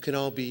 but you can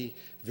all be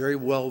very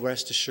well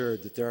rest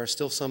assured that there are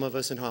still some of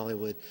us in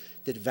Hollywood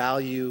that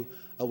value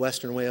a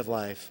Western way of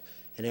life,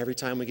 and every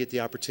time we get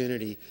the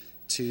opportunity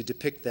to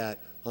depict that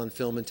on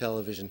film and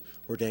television,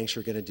 we're dang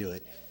sure going to do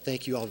it.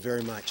 Thank you all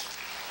very much.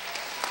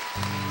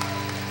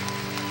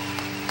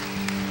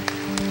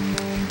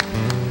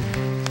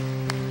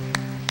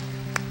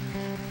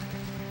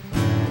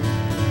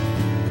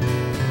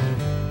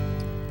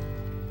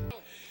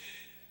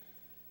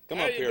 Come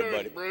up here,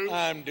 buddy. Bruce?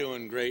 I'm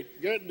doing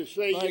great. Good to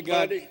see My you,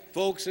 God, buddy.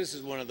 folks, this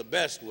is one of the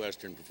best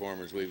Western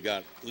performers we've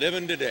got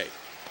living today.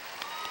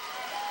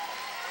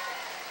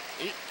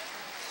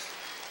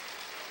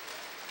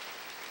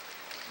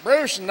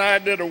 Bruce and I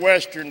did a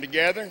Western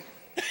together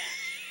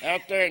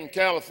out there in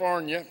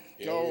California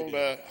called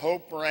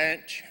Hope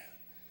Ranch,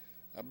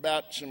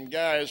 about some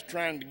guys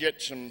trying to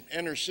get some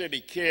inner city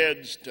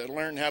kids to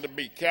learn how to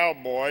be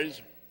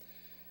cowboys.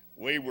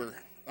 We were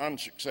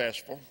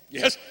unsuccessful.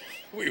 Yes,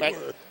 we But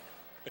were.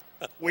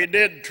 We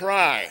did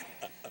try.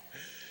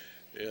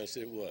 Yes,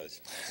 it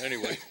was.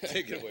 Anyway,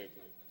 take it away.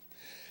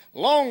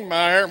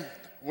 Longmire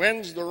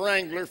wins the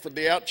Wrangler for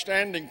the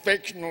outstanding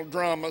fictional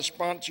drama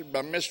sponsored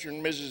by Mr.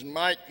 and Mrs.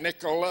 Mike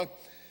Nicola.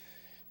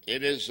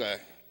 It is a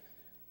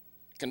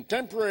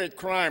contemporary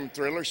crime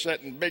thriller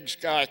set in Big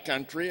Sky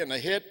Country and a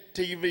hit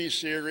TV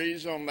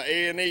series on the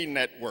A&E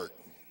network.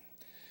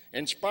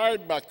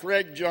 Inspired by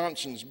Craig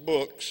Johnson's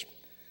books,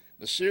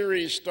 the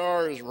series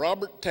stars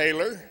Robert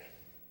Taylor,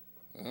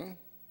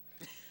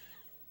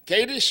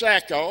 Katie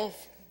Sackhoff,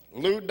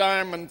 Lou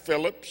Diamond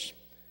Phillips,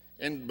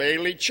 and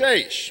Bailey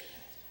Chase.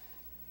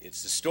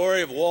 It's the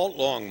story of Walt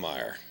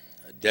Longmire,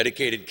 a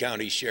dedicated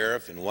county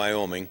sheriff in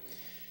Wyoming,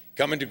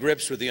 coming to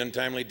grips with the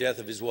untimely death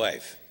of his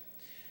wife.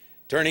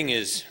 Turning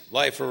his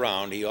life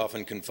around, he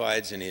often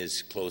confides in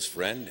his close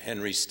friend,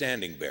 Henry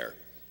Standing Bear,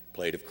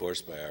 played, of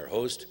course, by our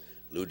host,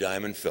 Lou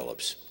Diamond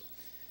Phillips.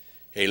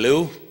 Hey,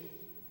 Lou,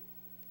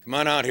 come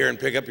on out here and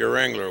pick up your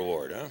Wrangler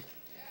Award, huh?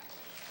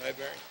 Hi,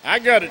 Barry. I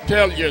got to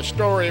tell you a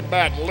story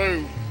about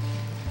Lou.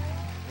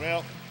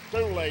 Well,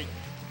 too late.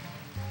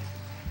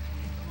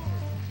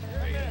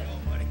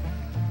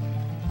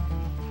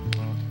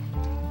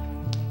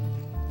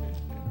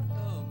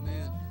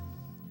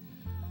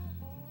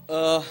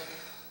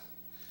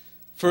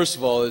 First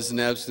of all, it's an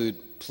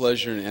absolute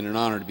pleasure and an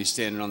honor to be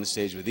standing on the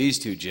stage with these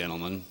two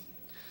gentlemen.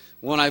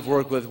 One I've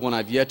worked with, one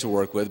I've yet to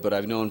work with, but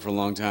I've known for a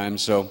long time,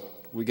 so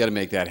we got to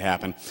make that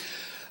happen.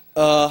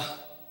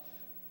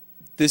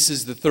 This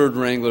is the third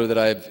Wrangler that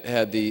I've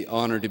had the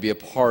honor to be a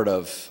part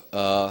of,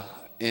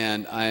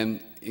 and I'm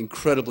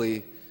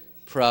incredibly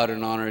proud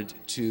and honored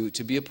to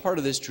be a part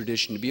of this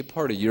tradition, to be a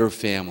part of your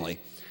family.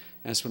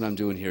 That's what I'm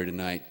doing here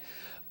tonight.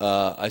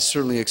 I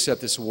certainly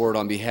accept this award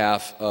on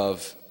behalf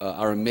of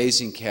our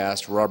amazing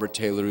cast, Robert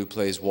Taylor, who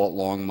plays Walt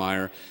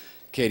Longmire,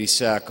 Katie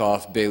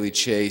Sackhoff, Bailey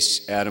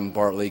Chase, Adam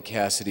Bartley,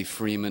 Cassidy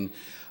Freeman.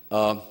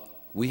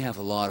 We have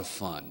a lot of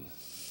fun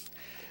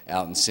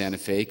out in Santa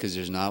Fe because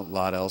there's not a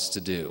lot else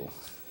to do.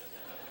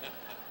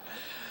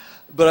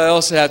 But I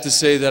also have to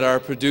say that our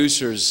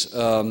producers,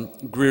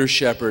 Greer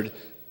Shepard,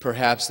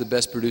 perhaps the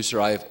best producer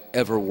I've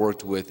ever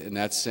worked with, and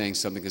that's saying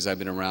something because I've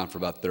been around for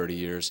about 30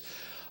 years.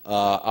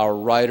 Our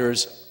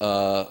writers,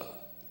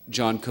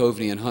 John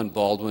Coveney and Hunt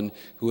Baldwin,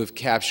 who have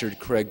captured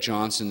Craig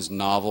Johnson's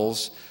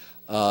novels,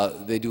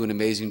 They do an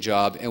amazing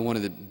job, and one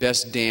of the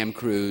best damn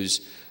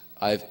crews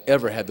I've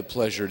ever had the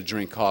pleasure to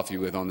drink coffee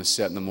with on the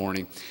set in the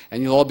morning.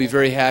 And you'll all be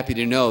very happy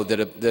to know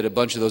that a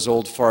bunch of those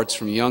old farts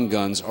from Young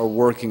Guns are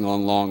working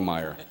on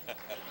Longmire.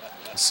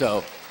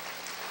 So,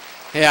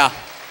 yeah.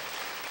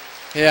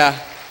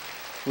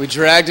 We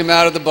dragged him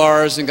out of the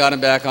bars and got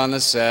him back on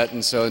the set,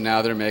 and so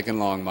now they're making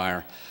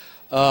Longmire.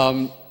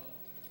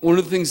 One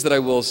of the things that I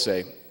will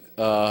say,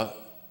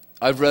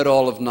 I've read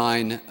all of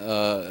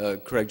 9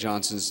 Craig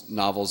Johnson's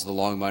novels, The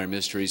Longmire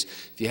Mysteries.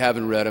 If you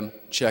haven't read them,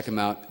 check them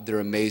out. They're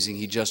amazing.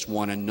 He just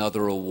won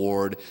another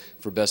award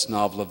for Best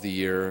Novel of the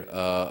Year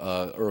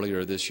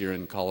earlier this year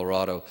in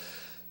Colorado.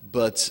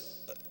 But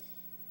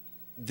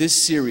this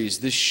series,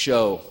 this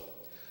show,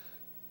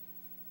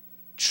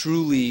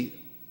 truly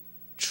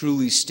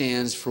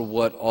stands for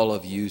what all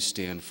of you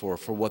stand for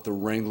what the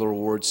Wrangler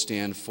Awards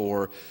stand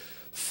for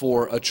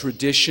a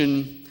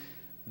tradition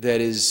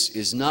that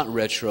is not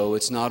retro,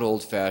 it's not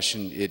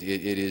old-fashioned, it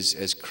is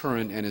as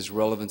current and as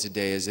relevant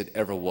today as it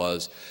ever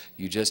was.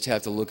 You just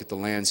have to look at the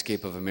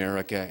landscape of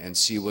America and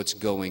see what's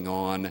going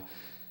on.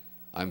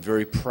 I'm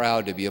very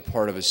proud to be a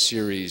part of a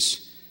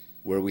series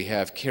where we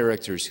have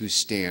characters who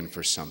stand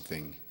for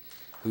something,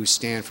 who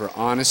stand for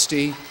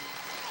honesty,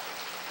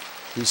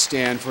 who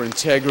stand for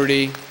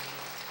integrity.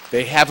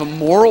 They have a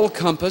moral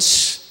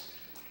compass.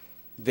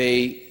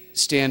 They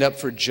stand up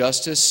for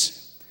justice.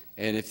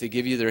 And if they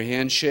give you their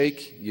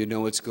handshake, you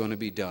know it's going to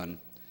be done.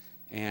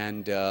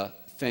 And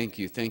thank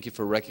you. Thank you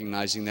for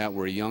recognizing that.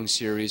 We're a young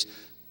series,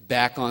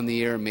 back on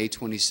the air May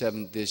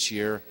 27th this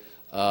year.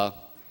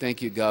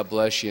 Thank you. God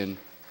bless you. And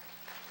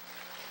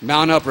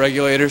mount up,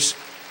 regulators.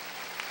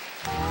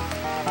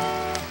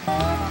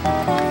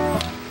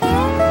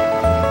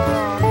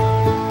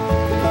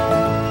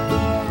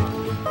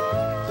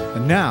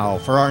 And now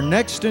for our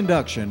next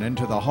induction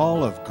into the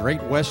Hall of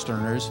Great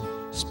Westerners,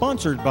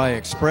 sponsored by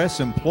Express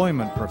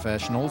Employment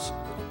Professionals,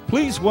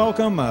 please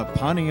welcome a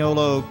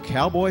Paniolo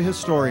cowboy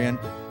historian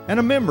and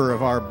a member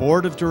of our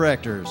board of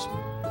directors.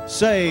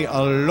 Say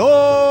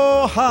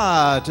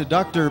aloha to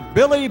Dr.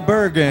 Billy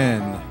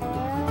Bergen.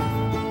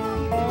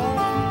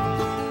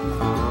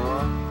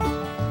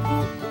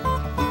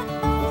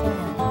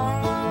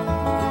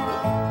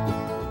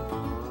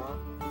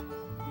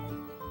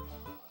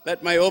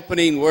 Let my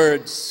opening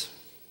words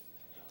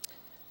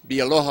be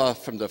aloha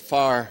from the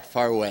far,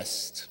 far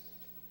west.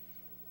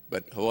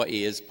 But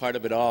Hawaii is part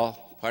of it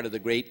all, part of the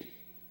great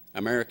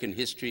American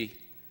history,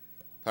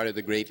 part of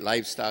the great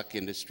livestock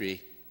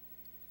industry.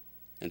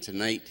 And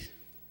tonight,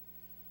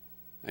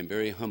 I'm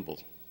very humble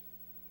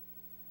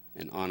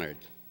and honored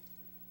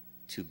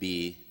to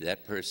be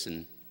that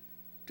person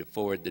to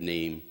forward the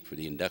name for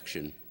the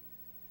induction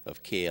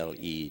of K.L.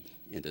 Eade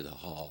into the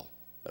Hall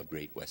of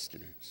Great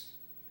Westerners.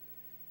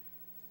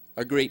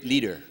 Our great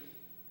leader,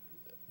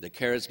 the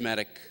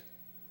charismatic,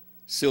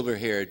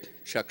 silver-haired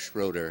Chuck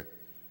Schroeder,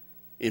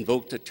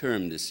 invoked a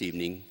term this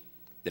evening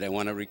that I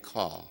want to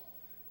recall,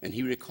 and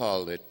he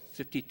recalled it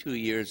 52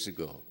 years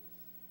ago.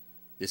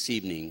 This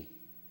evening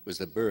was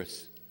the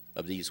birth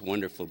of these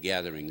wonderful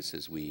gatherings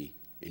as we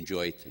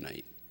enjoy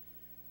tonight.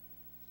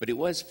 But it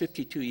was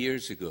 52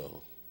 years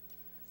ago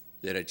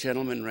that a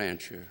gentleman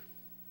rancher,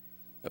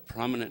 a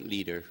prominent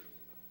leader,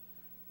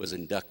 was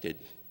inducted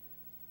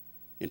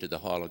into the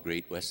Hall of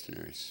Great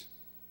Westerners,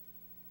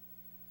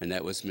 and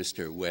that was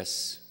Mr.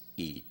 Wes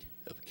Eade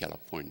of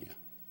California.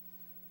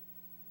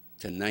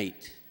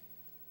 Tonight,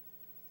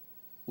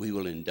 we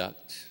will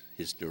induct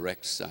his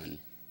direct son,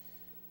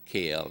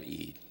 K.L.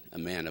 Eade, a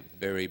man of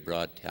very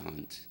broad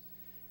talent,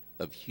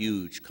 of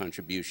huge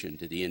contribution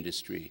to the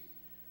industry,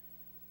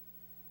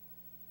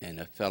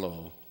 and a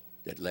fellow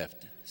that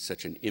left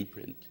such an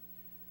imprint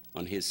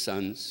on his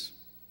sons,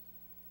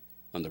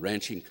 on the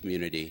ranching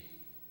community,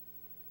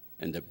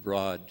 and the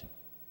broad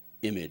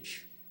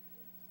image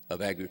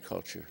of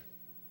agriculture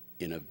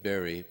in a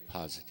very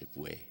positive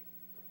way.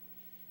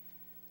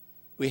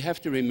 We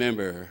have to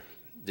remember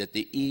that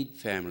the Eade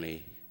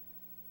family,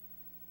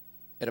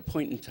 at a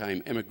point in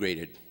time,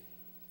 emigrated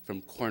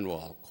from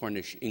Cornwall,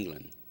 Cornish,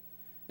 England.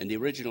 And the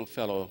original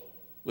fellow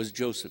was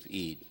Joseph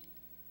Eade,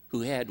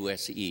 who had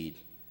Wes Eade,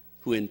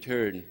 who in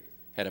turn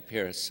had a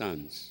pair of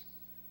sons.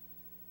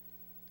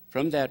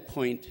 From that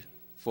point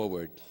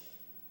forward,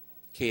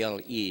 K.L.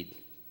 Eade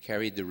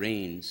carried the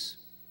reins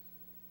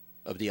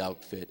of the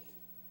outfit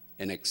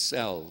and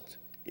excelled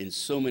in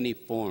so many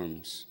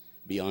forms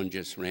beyond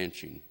just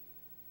ranching.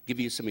 Give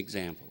you some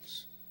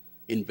examples.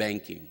 In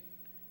banking,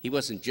 he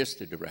wasn't just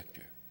the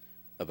director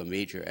of a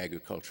major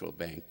agricultural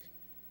bank,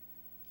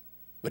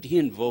 but he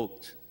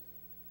invoked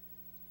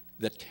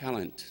the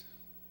talent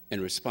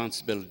and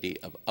responsibility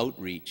of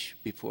outreach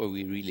before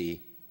we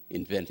really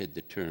invented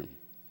the term.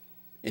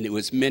 And it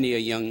was many a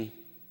young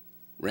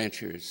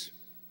ranchers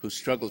who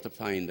struggled to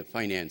find the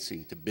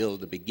financing to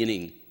build the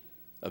beginning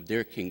of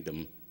their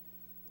kingdom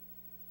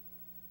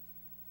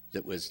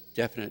that was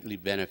definitely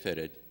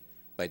benefited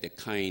by the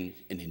kind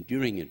and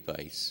enduring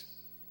advice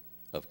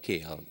of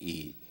K.L.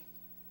 Eade.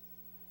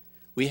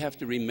 We have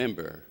to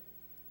remember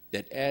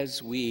that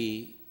as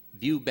we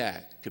view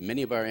back to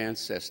many of our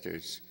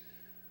ancestors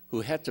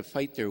who had to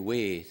fight their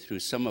way through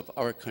some of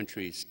our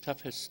country's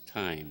toughest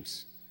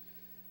times.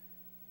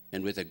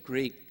 And with a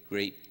great,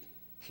 great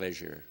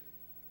pleasure,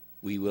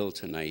 we will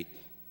tonight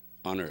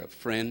honor a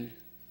friend,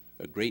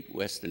 a great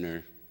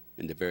Westerner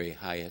in the very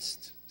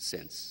highest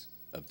sense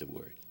of the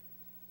word.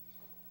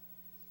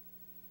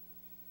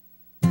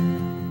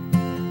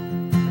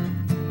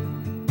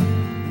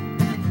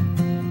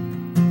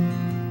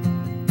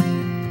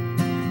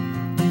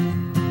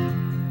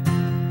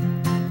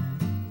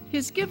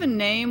 His given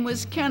name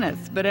was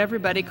Kenneth, but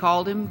everybody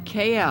called him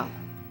KL.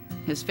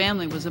 His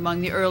family was among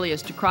the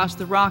earliest to cross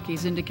the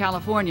Rockies into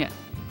California.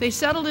 They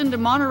settled into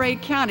Monterey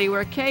County,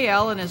 where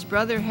KL and his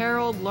brother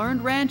Harold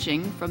learned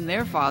ranching from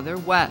their father,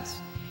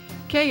 Wes.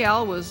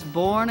 KL was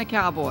born a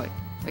cowboy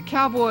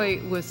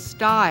with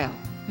style,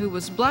 who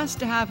was blessed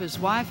to have his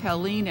wife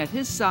Helene at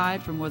his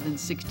side for more than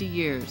 60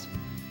 years.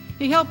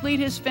 He helped lead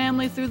his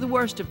family through the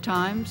worst of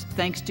times,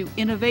 thanks to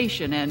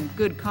innovation and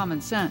good common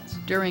sense.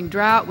 During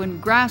drought, when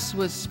grass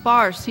was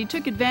sparse, he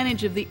took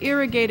advantage of the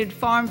irrigated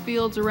farm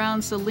fields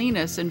around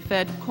Salinas and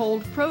fed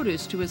cold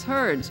produce to his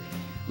herds.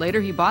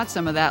 Later, he bought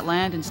some of that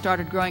land and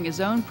started growing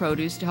his own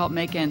produce to help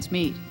make ends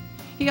meet.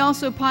 He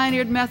also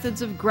pioneered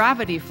methods of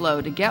gravity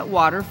flow to get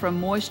water from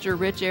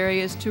moisture-rich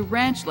areas to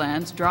ranch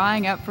lands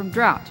drying up from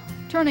drought,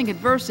 turning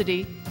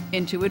adversity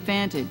into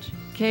advantage.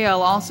 KL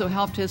also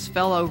helped his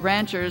fellow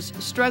ranchers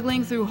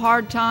struggling through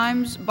hard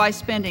times by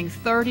spending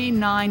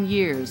 39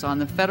 years on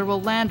the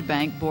Federal Land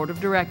Bank Board of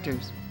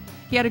Directors.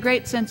 He had a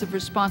great sense of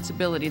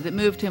responsibility that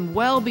moved him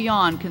well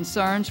beyond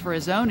concerns for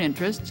his own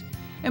interests,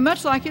 and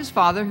much like his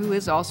father, who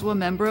is also a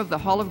member of the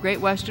Hall of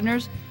Great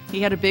Westerners,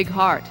 he had a big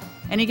heart,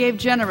 and he gave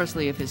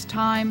generously of his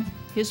time,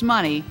 his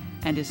money,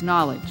 and his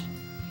knowledge.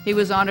 He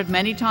was honored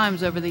many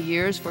times over the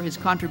years for his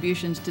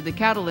contributions to the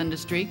cattle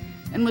industry,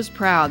 and was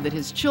proud that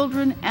his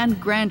children and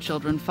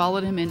grandchildren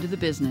followed him into the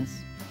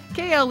business.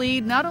 KL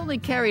Eade not only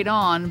carried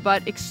on,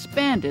 but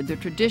expanded the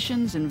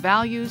traditions and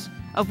values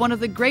of one of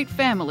the great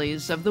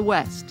families of the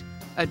West,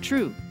 a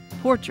true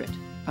portrait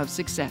of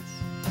success.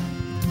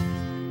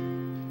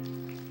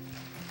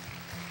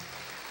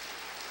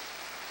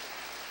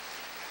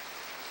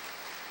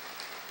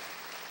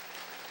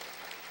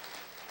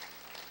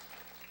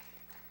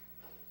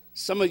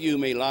 Some of you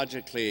may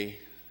logically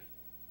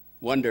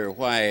wonder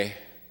why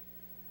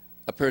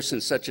a person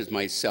such as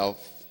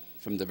myself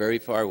from the very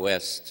far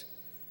West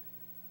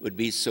would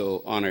be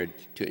so honored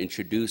to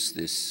introduce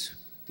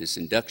this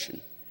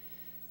induction.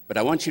 But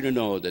I want you to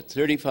know that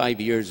 35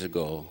 years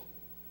ago,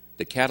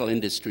 the cattle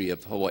industry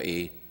of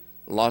Hawaii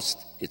lost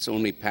its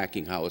only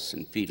packing house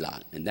and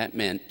feedlot, and that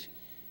meant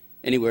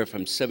anywhere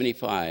from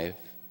 75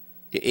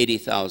 to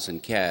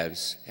 80,000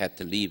 calves had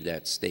to leave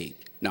that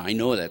state. Now, I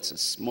know that's a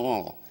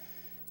small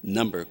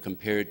number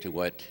compared to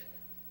what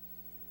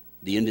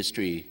the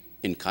industry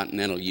in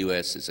continental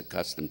U.S. is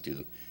accustomed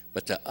to,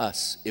 but to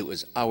us, it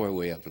was our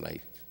way of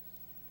life.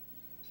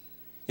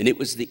 And it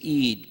was the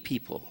Eade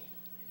people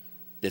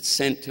that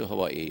sent to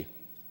Hawaii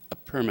a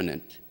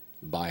permanent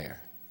buyer.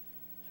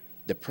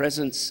 The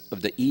presence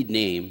of the Eade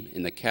name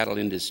in the cattle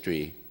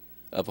industry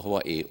of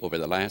Hawaii over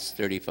the last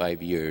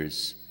 35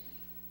 years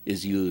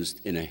is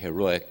used in a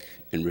heroic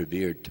and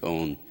revered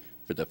tone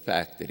for the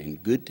fact that in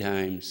good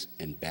times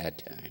and bad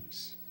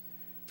times,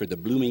 for the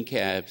blooming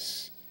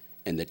calves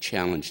and the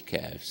challenged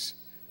calves,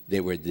 they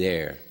were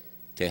there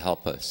to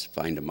help us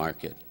find a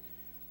market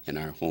and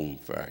our home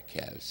for our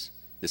calves.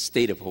 The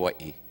state of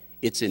Hawaii,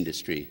 its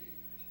industry,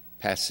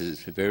 passes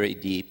very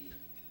deep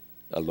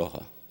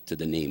aloha to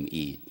the name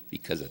Eade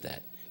because of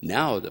that.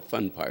 Now the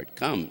fun part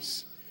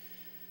comes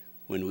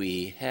when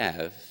we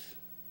have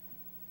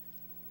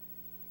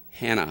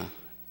Hannah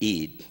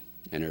Eade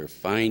and her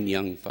fine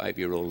young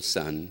 5-year-old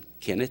son,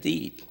 Kenneth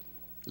Eade.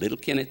 Little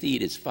Kenneth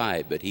Eade is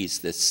 5, but he's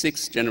the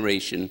 6th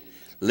generation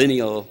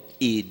lineal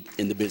Eade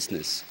in the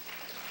business.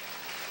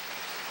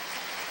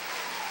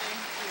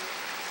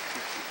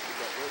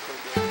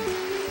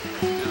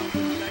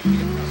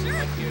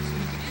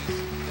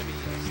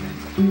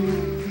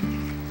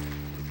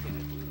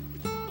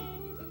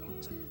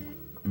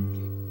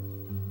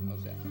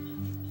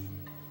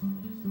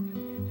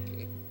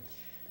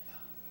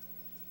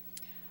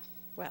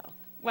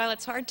 While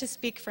it's hard to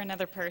speak for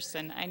another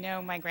person, I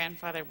know my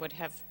grandfather would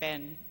have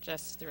been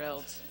just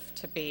thrilled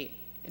to be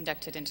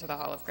inducted into the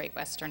Hall of Great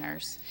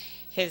Westerners.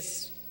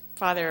 His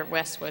father,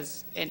 Wes,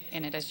 was in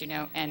it, as you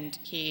know, and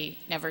he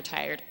never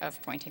tired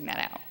of pointing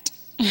that out.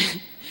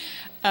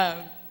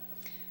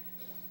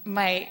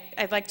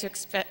 I'd like to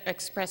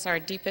express our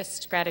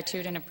deepest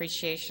gratitude and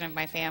appreciation of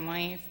my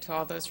family to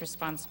all those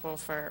responsible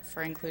for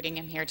including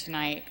him here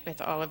tonight,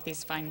 with all of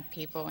these fine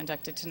people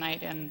inducted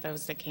tonight and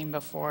those that came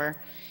before.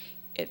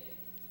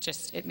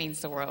 It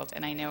means the world,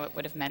 and I know it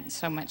would have meant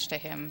so much to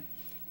him,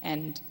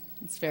 and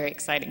it's very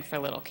exciting for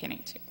little Kenny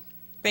too.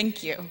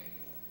 Thank you.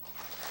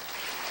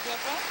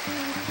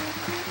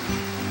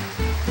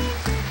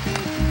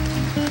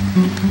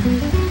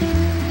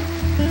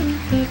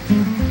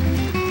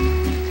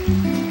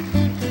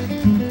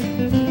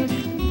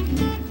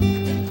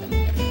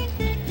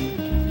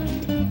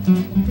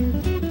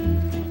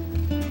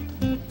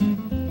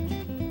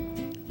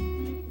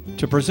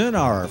 To present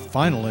our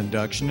final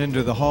induction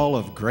into the Hall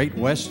of Great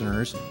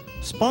Westerners,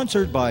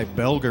 sponsored by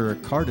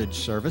Belger Cartage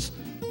Service,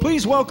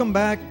 please welcome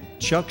back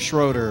Chuck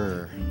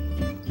Schroeder.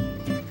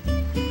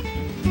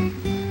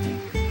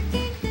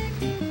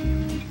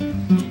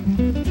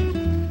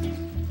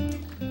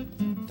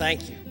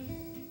 Thank you.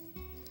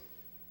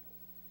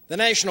 The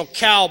National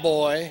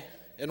Cowboy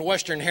and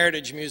Western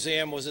Heritage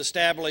Museum was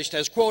established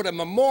as, quote, a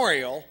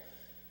memorial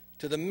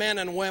to the men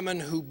and women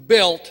who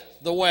built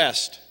the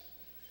West.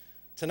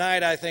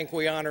 Tonight, I think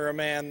we honor a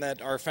man that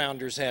our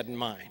founders had in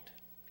mind.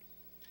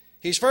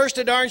 He's first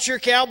a darn sure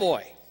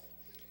cowboy.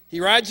 He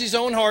rides his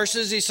own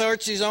horses, he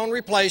sorts his own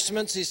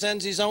replacements, he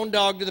sends his own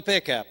dog to the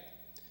pickup.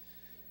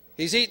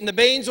 He's eaten the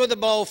beans with the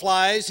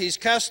blowflies, he's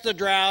cussed the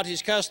drought,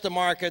 he's cussed the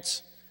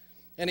markets,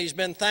 and he's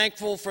been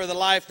thankful for the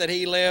life that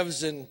he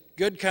lives in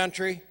good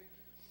country,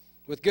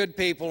 with good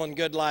people and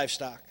good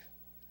livestock.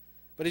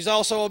 But he's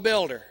also a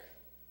builder.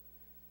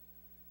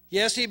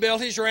 Yes, he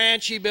built his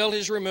ranch, he built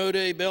his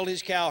remuda, he built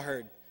his cow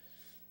herd.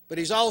 But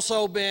he's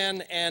also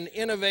been an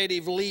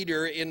innovative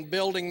leader in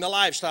building the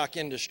livestock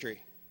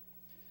industry.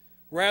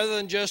 Rather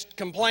than just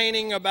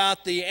complaining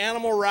about the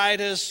animal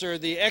rightists or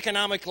the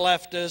economic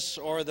leftists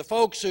or the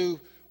folks who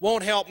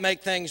won't help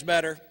make things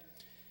better,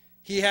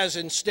 he has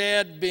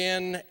instead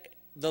been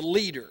the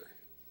leader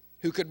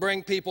who could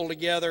bring people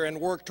together and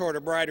work toward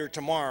a brighter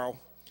tomorrow,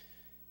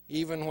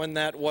 even when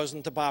that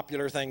wasn't the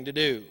popular thing to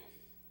do.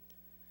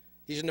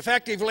 He's an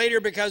effective leader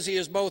because he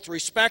is both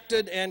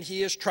respected and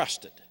he is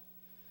trusted.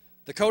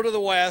 The Code of the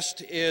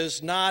West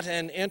is not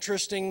an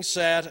interesting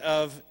set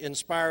of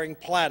inspiring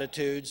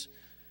platitudes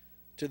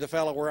to the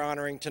fellow we're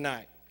honoring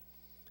tonight.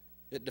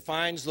 It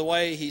defines the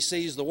way he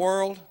sees the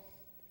world.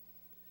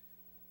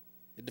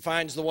 It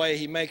defines the way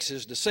he makes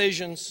his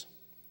decisions.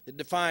 It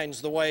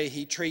defines the way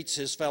he treats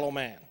his fellow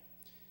man.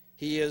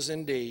 He is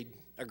indeed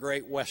a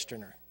great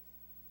Westerner.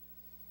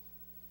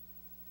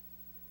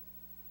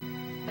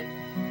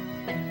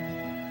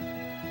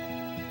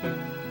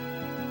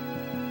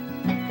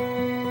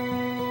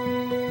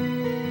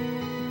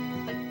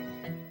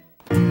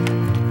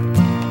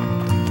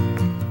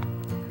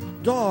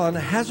 Dawn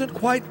hasn't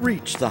quite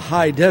reached the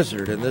high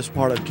desert in this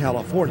part of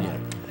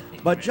California,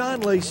 but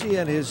John Lacey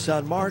and his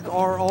son Mark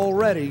are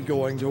already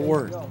going to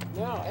work.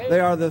 They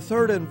are the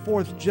third and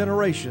fourth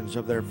generations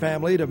of their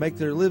family to make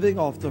their living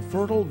off the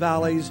fertile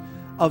valleys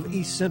of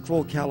East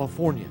Central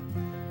California.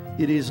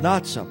 It is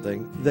not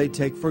something they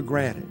take for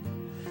granted.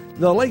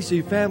 The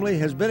Lacey family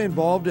has been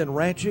involved in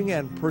ranching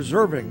and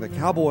preserving the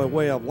cowboy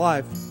way of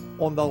life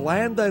on the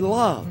land they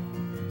love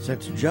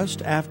since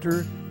just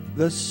after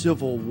the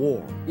Civil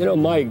War. You know,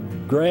 my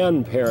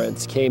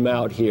grandparents came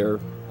out here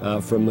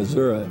from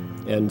Missouri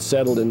and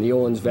settled in the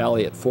Owens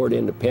Valley at Fort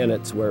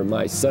Independence, where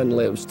my son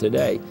lives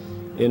today,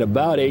 in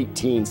about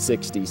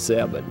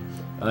 1867.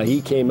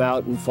 He came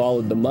out and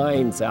followed the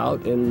mines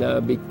out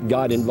and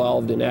got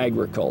involved in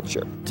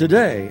agriculture.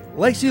 Today,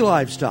 Lacey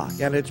Livestock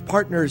and its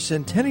partner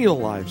Centennial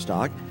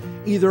Livestock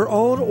either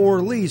own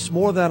or lease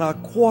more than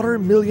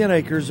 250,000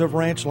 acres of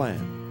ranch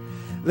land.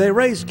 They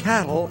raise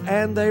cattle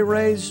and they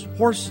raise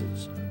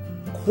horses,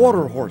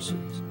 quarter horses.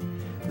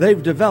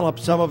 They've developed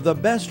some of the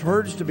best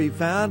herds to be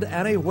found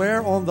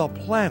anywhere on the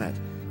planet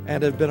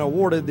and have been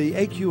awarded the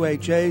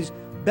AQHA's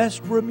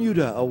Best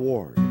Remuda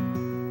Award.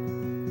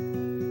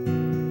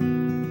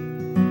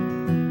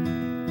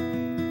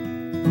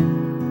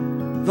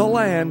 The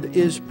land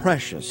is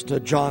precious to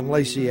John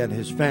Lacey and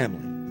his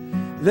family.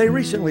 They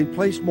recently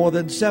placed more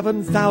than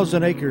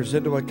 7,000 acres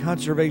into a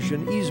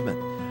conservation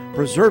easement,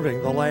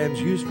 preserving the land's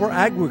use for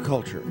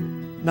agriculture,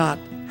 not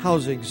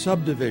housing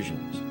subdivisions.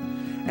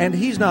 And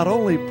he's not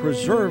only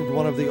preserved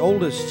one of the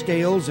oldest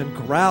scales and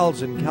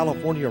corrals in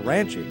California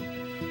ranching,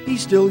 he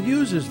still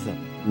uses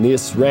them.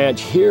 This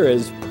ranch here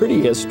is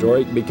pretty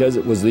historic because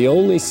it was the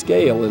only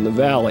scale in the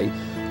valley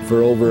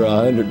for over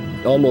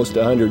almost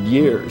 100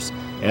 years.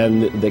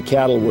 And the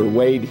cattle were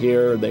weighed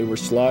here, they were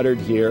slaughtered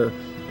here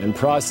and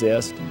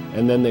processed,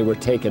 and then they were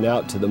taken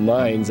out to the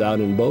mines out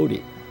in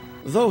Bodie.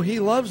 Though he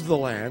loves the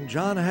land,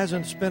 John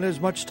hasn't spent as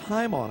much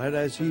time on it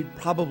as he'd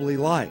probably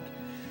like.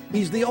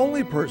 He's the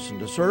only person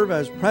to serve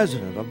as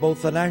president of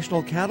both the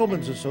National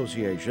Cattlemen's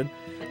Association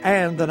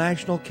and the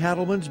National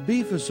Cattlemen's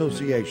Beef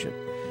Association.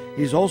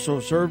 He's also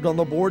served on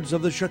the boards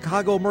of the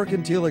Chicago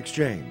Mercantile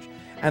Exchange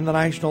and the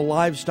National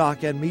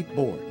Livestock and Meat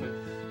Board.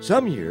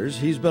 Some years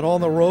he's been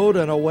on the road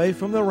and away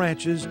from the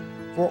ranches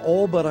for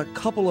all but a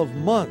couple of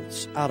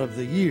months out of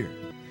the year.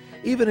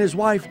 Even his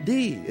wife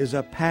Dee is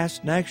a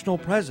past national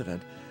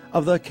president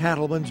of the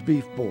Cattlemen's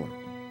Beef Board.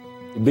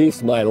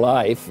 Beef's my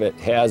life. It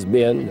has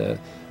been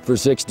for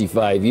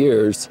 65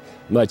 years,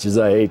 much as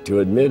I hate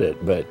to admit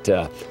it, but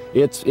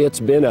it's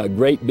been a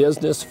great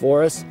business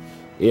for us.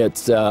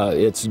 It's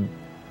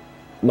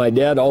my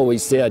dad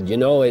always said, you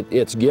know,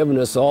 it's given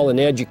us all an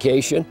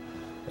education.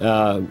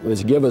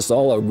 It's given us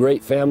all a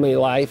great family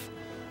life.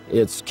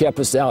 It's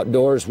kept us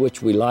outdoors,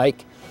 which we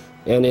like,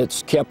 and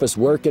it's kept us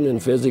working in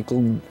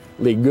physically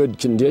good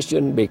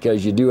condition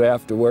because you do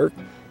have to work,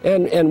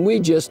 and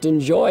we just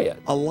enjoy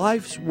it. A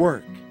life's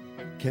work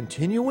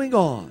continuing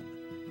on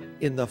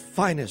in the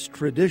finest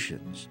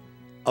traditions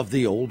of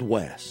the Old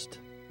West.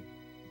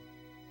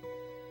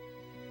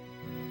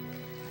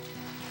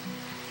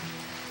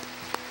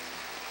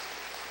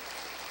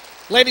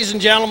 Ladies and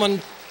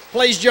gentlemen,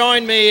 please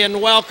join me in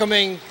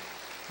welcoming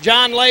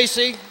John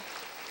Lacey,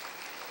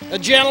 a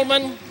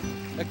gentleman,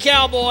 a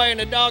cowboy, and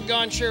a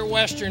doggone sure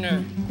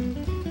Westerner.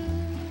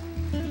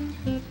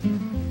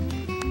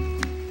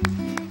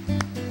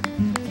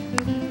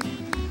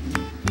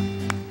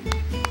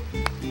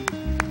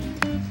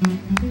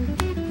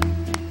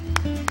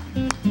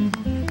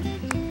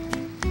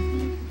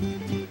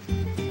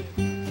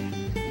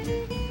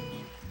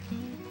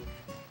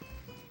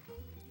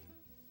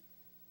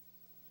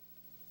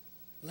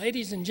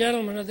 Ladies and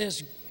gentlemen of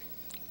this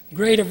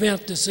great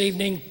event this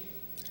evening,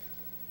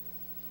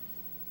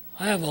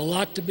 I have a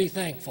lot to be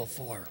thankful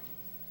for.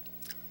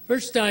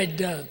 First,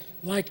 I'd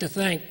like to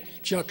thank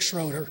Chuck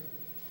Schroeder,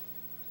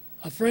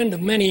 a friend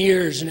of many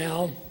years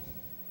now,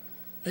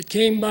 that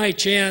came by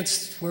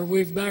chance where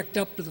we've backed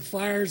up to the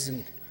fires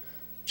and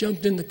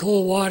jumped in the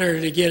cold water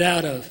to get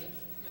out of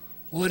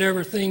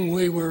whatever thing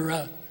we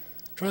were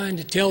trying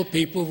to tell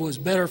people was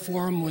better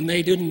for them when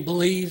they didn't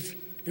believe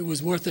it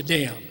was worth a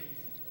damn.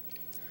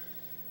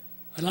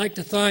 I'd like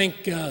to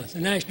thank the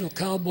National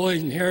Cowboy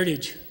and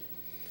Heritage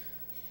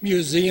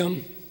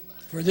Museum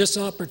for this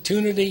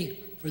opportunity,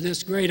 for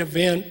this great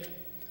event,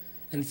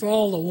 and for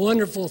all the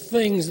wonderful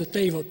things that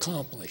they've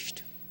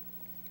accomplished.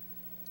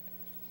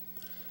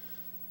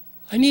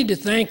 I need to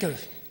thank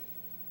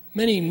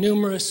many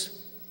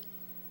numerous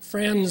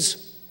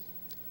friends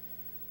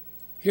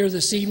here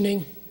this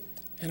evening,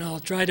 and I'll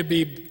try to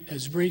be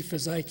as brief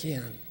as I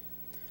can.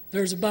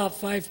 There's about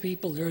 5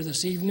 people here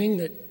this evening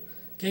that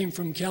came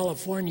from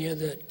California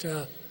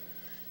that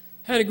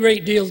had a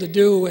great deal to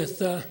do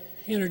with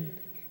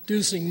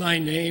introducing my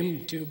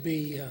name to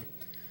be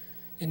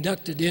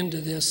inducted into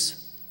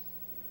this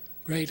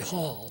great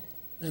hall.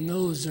 And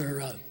those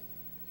are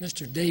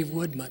Mr. Dave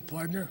Wood, my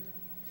partner,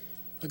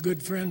 a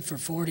good friend for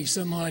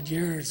 40-some-odd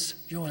years,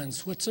 Joanne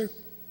Switzer,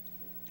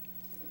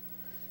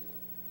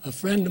 a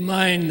friend of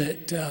mine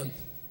that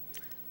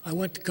I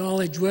went to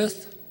college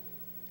with,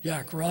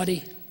 Jack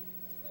Roddy,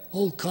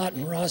 old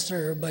Cotton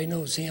Rosser, everybody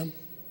knows him,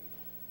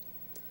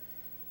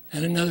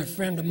 and another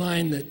friend of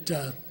mine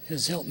that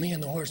has helped me in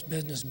the horse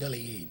business,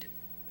 Billy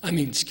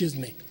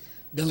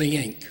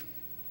Ink.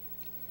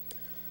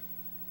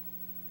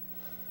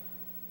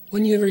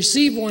 When you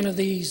receive one of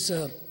these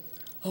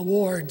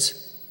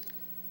awards,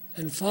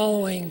 and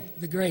following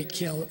the great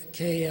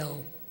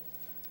KL,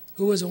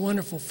 who was a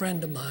wonderful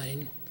friend of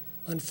mine,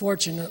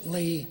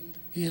 unfortunately,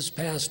 he has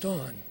passed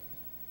on.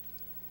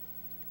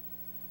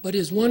 But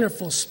his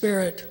wonderful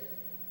spirit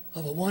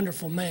of a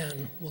wonderful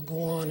man will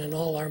go on in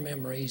all our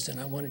memories, and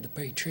I wanted to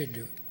pay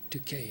tribute to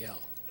KL.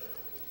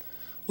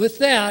 With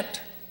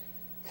that,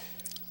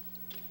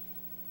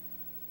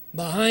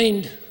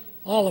 behind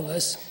all of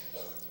us,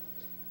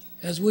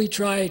 as we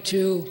try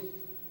to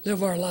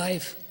live our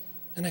life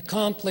and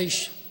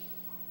accomplish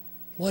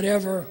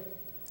whatever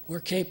we're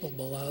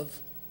capable of,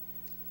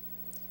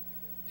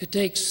 it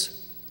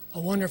takes a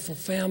wonderful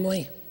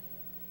family,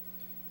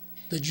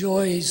 the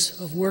joys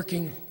of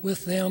working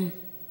with them,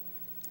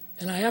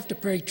 and I have to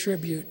pay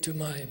tribute to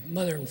my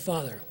mother and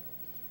father.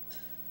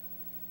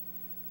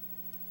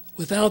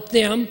 Without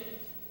them,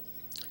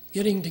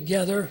 getting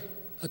together,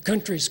 a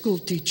country school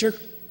teacher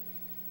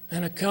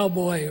and a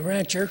cowboy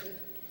rancher,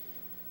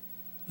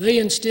 they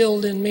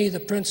instilled in me the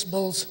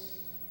principles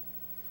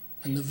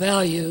and the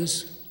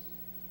values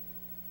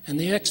and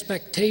the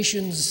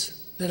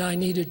expectations that I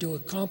needed to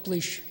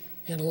accomplish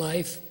in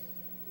life.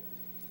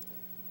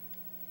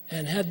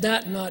 And had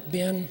that not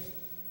been,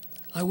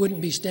 I wouldn't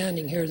be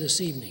standing here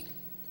this evening.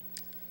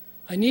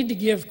 I need to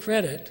give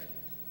credit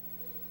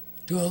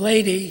to a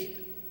lady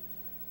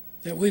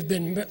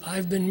that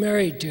I've been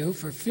married to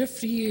for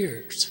 50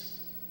 years.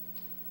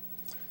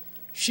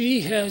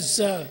 She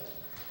has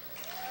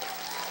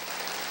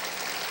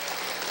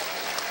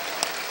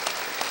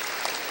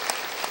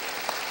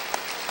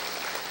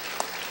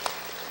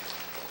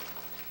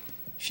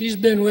she's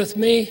been with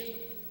me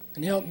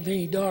and helped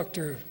me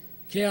doctor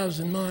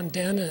calves in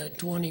Montana at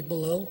 20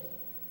 below.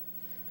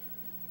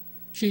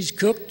 She's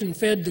cooked and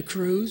fed the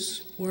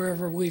crews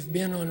wherever we've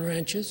been on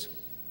ranches.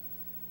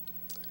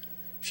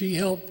 She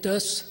helped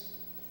us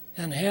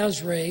and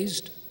has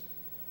raised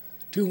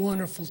 2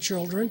 wonderful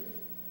children,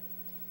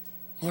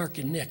 Mark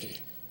and Nikki.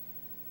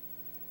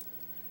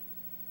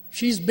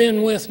 She's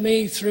been with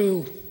me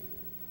through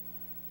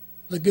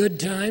the good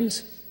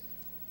times,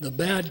 the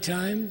bad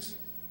times,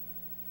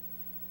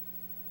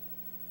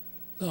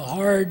 the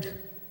hard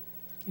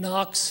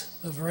knocks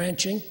of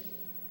ranching,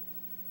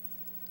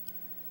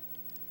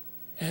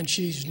 and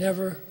she's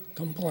never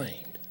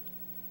complained.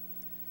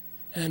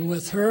 And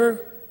with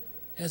her,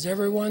 as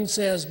everyone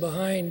says,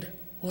 behind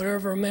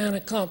whatever a man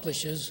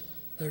accomplishes,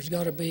 there's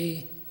got to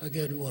be a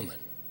good woman,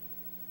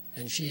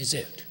 and she's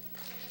it.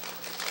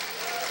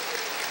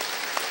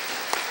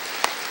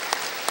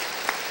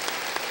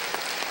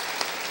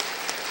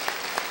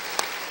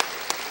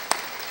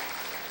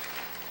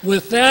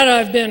 With that,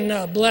 I've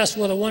been blessed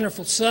with a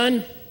wonderful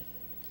son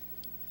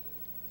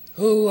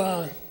who,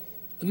 the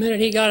minute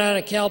he got out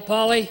of Cal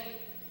Poly,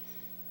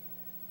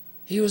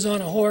 he was on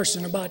a horse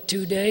in about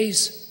 2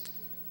 days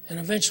and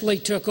eventually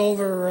took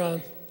over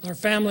our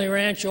family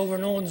ranch over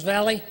in Owens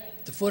Valley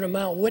at the foot of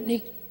Mount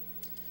Whitney.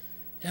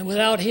 And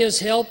without his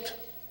help,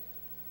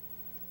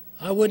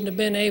 I wouldn't have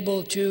been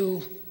able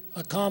to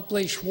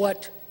accomplish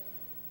what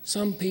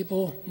some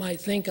people might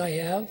think I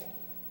have.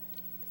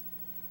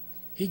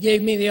 He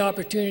gave me the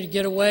opportunity to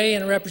get away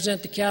and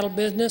represent the cattle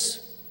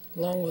business,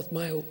 along with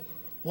my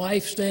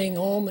wife staying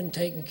home and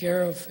taking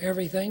care of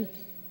everything,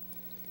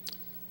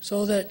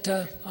 so that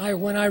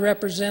when I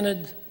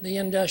represented the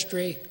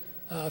industry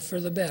for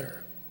the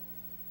better.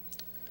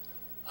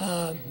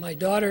 My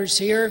daughter's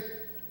here.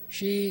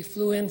 She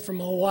flew in from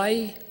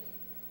Hawaii,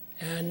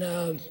 and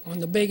on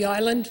the Big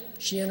Island,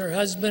 she and her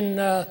husband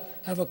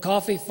have a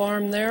coffee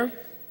farm there,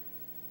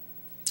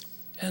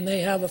 and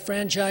they have a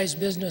franchise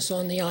business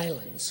on the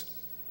islands.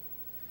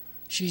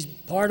 She's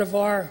part of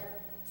our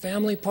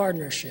family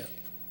partnership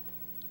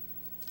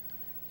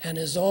and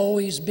has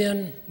always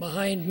been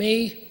behind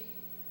me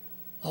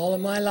all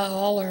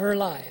of her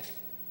life.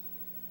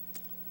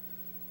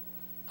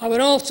 I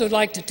would also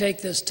like to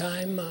take this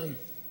time,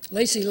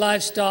 Lacey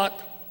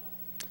Livestock,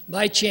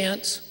 by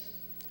chance,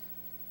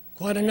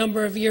 quite a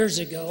number of years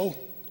ago,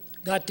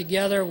 got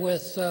together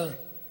with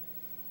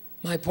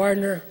my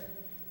partner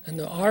and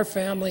our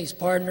family's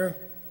partner,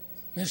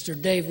 Mr.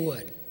 Dave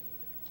Wood.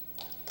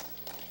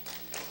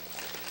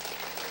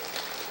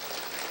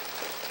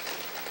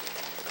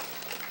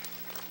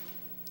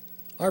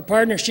 Our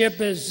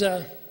partnership is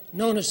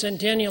known as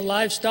Centennial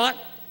Livestock,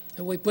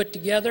 and we put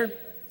together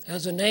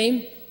as a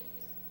name.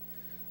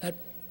 That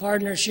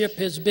partnership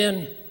has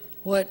been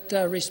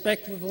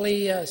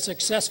respectively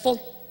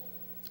successful.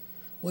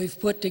 We've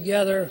put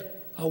together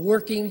a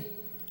working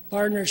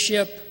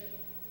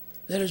partnership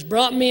that has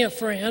brought me a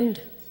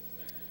friend,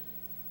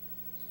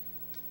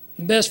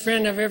 the best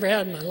friend I've ever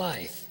had in my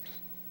life.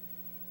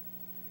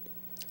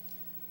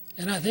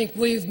 And I think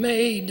we've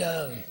made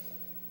a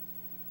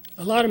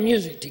lot of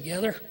music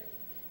together,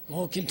 and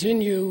we'll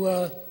continue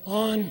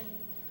on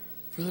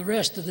for the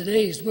rest of the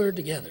days we're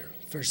together,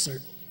 for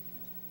certain.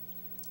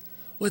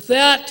 With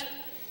that,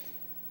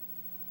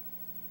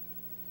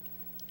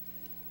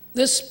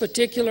 this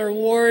particular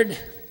award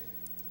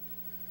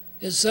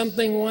is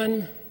something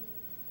one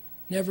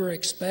never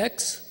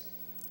expects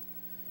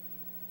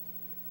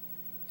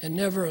and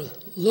never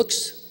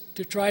looks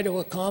to try to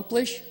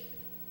accomplish,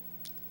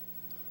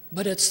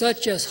 but it's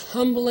such a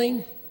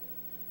humbling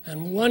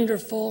and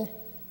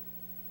wonderful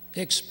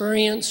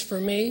experience for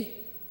me.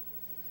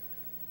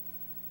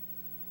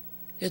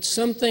 It's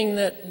something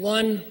that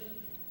one,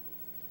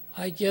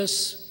 I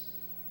guess,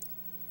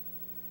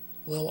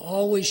 will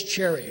always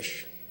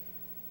cherish.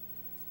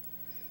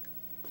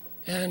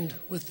 And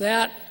with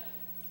that,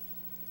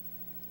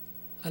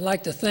 I'd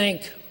like to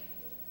thank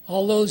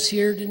all those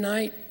here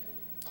tonight,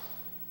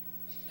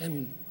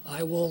 and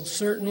I will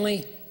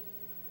certainly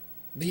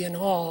be in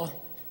awe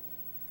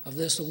of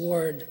this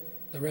award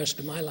the rest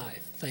of my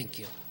life. Thank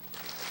you.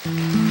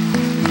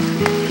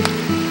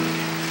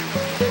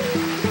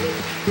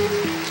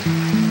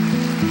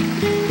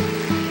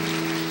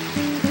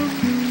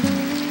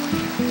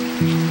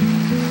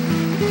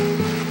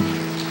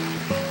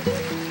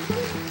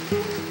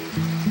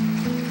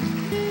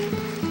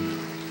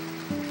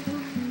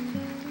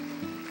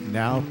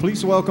 Now,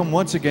 please welcome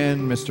once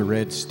again Mr.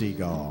 Red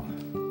Stegall.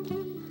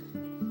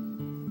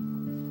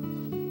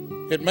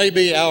 It may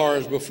be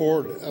hours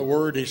before a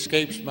word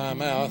escapes my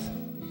mouth.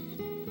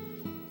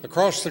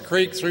 Across the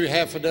creek, through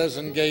half a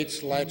dozen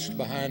gates latched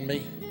behind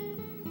me,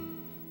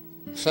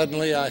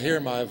 suddenly I hear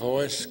my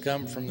voice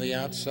come from the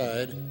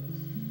outside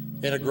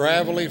in a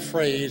gravelly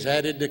phrase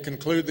added to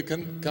conclude the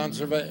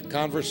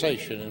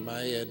conversation in my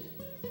head,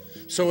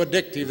 so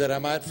addictive that I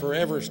might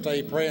forever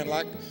stay praying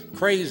like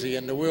crazy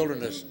in the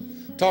wilderness,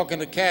 talking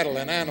to cattle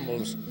and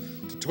animals,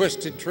 to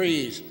twisted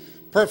trees,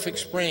 perfect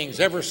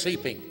springs, ever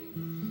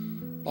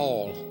seeping,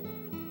 all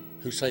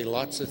who say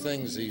lots of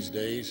things these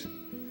days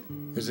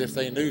as if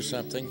they knew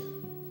something,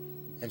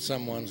 and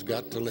someone's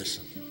got to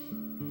listen.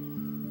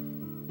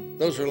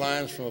 Those are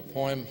lines from a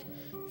poem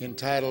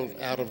entitled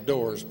Out of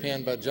Doors,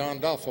 penned by John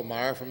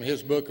Doffelmeyer from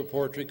his book of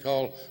poetry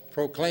called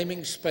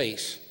Proclaiming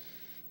Space,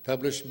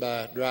 published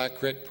by Dry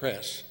Creek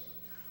Press.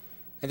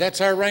 And that's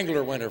our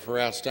Wrangler winner for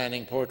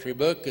Outstanding Poetry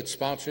Book. It's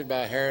sponsored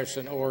by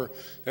Harrison Orr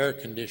Air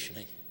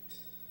Conditioning.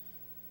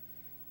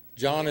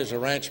 John is a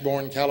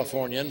ranch-born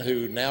Californian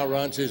who now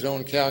runs his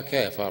own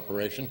cow-calf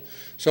operation,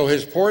 so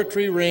his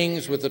poetry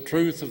rings with the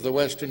truth of the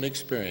Western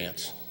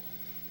experience.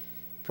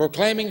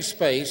 Proclaiming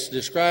Space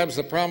describes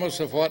the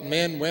promise of what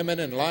men, women,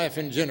 and life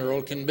in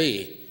general can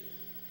be,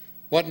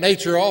 what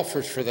nature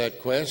offers for that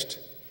quest,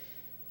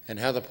 and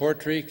how the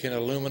poetry can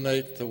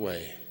illuminate the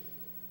way.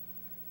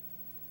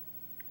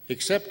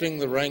 Accepting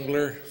the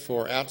Wrangler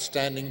for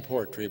Outstanding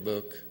Poetry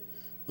Book,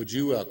 would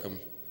you welcome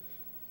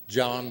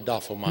John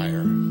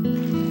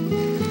Doffelmeyer.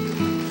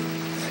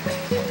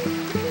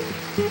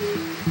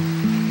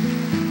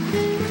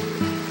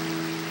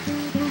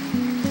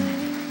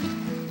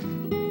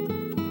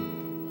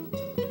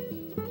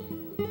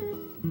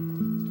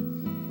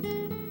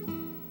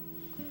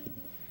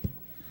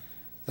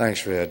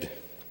 Thanks, Red.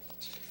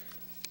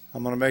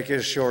 I'm going to make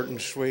this short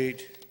and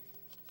sweet.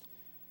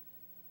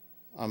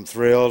 I'm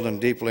thrilled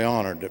and deeply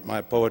honored that my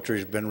poetry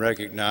has been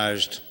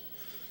recognized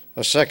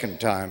a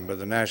second time by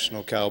the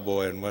National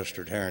Cowboy and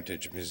Western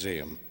Heritage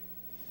Museum.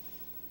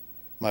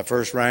 My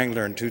first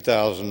Wrangler in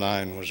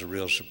 2009 was a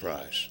real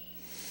surprise.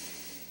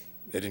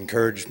 It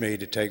encouraged me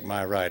to take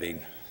my writing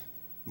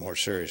more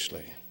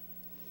seriously.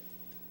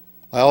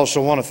 I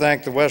also want to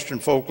thank the Western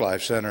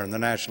Folklife Center and the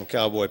National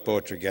Cowboy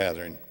Poetry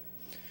Gathering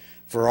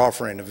for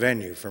offering a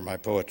venue for my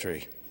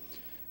poetry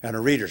and a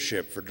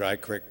readership for Dry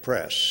Creek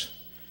Press,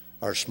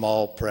 our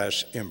small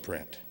press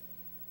imprint,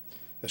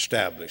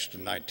 established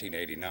in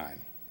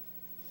 1989.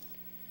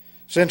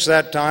 Since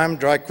that time,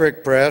 Dry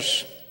Creek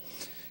Press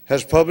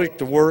has published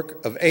the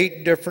work of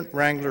 8 different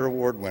Wrangler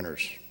Award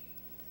winners,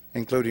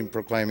 including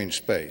Proclaiming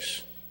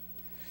Space,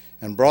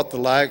 and brought the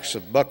likes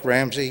of Buck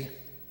Ramsey,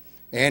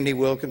 Andy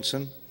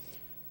Wilkinson,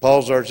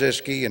 Paul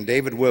Zarziski, and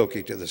David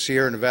Wilkie to the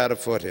Sierra Nevada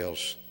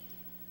foothills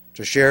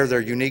to share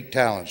their unique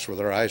talents with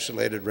our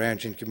isolated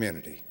ranching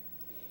community.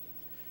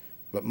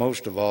 But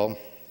most of all,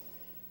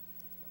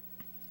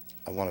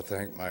 I want to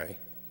thank my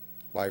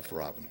wife,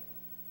 Robin,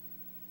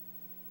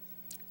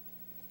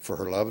 for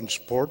her love and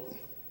support,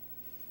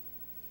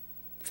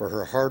 for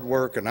her hard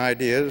work and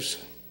ideas,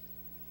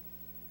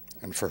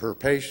 and for her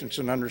patience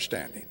and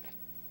understanding.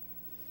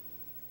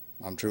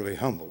 I'm truly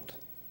humbled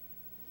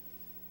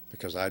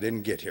because I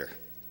didn't get here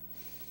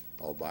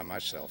all by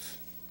myself.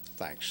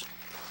 Thanks.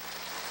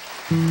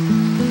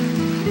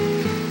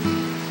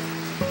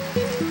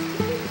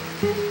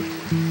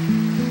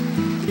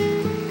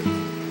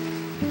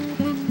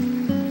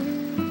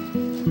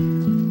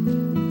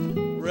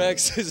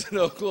 Rex is an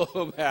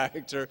Oklahoma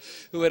actor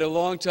who had a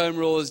long-time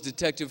role as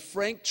Detective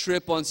Frank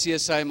Tripp on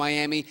CSI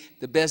Miami,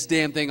 the best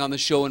damn thing on the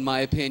show in my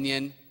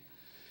opinion.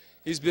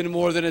 He's been in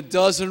more than a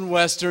dozen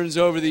Westerns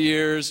over the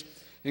years,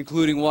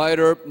 including Wyatt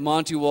Earp,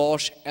 Monty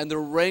Walsh, and the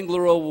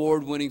Wrangler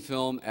Award-winning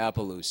film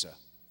Appaloosa.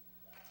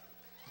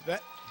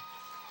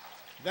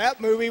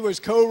 That movie was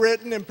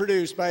co-written and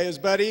produced by his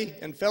buddy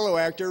and fellow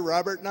actor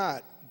Robert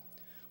Knott.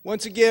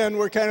 Once again,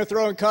 we're kind of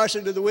throwing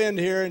caution to the wind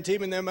here and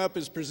teaming them up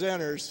as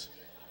presenters.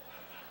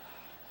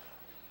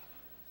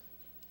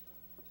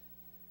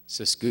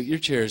 So scoot your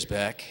chairs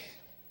back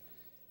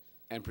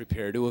and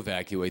prepare to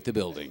evacuate the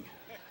building.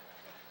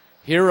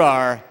 Here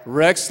are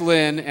Rex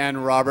Linn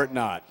and Robert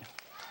Knott.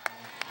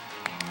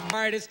 All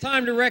right, it's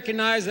time to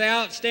recognize the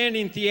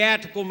outstanding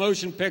theatrical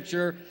motion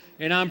picture,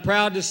 and I'm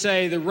proud to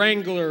say the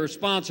Wrangler,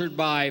 sponsored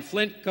by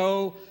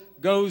Flintco,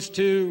 goes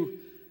to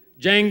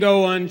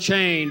Django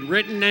Unchained,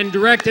 written and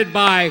directed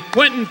by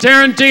Quentin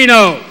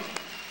Tarantino.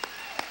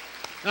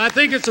 I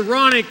think it's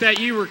ironic that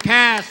you were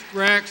cast,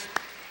 Rex,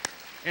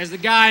 as the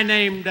guy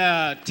named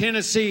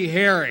Tennessee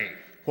Harry.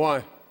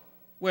 Why?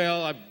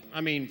 Well,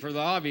 I mean, for the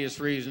obvious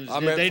reasons.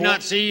 Did they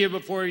not see you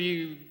before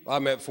you... I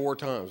met 4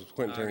 times with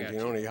Quentin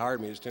Tarantino, and he hired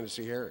me as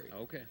Tennessee Harry.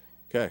 Okay.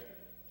 Okay.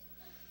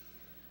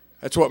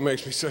 That's what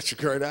makes me such a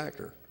great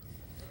actor.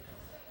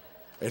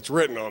 It's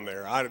written on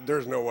there.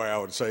 There's no way I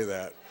would say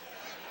that.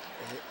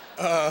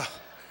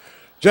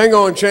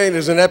 Django Unchained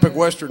is an epic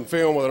Western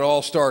film with an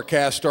all-star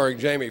cast starring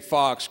Jamie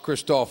Foxx,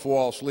 Christoph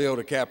Waltz, Leo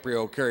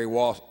DiCaprio, Kerry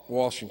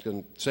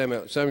Washington,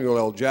 Samuel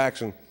L.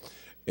 Jackson,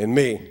 and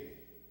me.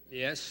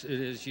 Yes,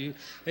 it is you.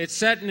 It's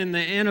set in the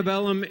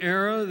antebellum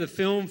era. The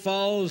film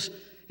follows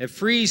a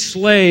free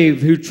slave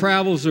who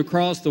travels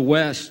across the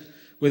West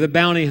with a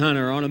bounty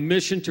hunter on a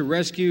mission to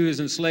rescue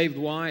his enslaved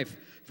wife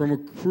from a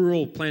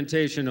cruel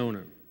plantation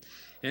owner.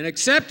 And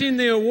accepting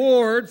the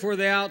award for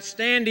the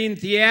outstanding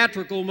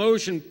theatrical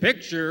motion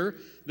picture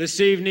this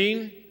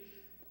evening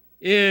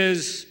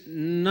is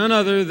none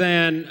other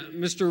than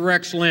Mr.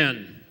 Rex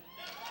Linn.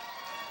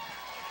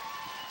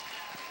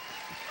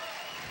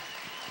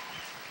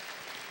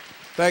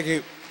 Thank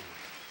you.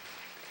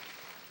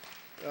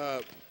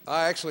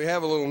 I actually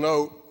have a little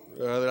note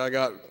that I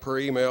got per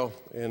email,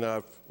 and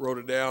I wrote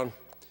it down.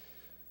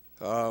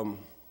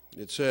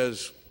 It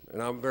says,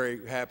 and I'm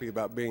very happy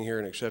about being here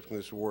and accepting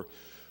this award.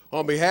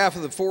 On behalf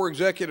of the 4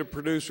 executive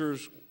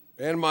producers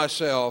and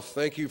myself,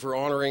 thank you for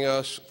honoring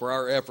us for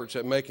our efforts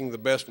at making the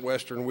best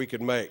Western we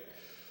could make.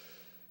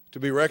 To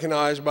be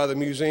recognized by the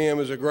museum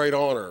is a great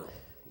honor.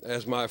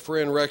 As my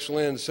friend Rex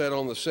Linn said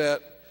on the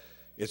set,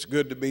 it's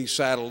good to be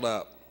saddled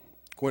up.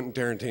 Quentin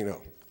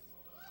Tarantino.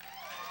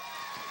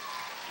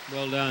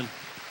 Well done.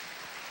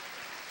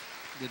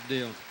 Good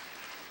deal.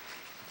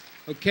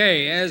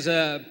 Okay, as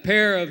a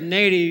pair of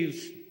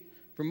natives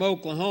from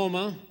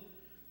Oklahoma,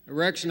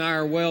 Rex and I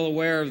are well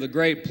aware of the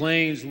Great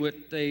Plains,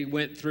 what they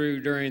went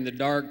through during the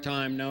dark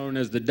time known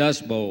as the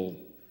Dust Bowl.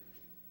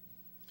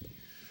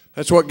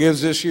 That's what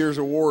gives this year's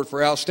award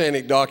for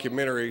Outstanding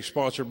Documentary,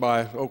 sponsored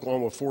by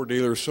Oklahoma Ford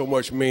Dealers, so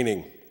much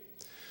meaning.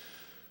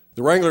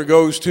 The Wrangler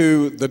goes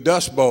to The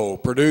Dust Bowl,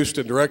 produced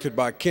and directed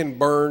by Ken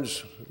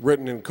Burns,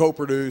 written and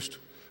co-produced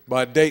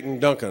by Dayton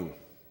Duncan.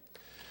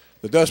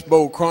 The Dust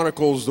Bowl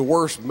chronicles the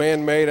worst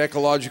man-made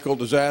ecological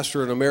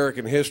disaster in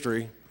American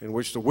history, in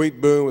which the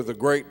wheat boom of the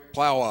Great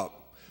Plow-Up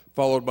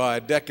followed by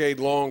a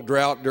decade-long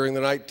drought during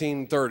the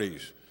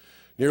 1930s,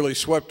 nearly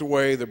swept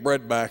away the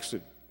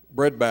breadbasket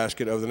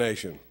of the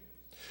nation.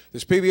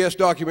 This PBS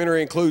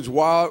documentary includes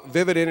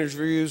vivid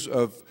interviews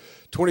of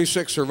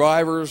 26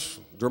 survivors,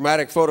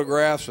 dramatic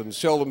photographs, and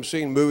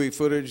seldom-seen movie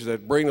footage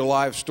that bring to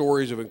life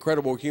stories of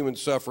incredible human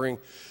suffering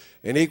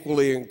and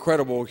equally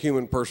incredible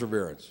human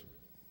perseverance.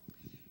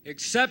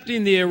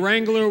 Accepting the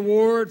Wrangler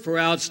Award for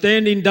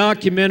Outstanding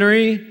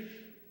Documentary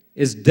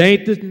is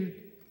Dayton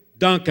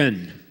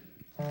Duncan.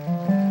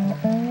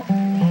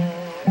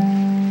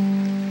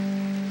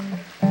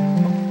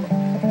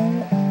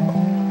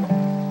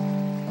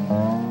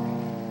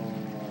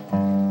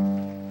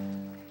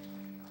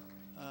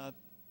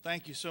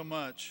 Thank you so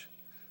much.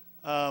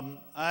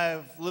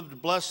 I've lived a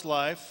blessed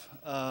life.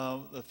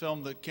 The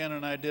film that Ken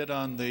and I did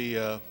on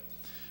the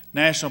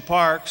national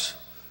parks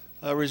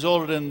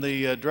resulted in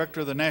the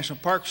director of the National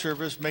Park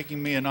Service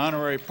making me an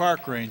honorary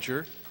park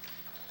ranger.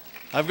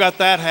 I've got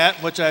that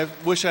hat, which I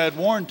wish I had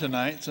worn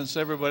tonight since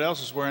everybody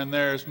else is wearing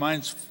theirs.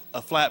 Mine's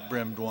a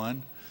flat-brimmed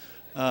one,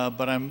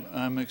 but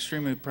I'm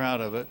extremely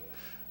proud of it.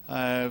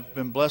 I've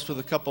been blessed with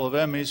a couple of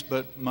Emmys,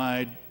 but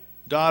my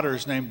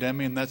daughter's named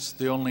Emmy, and that's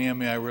the only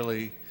Emmy I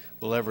really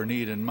will ever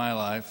need in my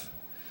life.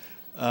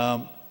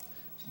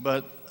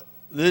 But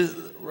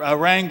a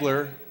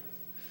Wrangler,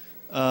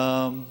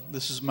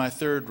 this is my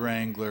third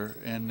Wrangler,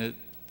 and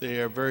they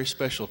are very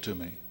special to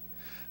me.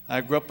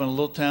 I grew up in a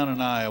little town in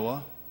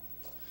Iowa.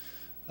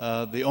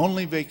 The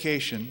only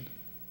vacation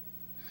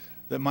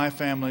that my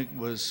family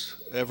was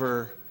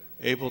ever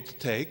able to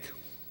take,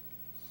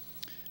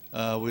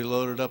 we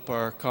loaded up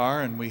our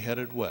car and we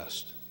headed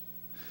west.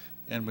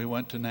 And we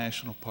went to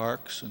national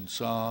parks and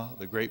saw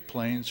the Great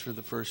Plains for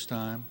the first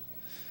time.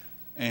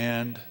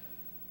 And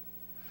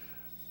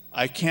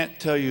I can't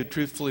tell you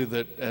truthfully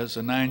that as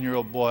a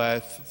 9-year-old boy, I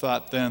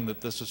thought then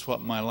that this is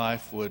what my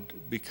life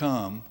would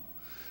become.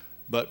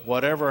 But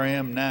whatever I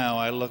am now,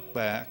 I look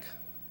back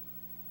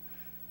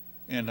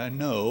and I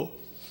know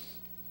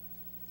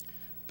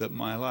that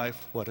my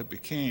life, what it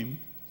became,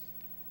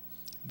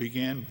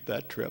 began with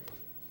that trip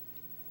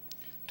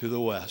to the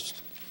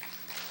West.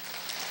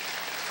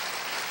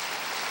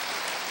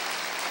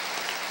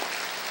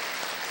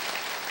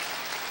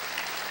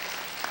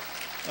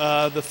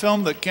 The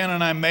film that Ken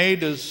and I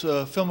made is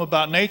a film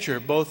about nature,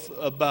 both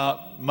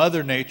about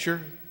Mother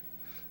Nature,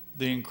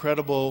 the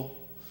incredible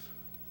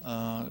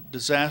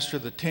disaster,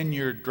 the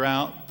 10-year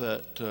drought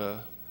that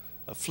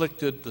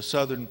afflicted the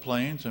southern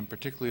plains, and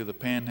particularly the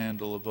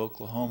panhandle of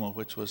Oklahoma,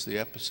 which was the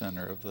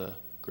epicenter of the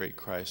Great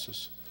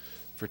Crisis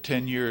for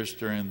 10 years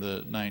during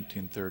the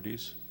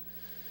 1930s.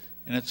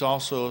 And it's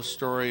also a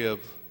story of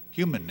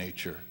human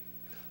nature,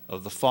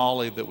 of the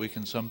folly that we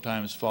can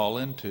sometimes fall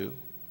into,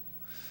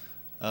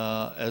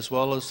 as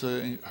well as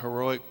the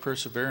heroic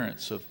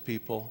perseverance of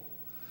people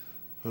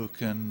who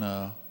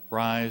can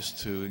rise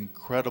to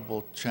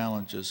incredible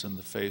challenges in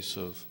the face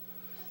of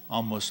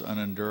almost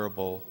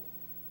unendurable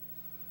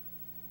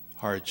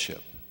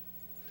hardship.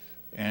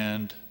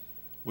 And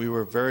we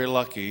were very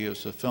lucky. It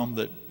was a film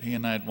that he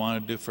and I had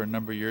wanted to do for a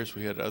number of years.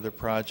 We had other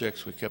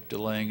projects. We kept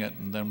delaying it,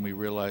 and then we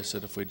realized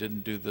that if we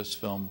didn't do this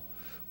film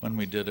when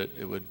we did it,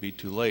 it would be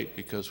too late,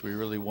 because we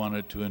really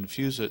wanted to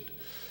infuse it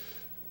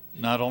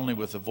not only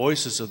with the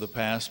voices of the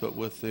past, but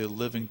with the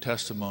living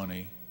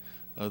testimony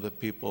of the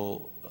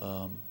people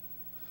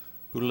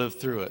who lived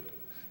through it.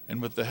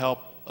 And with the help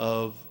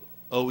of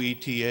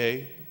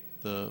OETA,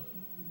 the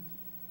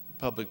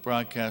public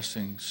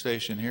broadcasting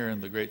station here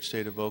in the great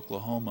state of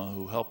Oklahoma,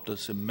 who helped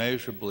us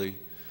immeasurably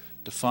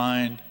to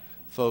find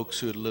folks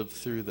who had lived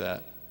through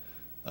that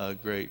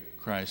great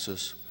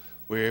crisis,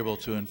 we were able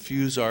to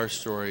infuse our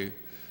story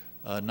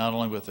not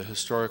only with the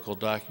historical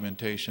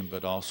documentation,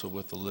 but also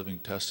with the living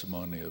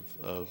testimony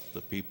of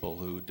the people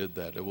who did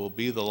that. It will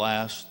be the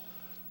last,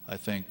 I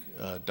think,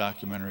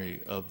 documentary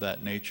of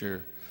that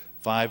nature.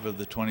 5 of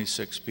the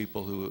 26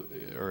 people who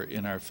are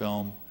in our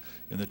film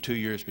in the 2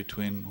 years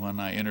between when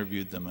I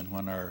interviewed them and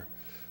when our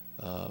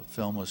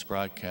film was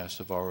broadcast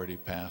have already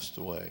passed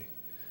away.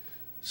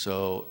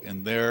 So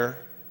in their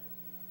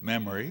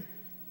memory,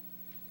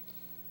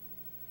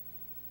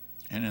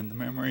 and in the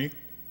memory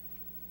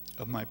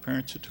of my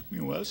parents who took me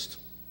west,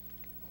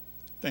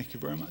 thank you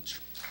very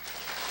much.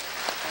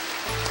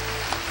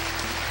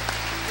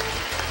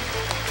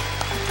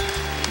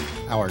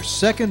 Our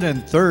second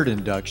and third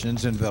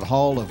inductions into the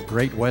Hall of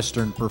Great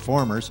Western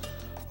Performers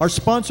are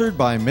sponsored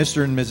by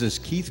Mr. and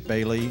Mrs. Keith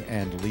Bailey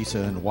and Lisa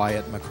and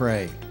Wyatt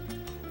McCrae.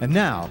 And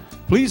now,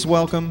 please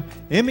welcome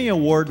Emmy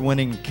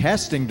Award-winning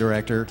casting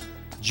director,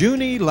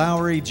 Junie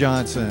Lowry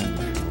Johnson.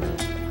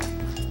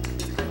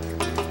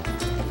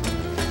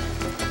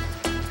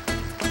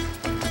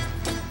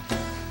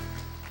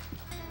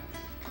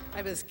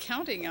 I was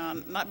counting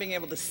on not being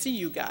able to see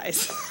you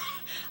guys.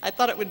 I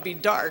thought it would be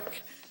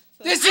dark.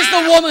 This is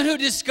the woman who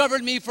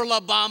discovered me for La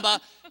Bamba.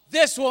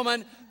 This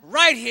woman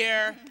right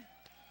here.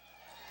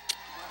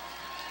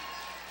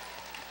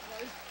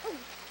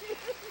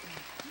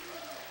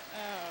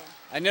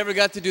 I never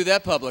got to do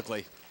that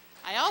publicly.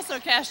 I also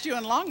cast you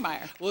in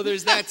Longmire. Well,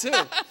 there's that too.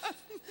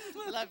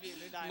 love you,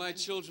 Lou Diamond. My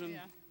children, Yeah.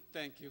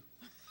 thank you.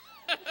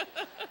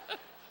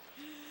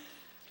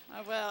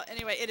 Well,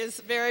 anyway, it is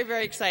very,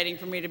 very exciting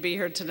for me to be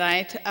here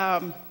tonight.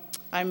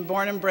 I'm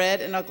born and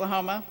bred in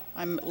Oklahoma.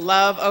 I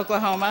love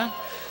Oklahoma.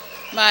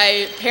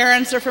 My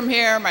parents are from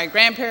here. My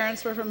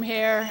grandparents were from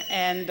here.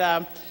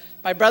 And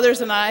my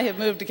brothers and I have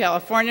moved to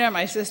California.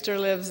 My sister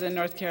lives in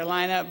North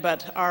Carolina,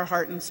 but our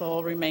heart and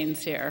soul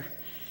remains here.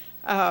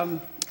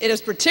 It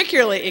is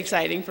particularly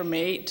exciting for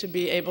me to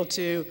be able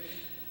to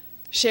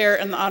share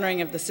in the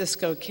honoring of the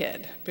Cisco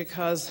Kid,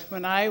 because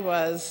when I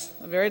was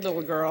a very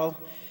little girl,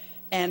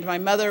 and my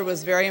mother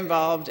was very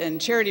involved in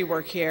charity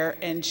work here,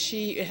 and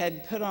she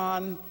had put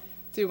on,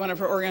 through one of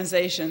her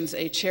organizations,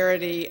 a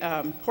charity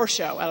horse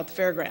show out at the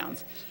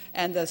fairgrounds.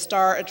 And the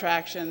star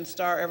attraction,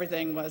 star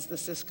everything, was the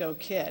Cisco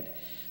Kid.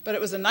 But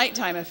it was a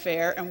nighttime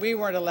affair, and we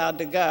weren't allowed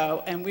to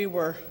go, and we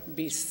were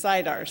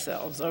beside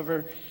ourselves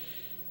over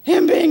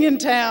him being in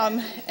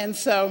town. And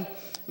so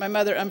my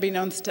mother,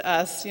 unbeknownst to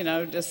us, you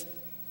know, just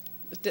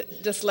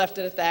left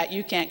it at that.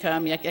 You can't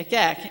come, yak, yak,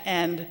 yak.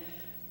 And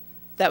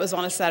that was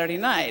on a Saturday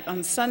night.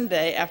 On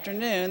Sunday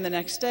afternoon, the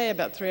next day,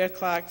 about 3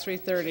 o'clock,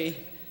 3:30,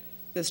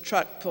 this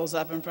truck pulls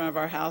up in front of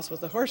our house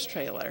with a horse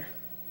trailer.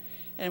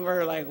 And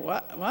we're like,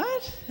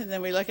 what? And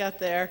then we look out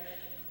there,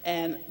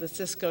 and the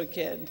Cisco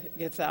Kid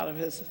gets out of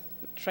his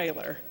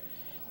trailer.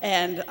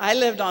 And I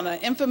lived on an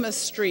infamous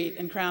street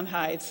in Crown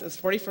Heights, it's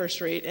 41st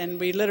Street, and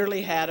we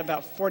literally had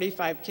about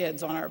 45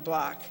 kids on our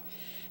block.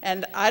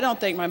 And I don't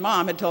think my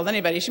mom had told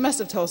anybody. She must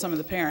have told some of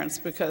the parents,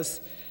 because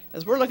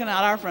as we're looking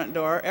out our front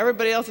door,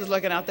 everybody else is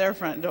looking out their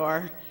front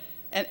door.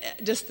 And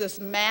just this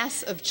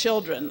mass of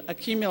children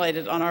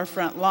accumulated on our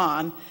front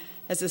lawn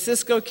as the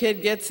Cisco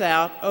Kid gets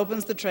out,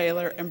 opens the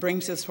trailer, and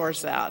brings his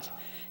horse out.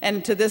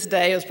 And to this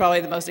day, it was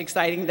probably the most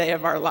exciting day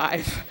of our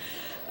life.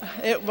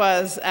 It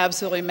was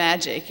absolutely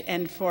magic.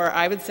 And for,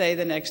 I would say,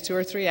 the next 2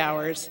 or 3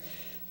 hours,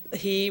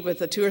 he, with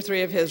the 2 or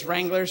 3 of his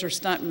wranglers or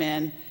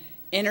stuntmen,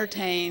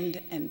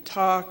 entertained and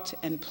talked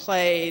and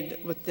played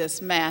with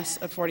this mass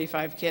of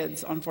 45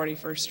 kids on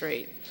 41st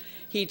Street.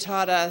 He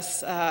taught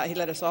us, he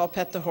let us all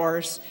pet the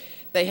horse.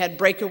 They had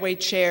breakaway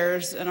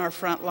chairs in our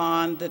front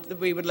lawn that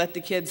we would let the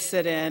kids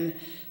sit in.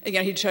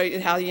 Again, he'd show you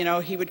how, you know,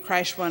 he would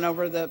crash one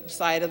over the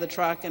side of the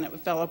truck and it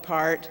fell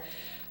apart.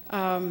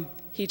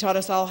 He taught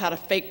us all how to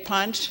fake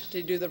punch,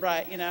 to do the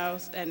right, you know,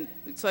 and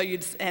so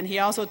and he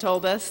also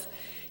told us,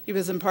 he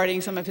was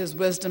imparting some of his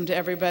wisdom to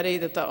everybody,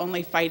 that the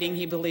only fighting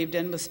he believed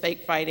in was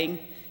fake fighting.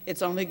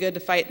 It's only good to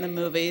fight in the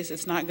movies.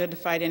 It's not good to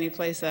fight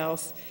anyplace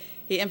else.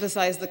 He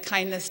emphasized the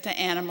kindness to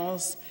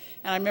animals.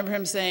 And I remember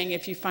him saying,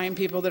 if you find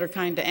people that are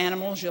kind to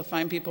animals, you'll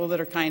find people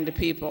that are kind to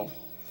people.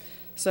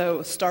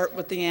 So start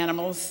with the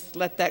animals.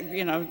 Let that,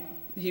 you know,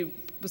 he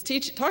was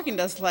talking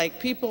to us like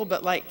people,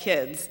 but like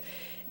kids.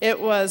 It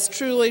was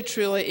truly,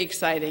 truly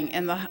exciting.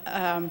 And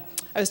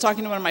I was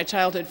talking to one of my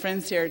childhood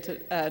friends here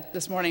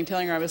this morning,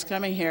 telling her I was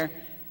coming here,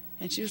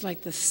 and she was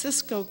like, the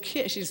Cisco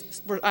Kid.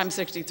 I'm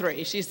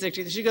 63. She's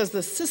 60. She goes,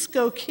 the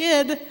Cisco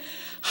Kid?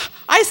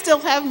 I still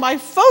have my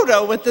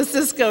photo with the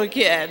Cisco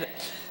Kid.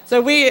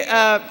 So we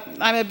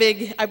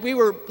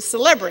were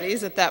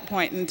celebrities at that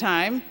point in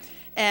time,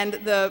 and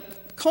the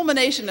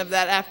culmination of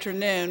that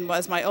afternoon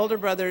was my older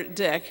brother,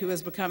 Dick, who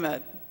has become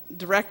a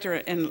director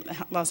in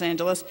Los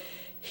Angeles.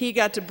 He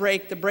got to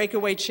break the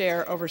breakaway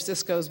chair over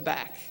Cisco's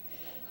back.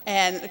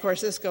 And of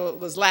course, Cisco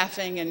was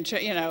laughing and,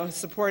 you know,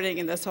 supporting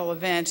in this whole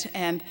event.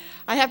 And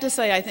I have to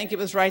say, I think it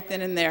was right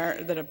then and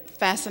there that a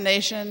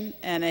fascination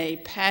and a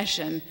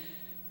passion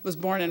was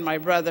born in my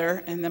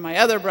brother, and then my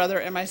other brother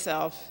and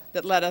myself,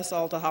 that led us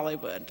all to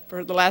Hollywood.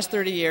 For the last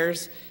 30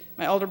 years,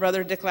 my older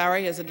brother, Dick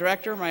Lowry, is a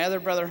director, my other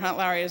brother, Hunt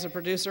Lowry, is a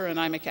producer, and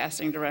I'm a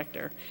casting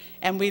director.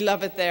 And we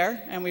love it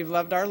there, and we've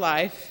loved our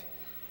life.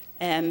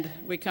 And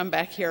we come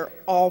back here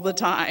all the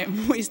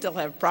time. We still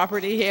have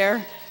property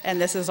here,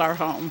 and this is our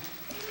home.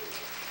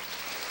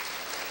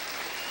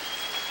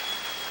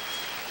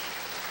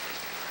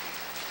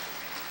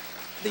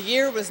 The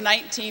year was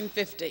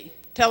 1950.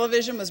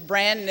 Television was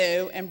brand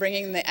new and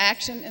bringing the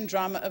action and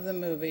drama of the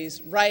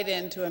movies right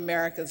into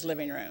America's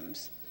living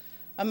rooms.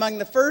 Among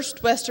the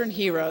first Western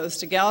heroes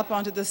to gallop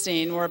onto the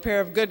scene were a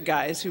pair of good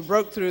guys who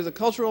broke through the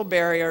cultural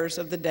barriers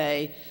of the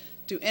day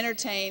to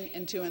entertain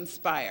and to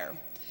inspire.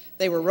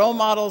 They were role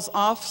models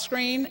off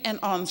screen and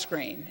on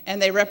screen,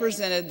 and they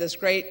represented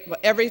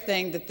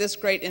everything that this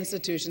great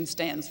institution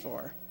stands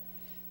for.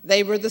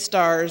 They were the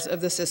stars of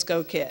the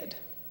Cisco Kid.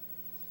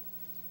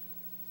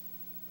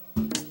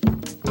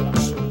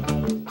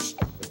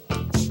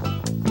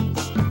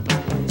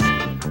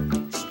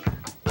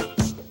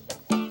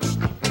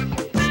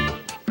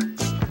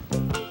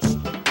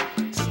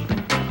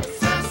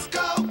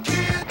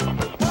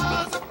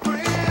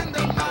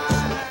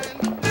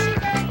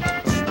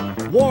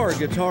 War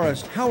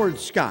guitarist Howard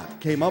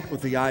Scott came up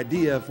with the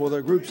idea for the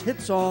group's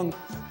hit song,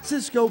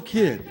 Cisco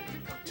Kid,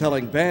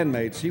 telling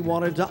bandmates he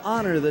wanted to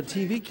honor the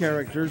TV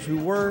characters who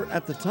were,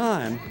 at the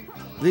time,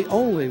 the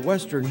only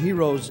Western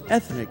heroes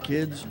ethnic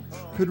kids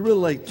could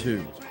relate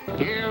to.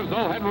 Here's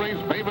O.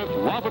 Henry's famous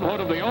Robin Hood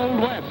of the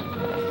Old West,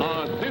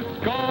 the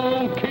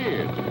Cisco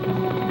Kid.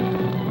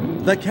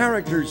 The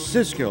characters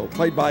Cisco,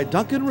 played by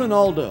Duncan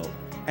Ronaldo,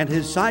 and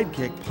his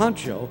sidekick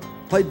Pancho,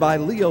 played by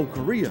Leo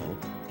Carrillo,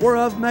 were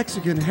of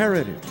Mexican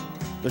heritage.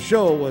 The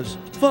show was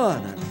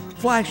fun and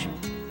flashy,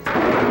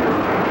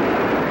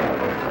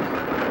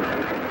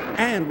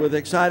 and with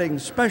exciting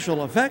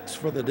special effects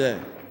for the day.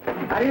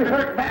 Are you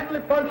hurt badly,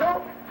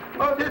 Pancho?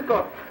 Oh,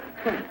 Cisco.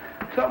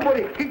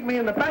 Somebody kicked me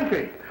in the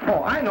pantry.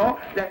 Oh, I know.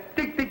 That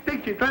tick, tick,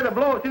 tick, she tried to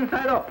blow us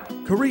inside up.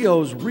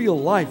 Carrillo's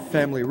real-life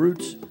family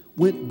roots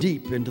went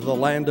deep into the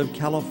land of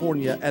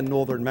California and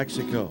northern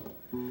Mexico.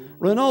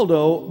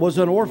 Ronaldo was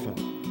an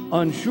orphan,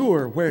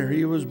 unsure where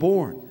he was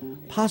born,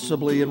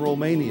 possibly in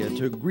Romania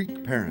to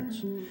Greek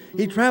parents.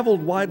 He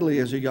traveled widely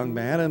as a young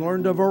man and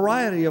learned a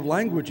variety of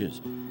languages,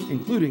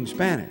 including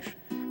Spanish,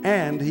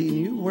 and he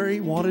knew where he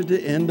wanted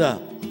to end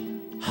up: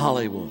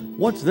 Hollywood.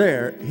 Once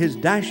there, his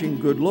dashing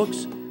good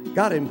looks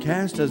got him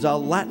cast as a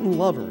Latin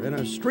lover in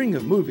a string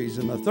of movies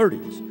in the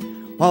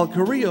 30s, while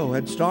Carrillo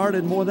had starred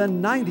in more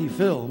than 90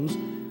 films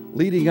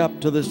leading up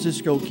to the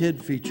Cisco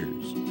Kid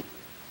features.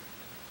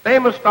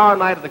 Famous Star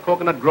Night at the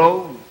Coconut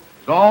Grove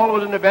is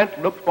always an event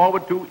looked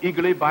forward to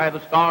eagerly by the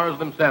stars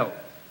themselves.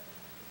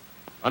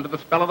 Under the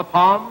spell of the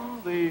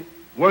palm, the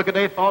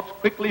workaday thoughts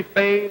quickly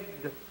fade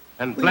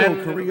and blend.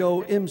 Leo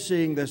Carrillo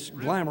emceeing this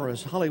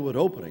glamorous Hollywood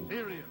opening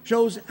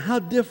shows how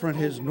different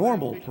his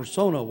normal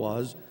persona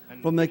was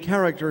from the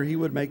character he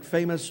would make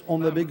famous on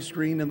the big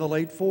screen in the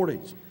late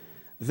 40s.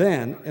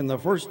 Then, in the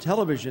first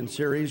television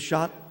series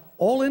shot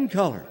all in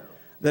color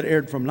that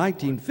aired from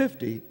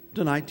 1950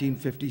 to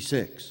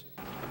 1956.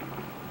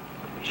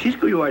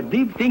 Cisco, you are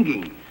deep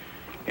thinking.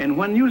 And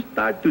when you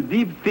start to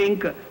deep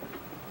think,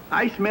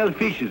 I smell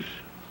fishes.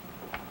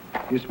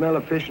 You smell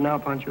a fish now,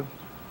 Pancho?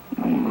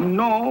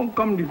 No,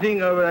 come to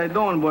think of it, I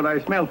don't, but I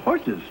smell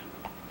horses.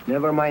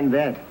 Never mind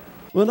that.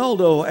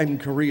 Ronaldo and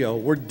Carrillo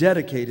were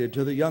dedicated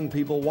to the young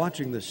people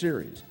watching the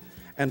series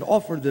and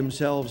offered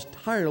themselves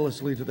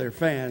tirelessly to their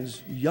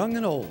fans, young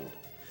and old.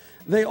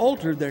 They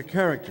altered their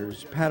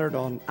characters, patterned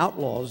on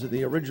outlaws in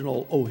the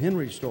original O.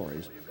 Henry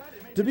stories,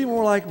 to be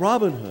more like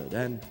Robin Hood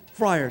and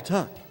Friar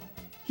Tuck,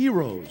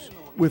 heroes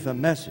with a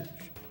message.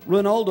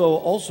 Ronaldo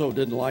also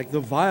didn't like the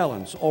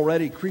violence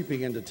already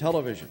creeping into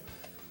television,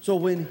 so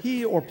when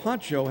he or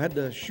Pancho had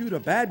to shoot a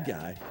bad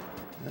guy,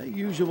 they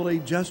usually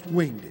just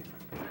winged him.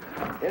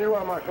 Here you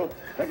are, Marshal.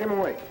 Take him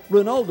away.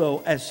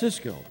 Ronaldo, as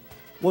Cisco,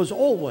 was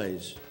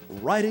always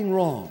righting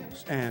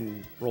wrongs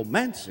and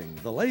romancing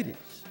the ladies.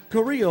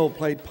 Carrillo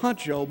played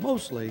Pancho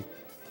mostly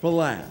for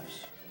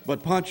laughs,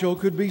 but Pancho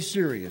could be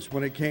serious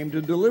when it came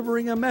to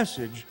delivering a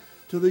message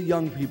to the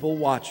young people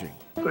watching.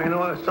 You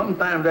know,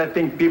 sometimes I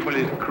think people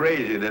is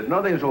crazy. There's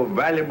nothing so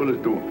valuable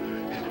as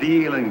to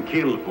steal and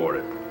kill for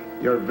it.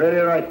 You're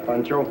very right,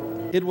 Pancho.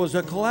 It was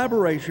a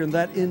collaboration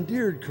that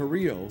endeared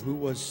Carrillo, who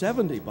was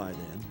 70 by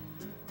then,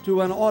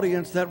 to an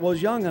audience that was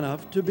young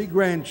enough to be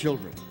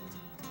grandchildren.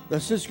 The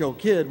Cisco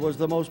Kid was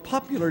the most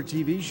popular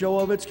TV show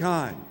of its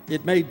kind.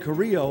 It made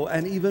Carrillo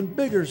an even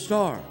bigger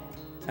star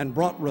and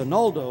brought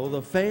Ronaldo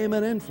the fame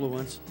and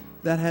influence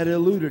that had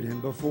eluded him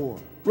before.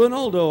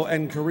 Ronaldo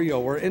and Carrillo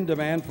were in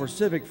demand for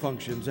civic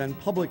functions and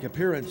public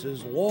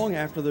appearances long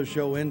after the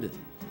show ended.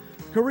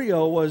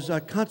 Carrillo was a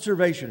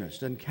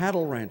conservationist and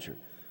cattle rancher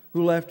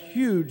who left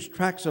huge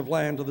tracts of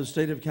land to the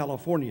state of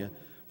California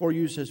for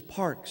use as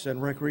parks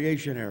and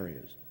recreation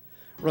areas.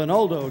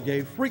 Ronaldo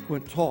gave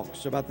frequent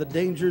talks about the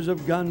dangers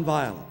of gun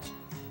violence.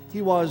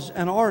 He was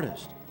an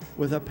artist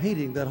with a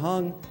painting that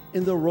hung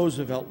in the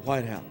Roosevelt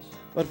White House.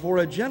 But for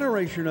a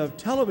generation of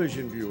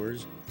television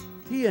viewers,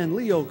 he and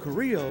Leo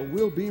Carrillo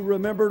will be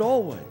remembered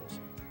always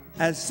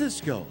as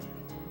Cisco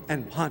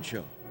and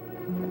Pancho.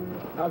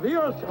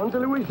 Adios,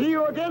 until we see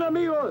you again,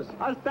 amigos.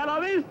 Hasta la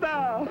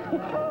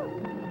vista.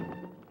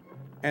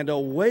 And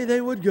away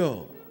they would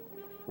go,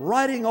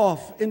 riding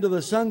off into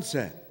the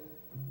sunset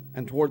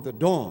and toward the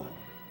dawn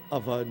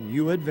of a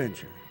new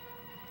adventure.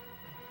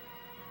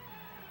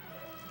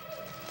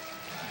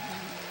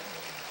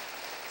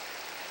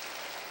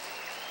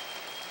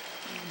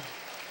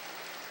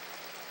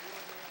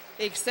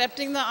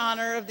 Accepting the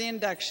honor of the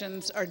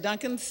inductions are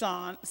Duncan's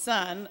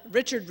son,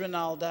 Richard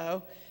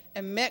Ronaldo,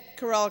 and Mick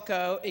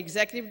Carolco,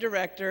 Executive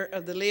Director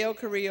of the Leo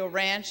Carrillo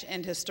Ranch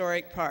and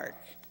Historic Park.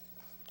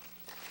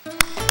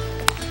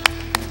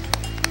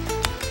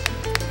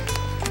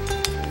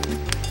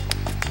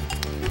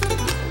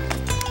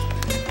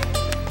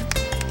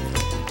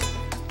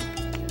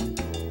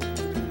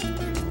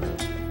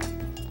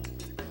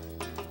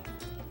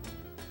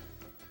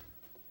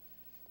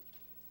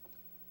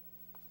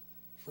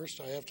 First,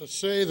 I have to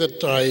say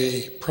that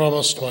I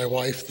promised my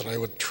wife that I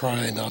would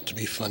try not to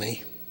be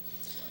funny.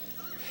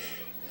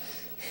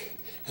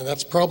 And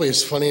that's probably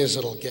as funny as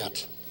it'll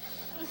get.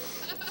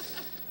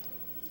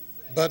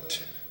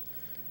 But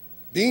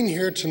being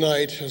here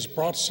tonight has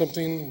brought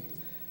something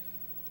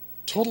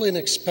totally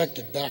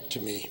unexpected back to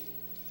me,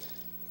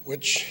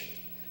 which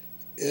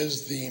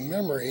is the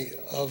memory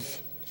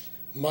of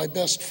my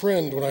best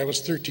friend when I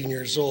was 13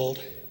 years old.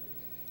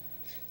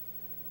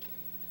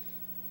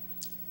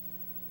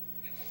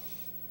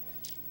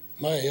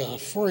 My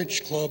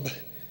 4-H club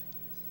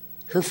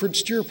Hereford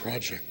Steer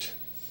Project.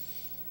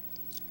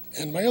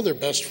 And my other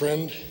best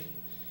friend,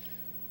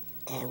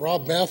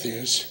 Rob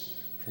Matthews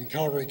from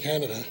Calgary,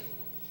 Canada,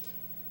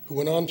 who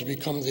went on to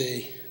become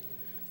the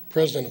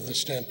president of the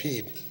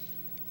Stampede.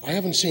 I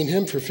haven't seen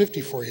him for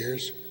 54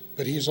 years,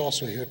 but he's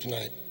also here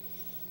tonight.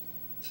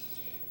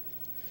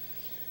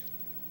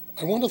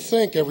 I want to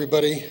thank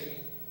everybody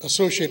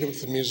associated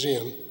with the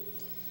museum,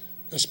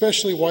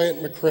 especially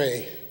Wyatt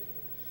McRae,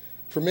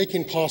 for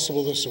making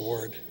possible this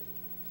award.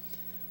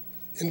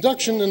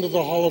 Induction into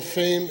the Hall of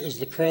Fame is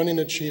the crowning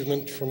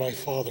achievement for my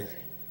father,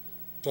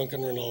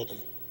 Duncan Rinaldo,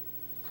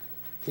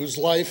 whose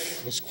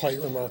life was quite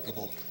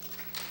remarkable.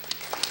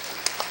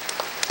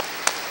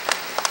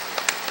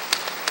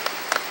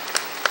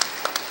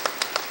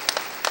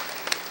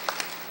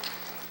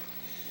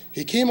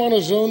 He came on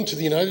his own to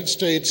the United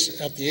States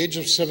at the age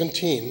of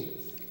 17,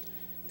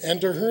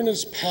 and to earn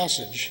his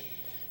passage,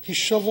 he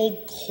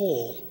shoveled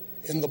coal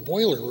in the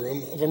boiler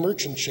room of a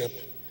merchant ship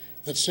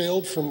that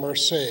sailed from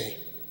Marseille.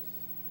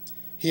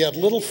 He had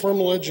little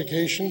formal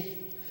education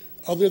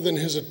other than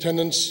his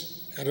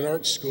attendance at an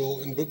art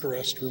school in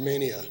Bucharest,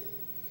 Romania,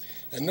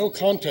 and no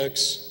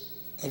contacts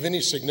of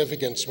any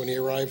significance when he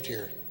arrived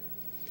here.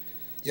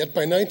 Yet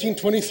by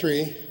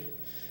 1923,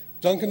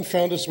 Duncan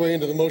found his way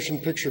into the motion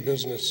picture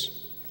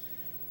business.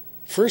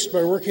 First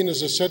by working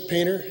as a set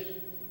painter,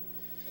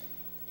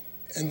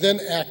 and then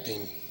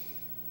acting.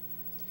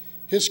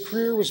 His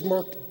career was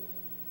marked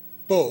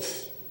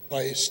both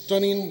by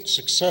stunning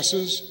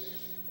successes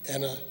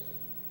and an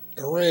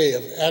array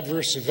of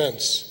adverse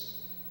events,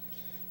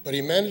 but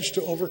he managed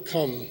to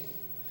overcome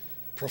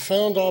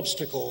profound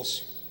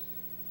obstacles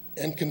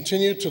and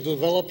continue to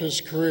develop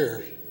his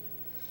career,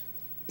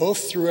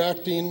 both through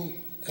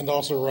acting and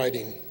also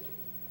writing.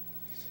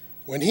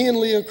 When he and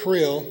Leo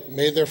Carrillo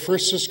made their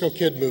first Cisco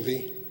Kid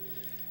movie,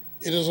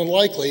 it is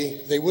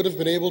unlikely they would have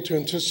been able to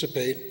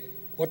anticipate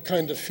what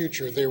kind of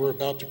future they were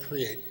about to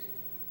create.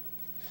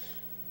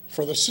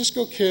 For the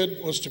Cisco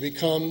Kid was to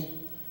become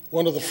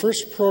one of the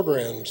first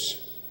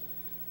programs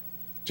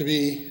to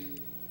be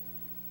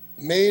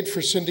made for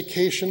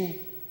syndication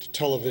to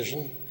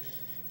television,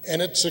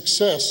 and its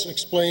success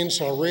explains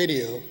how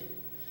radio,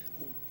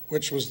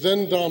 which was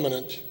then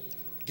dominant,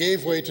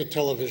 gave way to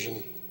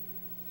television.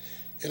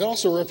 It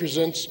also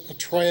represents a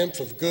triumph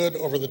of good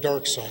over the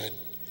dark side,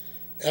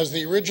 as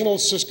the original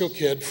Cisco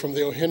Kid from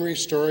the O. Henry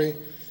story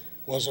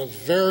was a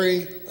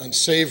very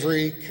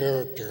unsavory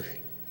character.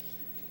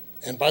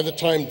 And by the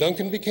time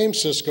Duncan became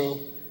Cisco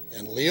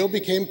and Leo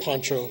became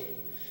Pancho,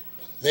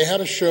 they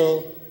had a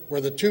show where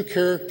the two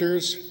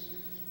characters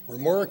were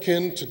more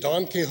akin to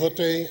Don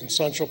Quixote and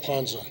Sancho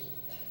Panza,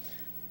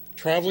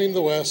 traveling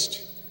the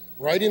West,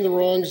 righting the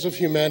wrongs of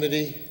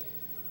humanity.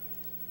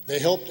 They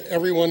helped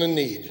everyone in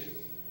need,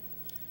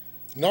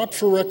 not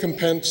for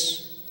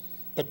recompense,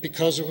 but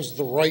because it was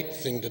the right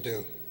thing to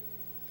do.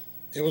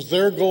 It was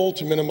their goal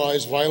to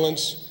minimize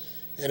violence,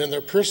 and in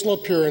their personal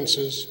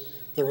appearances,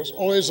 there was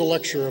always a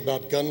lecture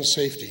about gun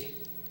safety.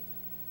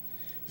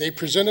 They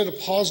presented a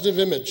positive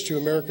image to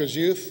America's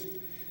youth,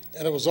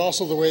 and it was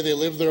also the way they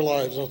lived their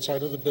lives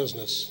outside of the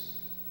business.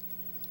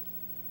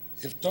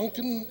 If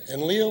Duncan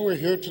and Leo were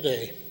here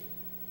today,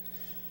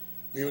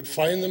 we would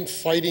find them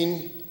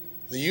fighting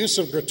the use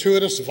of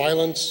gratuitous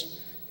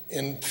violence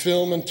in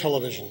film and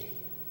television.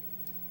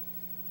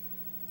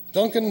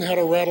 Duncan had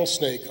a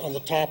rattlesnake on the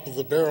top of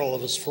the barrel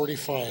of his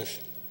 .45,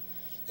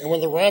 and when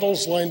the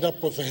rattles lined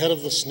up with the head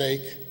of the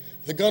snake,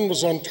 the gun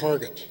was on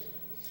target.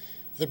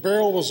 The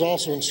barrel was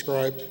also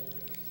inscribed,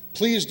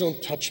 "Please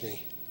don't touch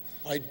me.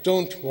 I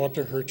don't want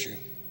to hurt you."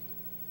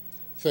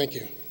 Thank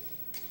you.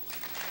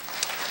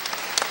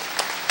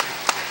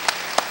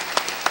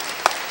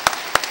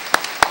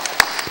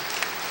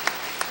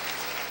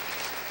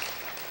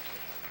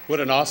 What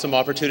an awesome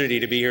opportunity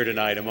to be here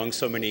tonight among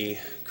so many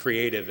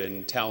creative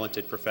and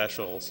talented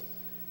professionals.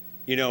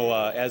 You know,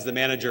 as the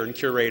manager and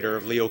curator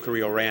of Leo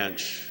Carrillo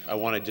Ranch, I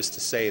wanted just to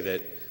say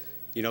that,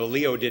 you know,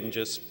 Leo didn't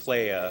just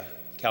play a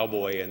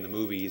cowboy in the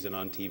movies and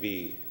on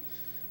TV.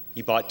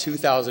 He bought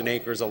 2,000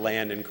 acres of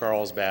land in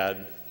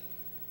Carlsbad,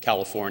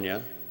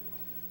 California,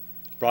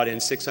 brought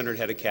in 600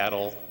 head of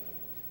cattle,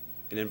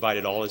 and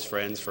invited all his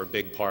friends for a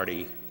big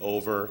party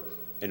over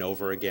and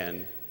over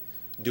again,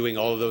 doing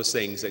all of those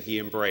things that he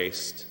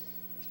embraced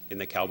in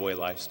the cowboy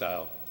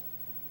lifestyle.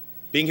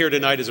 Being here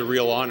tonight is a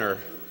real honor,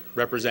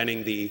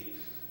 representing the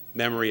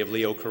memory of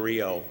Leo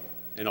Carrillo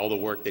and all the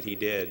work that he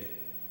did.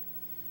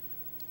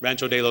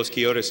 Rancho de los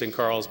Quiotes in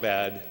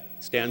Carlsbad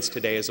stands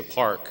today as a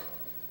park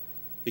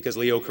because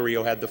Leo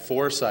Carrillo had the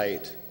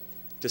foresight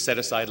to set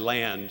aside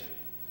land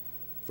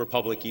for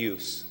public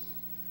use.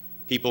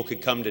 People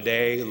could come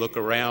today, look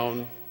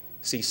around,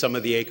 see some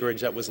of the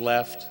acreage that was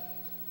left,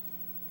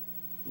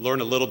 learn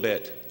a little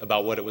bit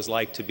about what it was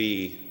like to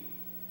be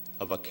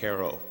a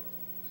vaquero.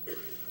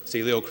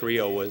 See, Leo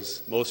Carrillo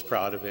was most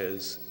proud of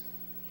his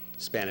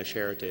Spanish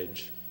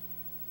heritage.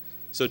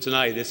 So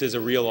tonight, this is a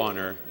real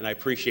honor, and I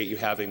appreciate you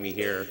having me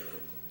here,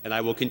 and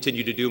I will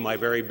continue to do my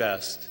very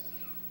best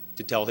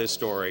to tell his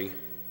story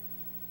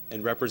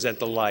and represent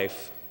the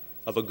life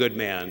of a good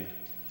man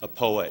a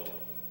poet,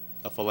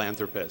 a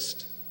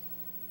philanthropist,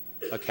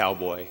 a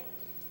cowboy.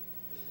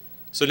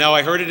 So now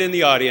I heard it in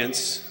the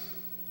audience.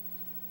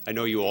 I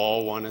know you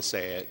all want to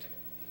say it.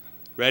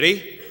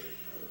 Ready?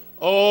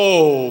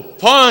 Oh,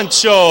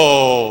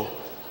 Pancho!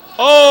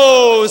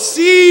 Oh,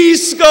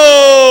 Cisco!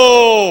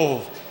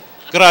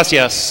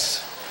 Gracias.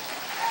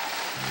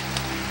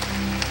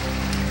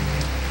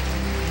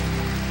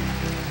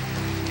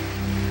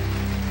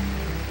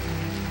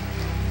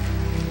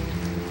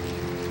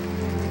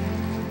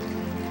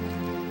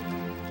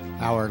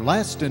 Our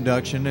last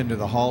induction into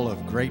the Hall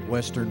of Great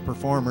Western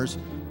Performers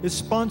is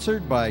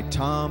sponsored by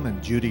Tom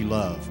and Judy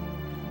Love.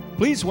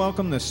 Please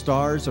welcome the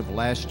stars of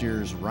last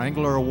year's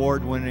Wrangler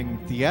Award-winning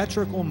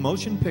theatrical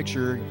motion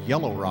picture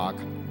Yellow Rock,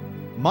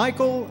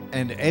 Michael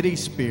and Eddie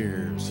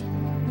Spears.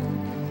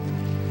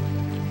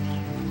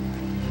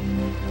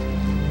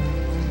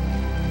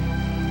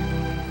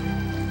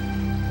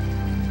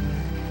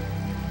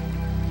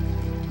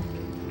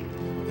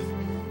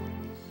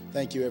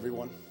 Thank you,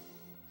 everyone.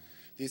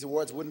 These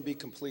awards wouldn't be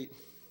complete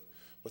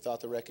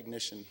without the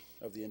recognition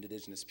of the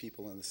indigenous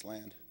people in this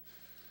land.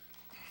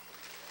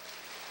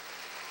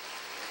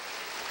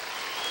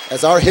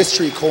 As our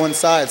history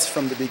coincides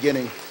from the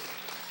beginning,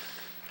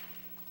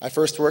 I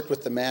first worked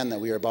with the man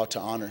that we are about to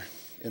honor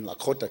in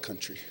Lakota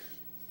country,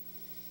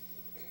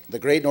 the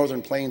Great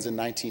Northern Plains in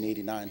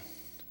 1989.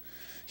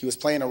 He was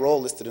playing a role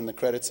listed in the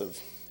credits of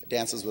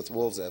Dances with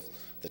Wolves as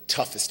the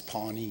toughest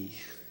Pawnee.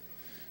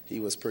 He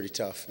was pretty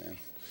tough, man.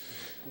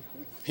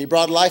 He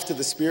brought life to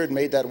the spirit and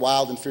made that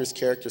wild and fierce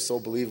character so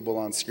believable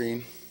on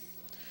screen.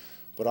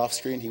 But off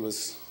screen, he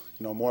was,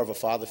 more of a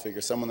father figure,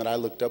 someone that I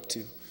looked up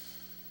to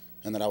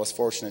and that I was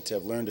fortunate to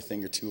have learned a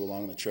thing or two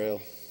along the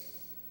trail.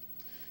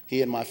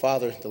 He and my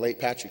father, the late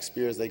Patrick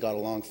Spears, they got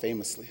along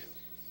famously.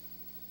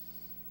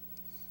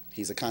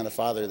 He's the kind of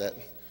father that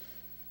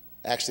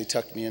actually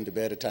tucked me into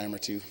bed a time or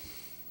two.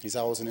 He's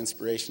always an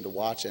inspiration to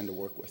watch and to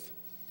work with.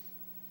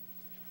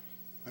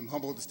 I'm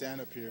humbled to stand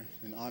up here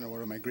and honor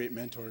one of my great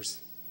mentors.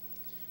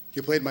 He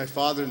played my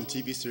father in the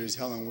TV series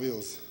Hell on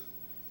Wheels.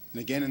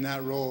 And again, in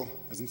that role,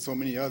 as in so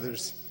many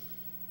others,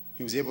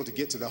 he was able to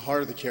get to the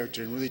heart of the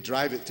character and really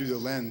drive it through the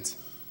lens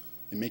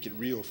and make it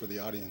real for the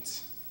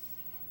audience.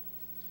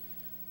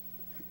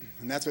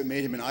 And that's what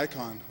made him an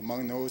icon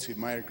among those who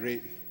admire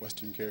great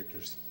Western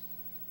characters.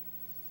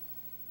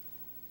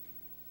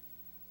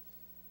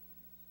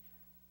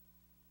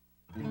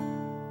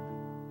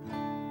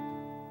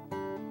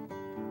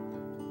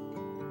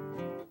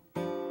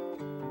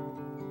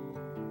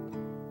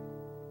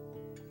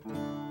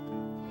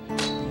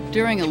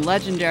 During a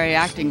legendary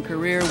acting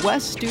career,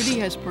 Wes Studi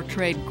has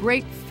portrayed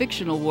great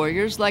fictional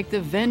warriors like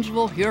the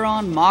vengeful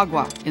Huron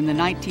Magua in the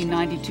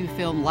 1992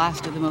 film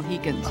Last of the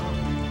Mohicans.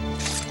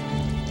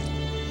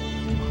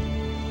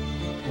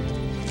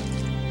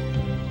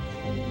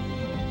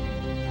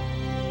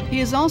 He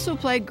has also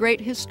played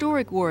great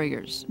historic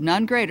warriors,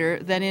 none greater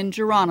than in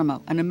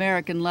Geronimo, an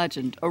American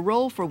legend, a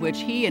role for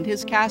which he and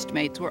his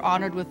castmates were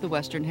honored with the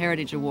Western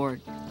Heritage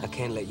Award. I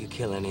can't let you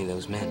kill any of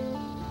those men.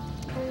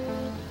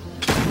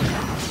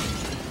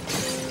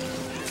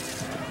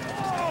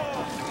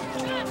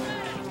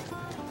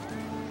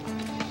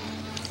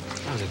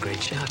 That was a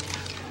great shot.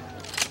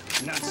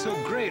 Not so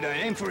great. I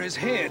aim for his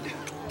head.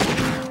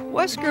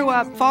 Wes grew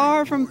up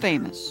far from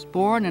famous,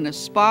 born in a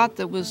spot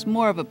that was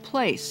more of a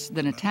place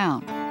than a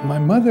town. My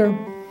mother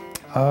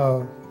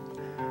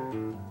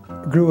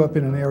grew up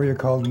in an area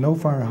called No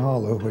Fire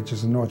Hollow, which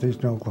is in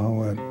northeastern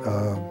Oklahoma,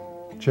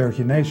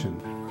 Cherokee Nation.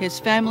 His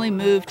family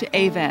moved to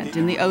Avant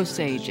in the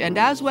Osage, and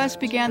as Wes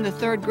began the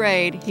 3rd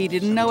grade, he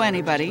didn't know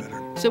anybody,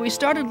 so he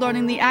started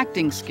learning the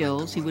acting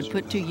skills he would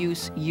put to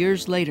use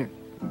years later.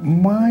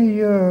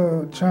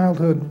 My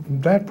childhood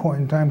at that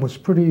point in time was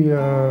pretty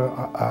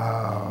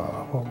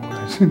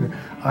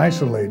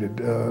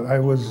isolated. I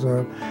was,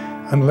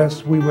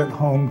 unless we went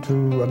home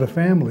to the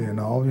family and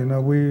all,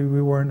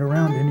 we weren't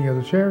around any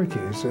other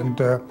Cherokees. And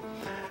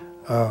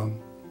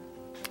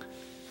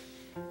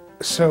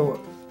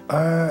so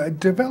I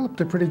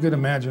developed a pretty good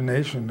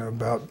imagination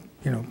about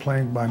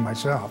playing by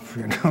myself,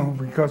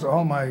 because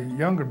all my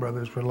younger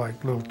brothers were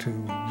like a little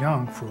too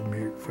young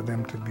for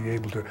them to be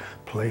able to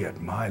play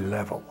at my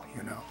level,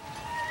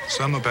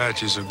 Some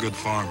Apaches are good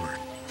farmers.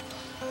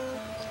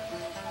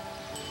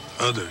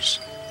 Others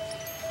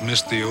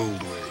miss the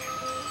old way.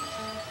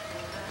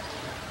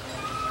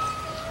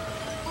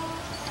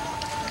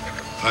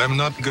 I am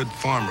not a good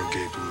farmer,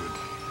 Gatewood.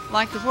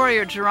 Like the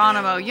warrior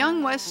Geronimo,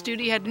 young Wes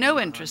Studi had no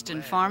interest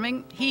in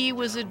farming. He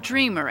was a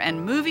dreamer,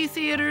 and movie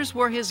theaters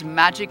were his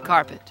magic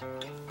carpet.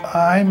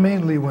 I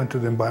mainly went to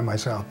them by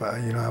myself.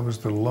 I was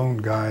the lone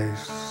guy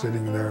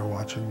sitting there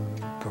watching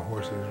the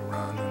horses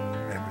run and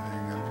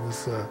everything. It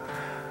was,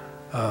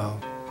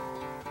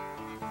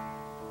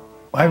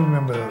 I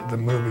remember the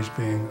movies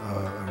being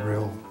a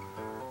real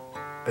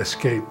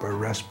escape or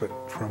respite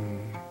from,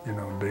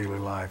 daily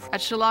life. At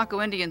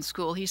Chilocco Indian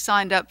School, he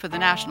signed up for the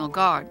National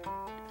Guard.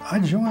 I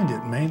joined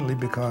it mainly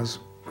because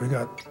We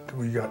got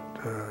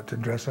to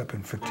dress up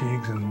in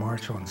fatigues and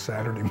march on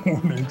Saturday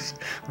mornings.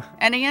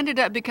 And he ended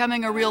up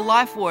becoming a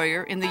real-life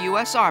warrior in the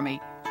U.S. Army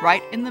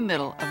right in the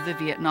middle of the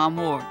Vietnam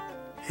War.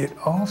 It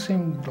all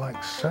seemed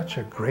like such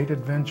a great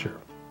adventure,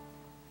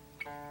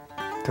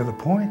 to the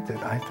point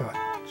that I thought,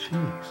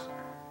 geez,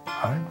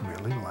 I'd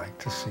really like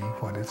to see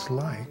what it's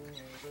like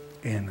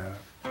in a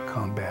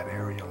combat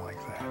area like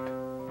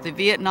that. The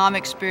Vietnam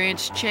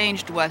experience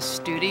changed Wes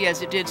Studi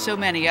as it did so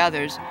many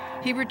others.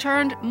 He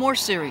returned more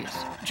serious,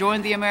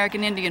 joined the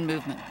American Indian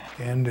movement.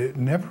 And it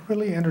never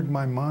really entered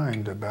my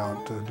mind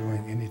about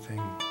doing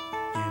anything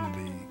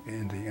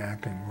in the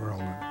acting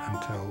world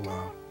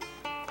until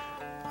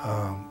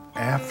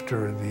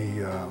after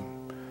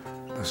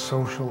the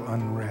social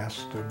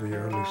unrest of the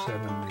early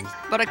 70s.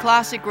 But a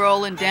classic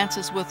role in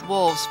Dances with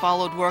Wolves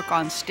followed work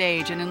on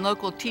stage and in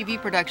local TV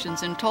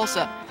productions in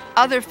Tulsa.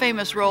 Other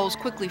famous roles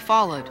quickly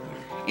followed.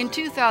 In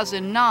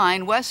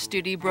 2009, Wes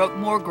Studi broke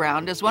more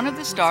ground as one of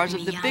the stars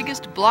of the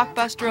biggest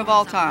blockbuster of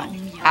all time,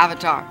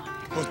 Avatar.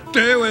 What's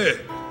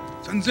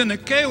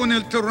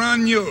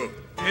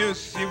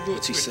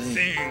he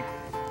saying?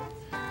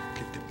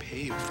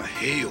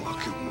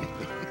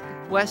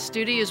 Wes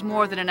Studi is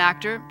more than an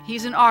actor.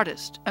 He's an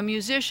artist, a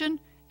musician,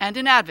 and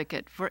an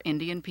advocate for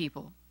Indian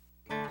people.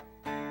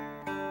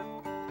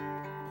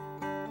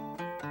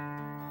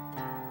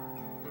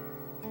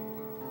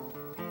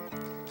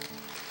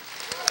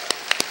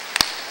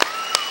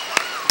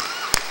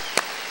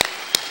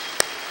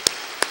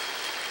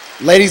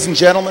 Ladies and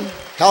gentlemen,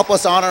 help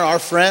us honor our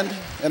friend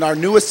and our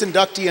newest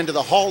inductee into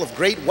the Hall of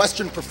Great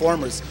Western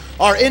Performers,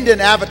 our Indian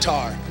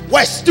avatar,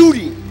 Wes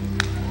Studi.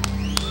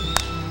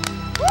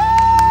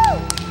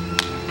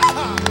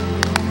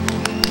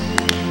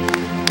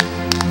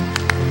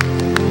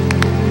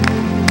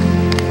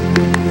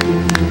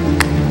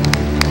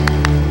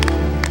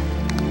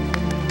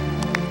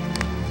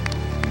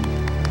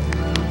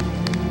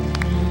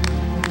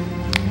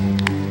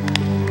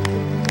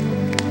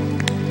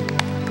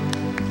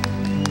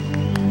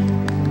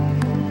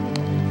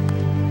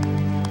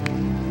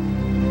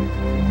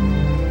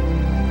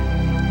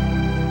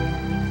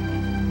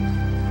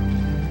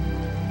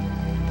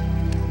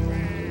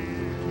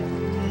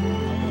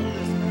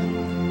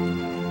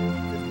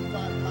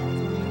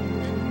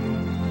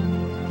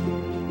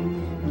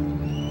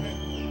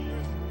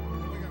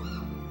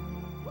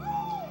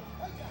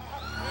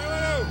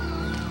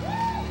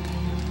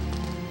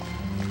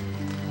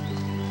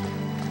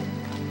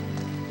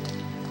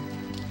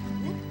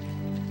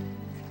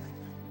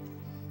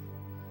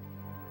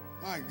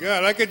 My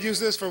God, I could use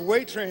this for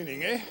weight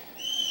training, eh?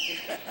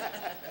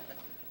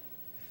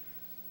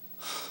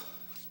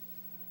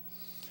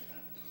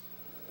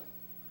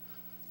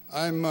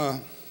 I'm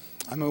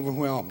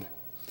overwhelmed.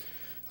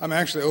 I'm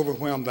actually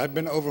overwhelmed. I've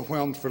been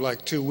overwhelmed for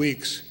like 2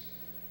 weeks,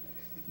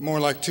 more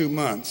like 2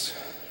 months.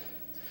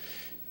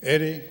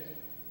 Eddie,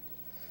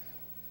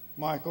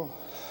 Michael,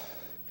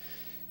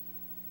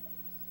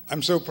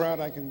 I'm so proud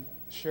I can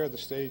share the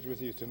stage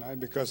with you tonight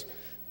because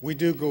we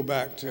do go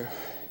back to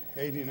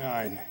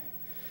 '89.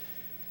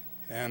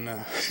 And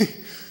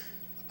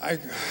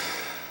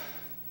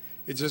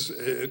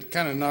it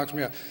kind of knocks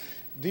me out.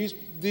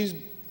 These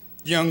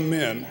young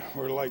men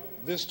were like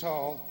this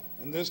tall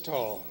and this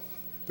tall.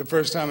 The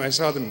first time I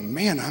saw them,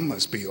 man, I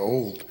must be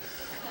old.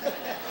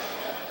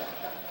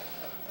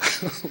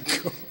 Oh,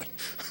 God.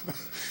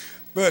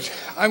 But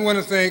I want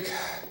to thank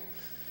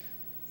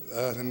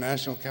the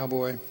National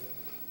Cowboy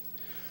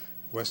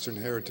Western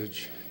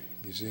Heritage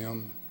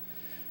Museum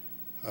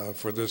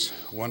for this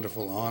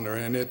wonderful honor,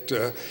 and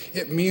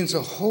it means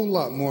a whole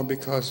lot more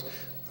because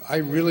I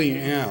really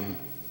am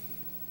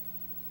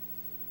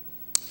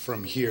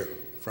from here,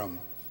 from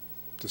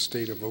the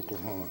state of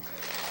Oklahoma.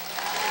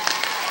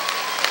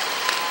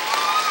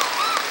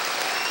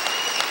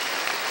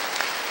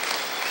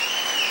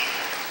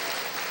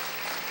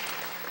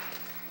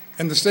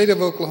 And the state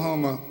of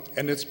Oklahoma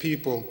and its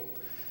people,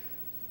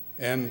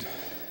 and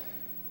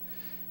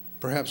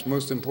perhaps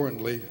most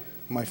importantly,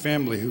 my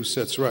family who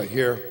sits right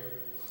here,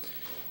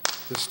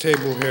 this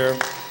table here.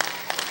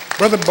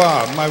 Brother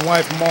Bob, my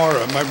wife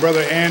Maura, my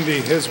brother Andy,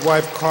 his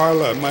wife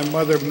Carla, my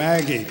mother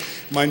Maggie,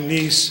 my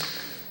niece,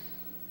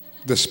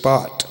 the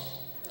Spot,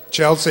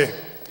 Chelsea,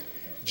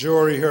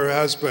 Jory, her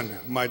husband,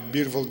 my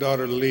beautiful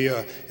daughter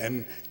Leah,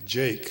 and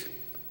Jake,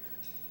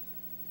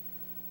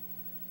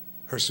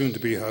 her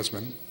soon-to-be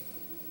husband.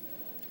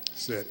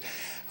 That's it.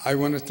 I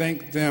want to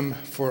thank them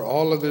for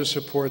all of their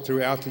support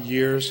throughout the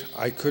years.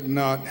 I could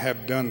not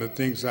have done the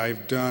things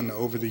I've done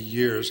over the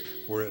years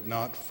were it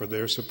not for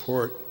their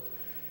support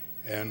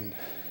and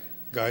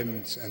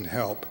guidance and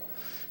help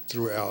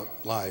throughout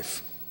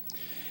life.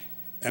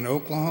 And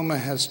Oklahoma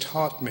has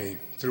taught me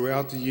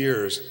throughout the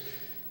years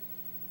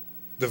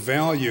the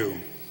value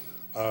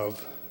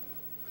of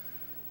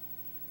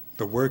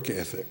the work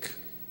ethic,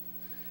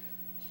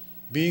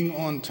 being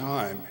on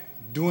time,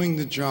 doing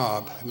the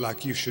job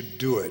like you should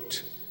do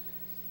it.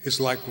 It's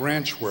like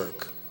ranch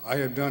work. I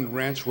have done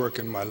ranch work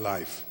in my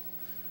life.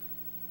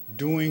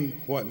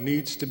 doing what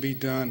needs to be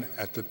done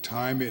at the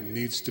time it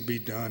needs to be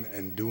done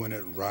and doing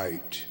it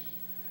right.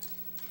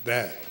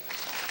 That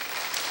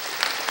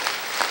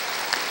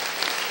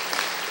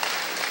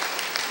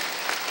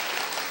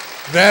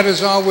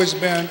has always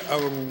been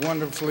a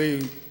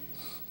wonderfully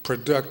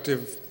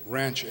productive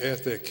ranch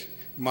ethic.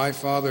 My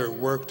father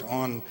worked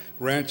on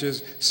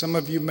ranches. Some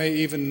of you may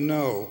even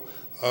know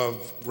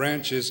of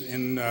ranches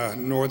in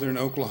northern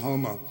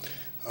Oklahoma.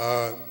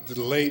 The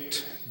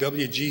late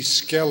W.G.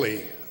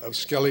 Skelly of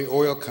Skelly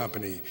Oil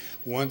Company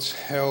once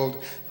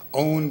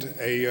owned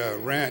a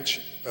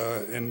ranch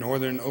in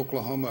northern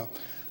Oklahoma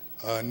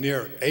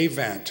near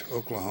Avant,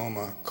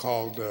 Oklahoma,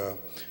 called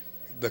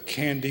the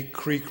Candy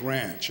Creek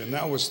Ranch. And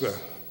that was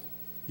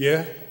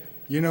yeah?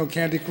 You know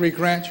Candy Creek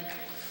Ranch?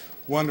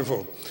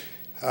 Wonderful.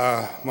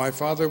 My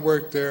father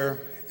worked there,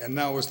 and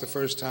that was the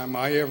first time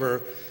I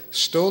ever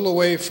stole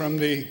away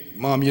from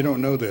Mom, you don't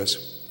know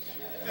this,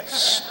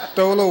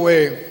 stole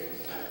away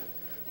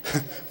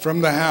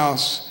from the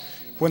house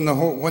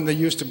when they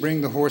used to bring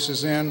the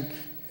horses in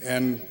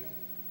and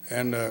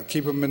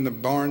keep them in the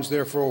barns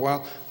there for a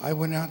while. I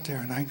went out there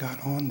and I got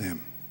on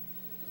them.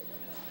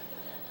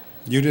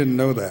 You didn't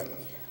know that.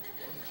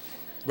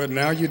 But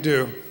now you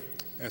do,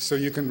 and so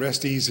you can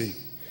rest easy,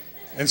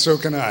 and so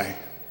can I.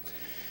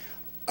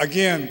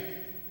 Again,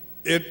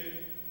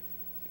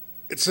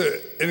 it's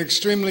an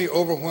extremely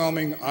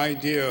overwhelming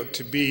idea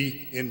to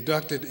be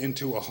inducted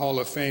into a Hall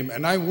of Fame,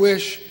 and I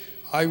wish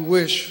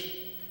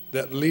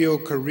that Leo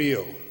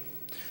Carrillo,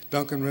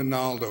 Duncan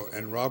Ronaldo,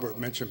 and Robert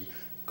Mitchum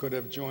could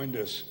have joined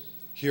us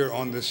here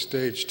on this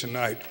stage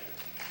tonight.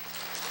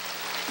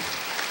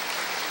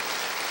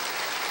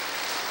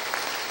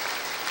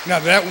 Now,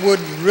 that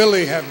would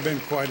really have been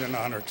quite an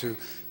honor to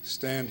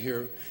stand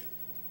here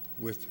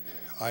with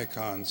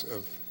icons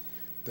of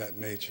that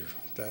nature,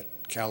 that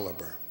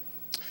caliber.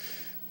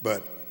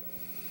 But,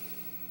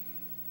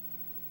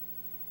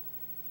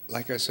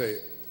 like I say,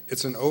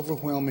 it's an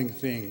overwhelming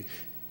thing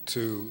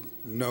to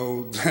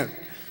know that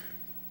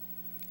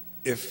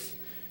if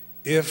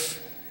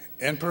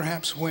and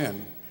perhaps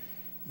when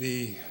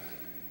the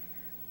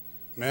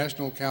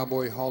National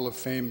Cowboy Hall of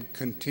Fame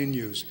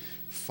continues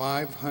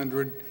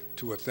 500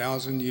 to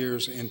 1,000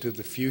 years into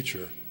the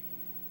future,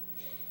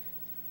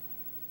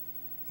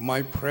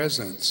 my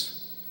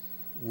presence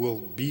will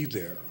be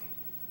there.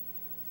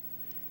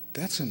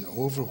 That's an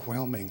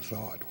overwhelming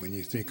thought when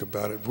you think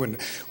about it.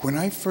 When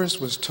I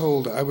first was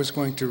told I was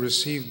going to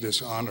receive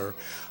this honor,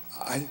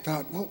 I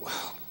thought, well,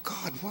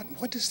 God,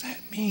 what does that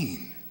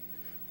mean?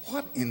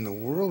 What in the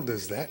world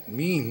does that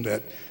mean?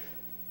 But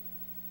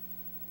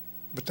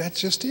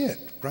that's just it,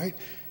 right?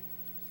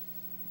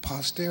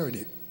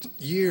 Posterity.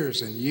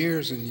 Years and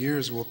years and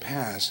years will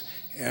pass,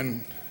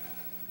 and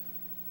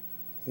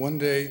one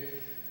day,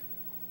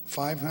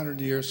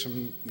 500 years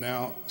from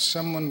now,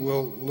 someone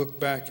will look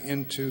back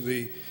into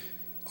the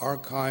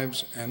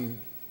archives and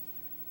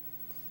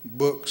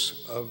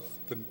books of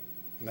the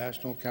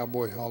National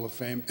Cowboy Hall of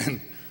Fame, and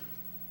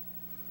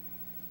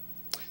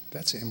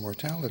that's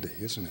immortality,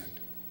 isn't it?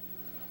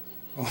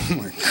 Oh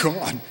my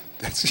God,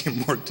 that's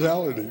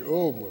immortality.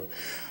 Oh my.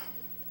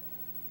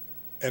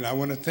 And I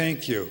want to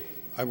thank you.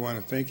 I want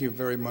to thank you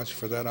very much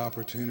for that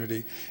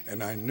opportunity,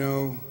 and I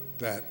know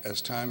that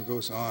as time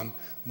goes on,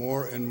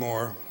 more and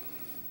more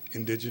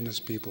indigenous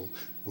people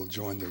will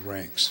join the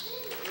ranks.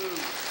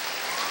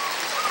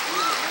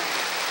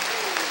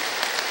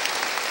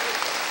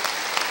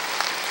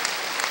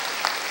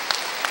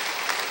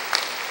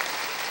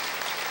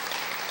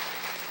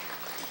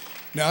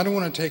 Now, I don't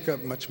want to take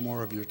up much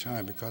more of your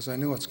time because I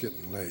know it's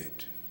getting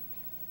late.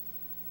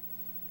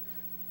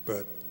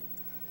 But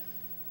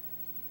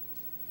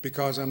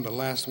because I'm the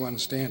last one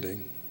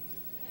standing,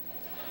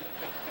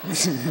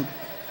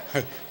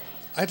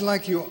 I'd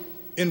like to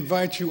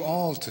invite you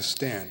all to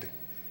stand.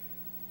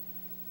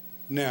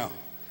 Now,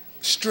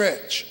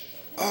 stretch.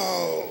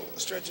 Oh,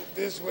 stretch it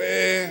this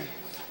way,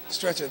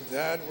 stretch it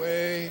that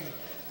way,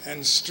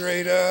 and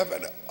straight up,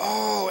 and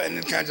oh, and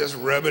then kind of just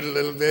rub it a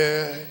little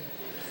bit.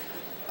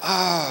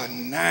 Ah, oh,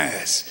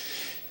 nice.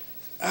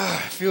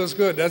 Ah, feels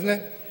good, doesn't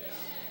it?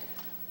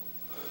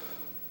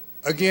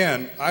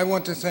 Again, I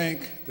want to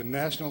thank the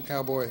National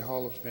Cowboy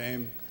Hall of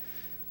Fame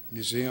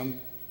Museum,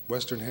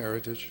 Western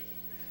Heritage,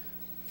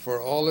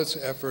 for all its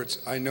efforts.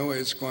 I know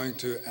it's going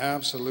to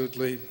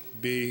absolutely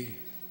be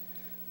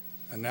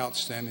an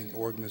outstanding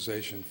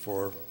organization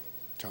for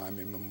time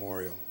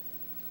immemorial.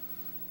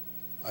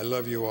 I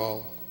love you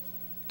all.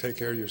 Take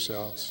care of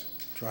yourselves.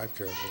 Drive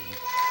carefully.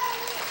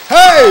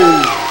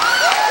 Hey!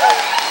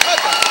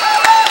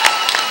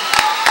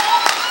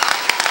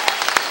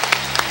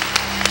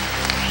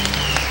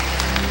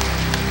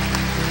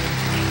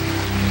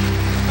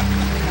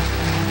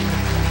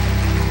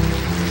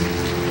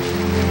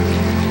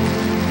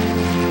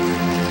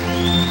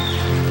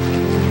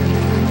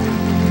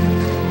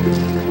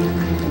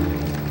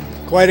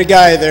 Quite a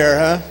guy there,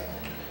 huh?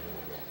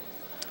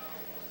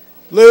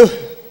 Lou,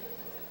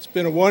 it's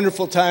been a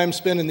wonderful time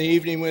spending the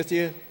evening with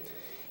you.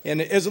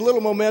 And as a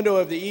little memento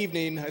of the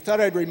evening, I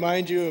thought I'd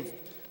remind you of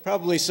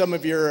probably some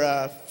of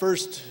your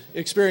first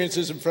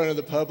experiences in front of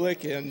the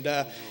public and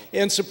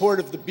in support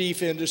of the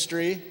beef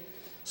industry.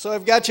 So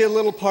I've got you a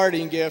little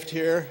parting gift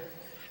here.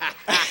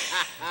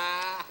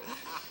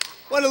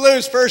 One of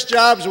Lou's first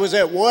jobs was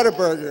at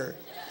Whataburger.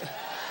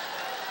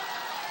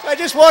 I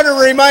just want to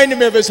remind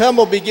him of his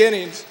humble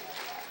beginnings.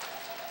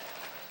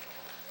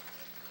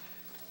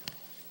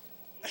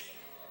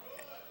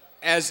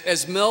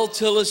 As Mel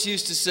Tillis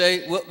used to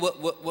say,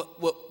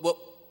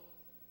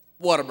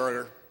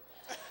 Whataburger.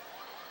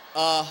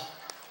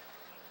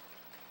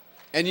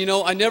 And you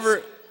know, I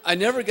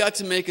never got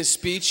to make a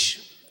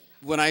speech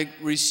when I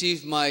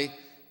received my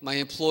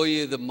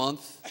Employee of the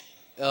Month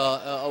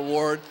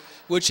award,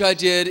 which I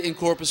did in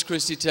Corpus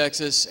Christi,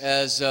 Texas,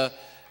 as a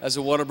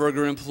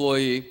Whataburger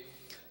employee.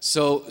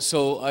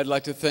 So I'd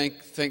like to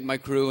thank my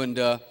crew, and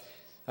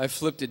I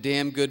flipped a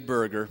damn good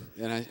burger,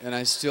 and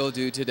I still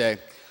do today.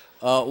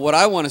 What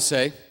I want to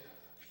say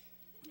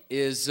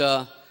is,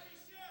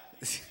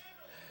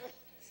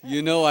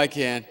 you know I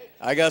can.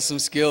 I got some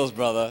skills,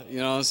 brother. You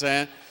know what I'm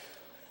saying?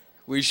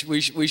 We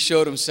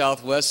showed them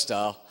Southwest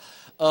style.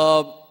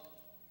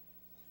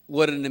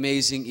 What an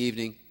amazing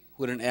evening.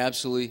 What an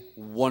absolutely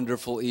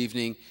wonderful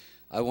evening.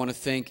 I want to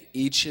thank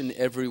each and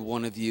every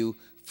one of you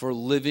for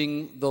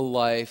living the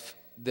life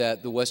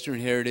that the Western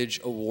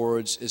Heritage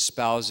Awards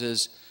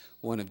espouses,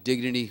 one of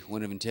dignity,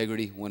 one of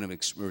integrity, one of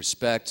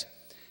respect.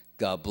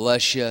 God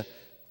bless you.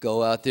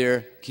 Go out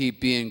there, keep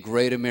being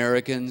great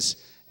Americans,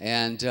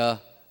 and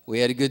we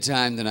had a good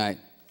time tonight.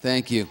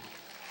 Thank you.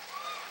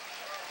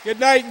 Good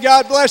night, and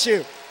God bless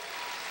you.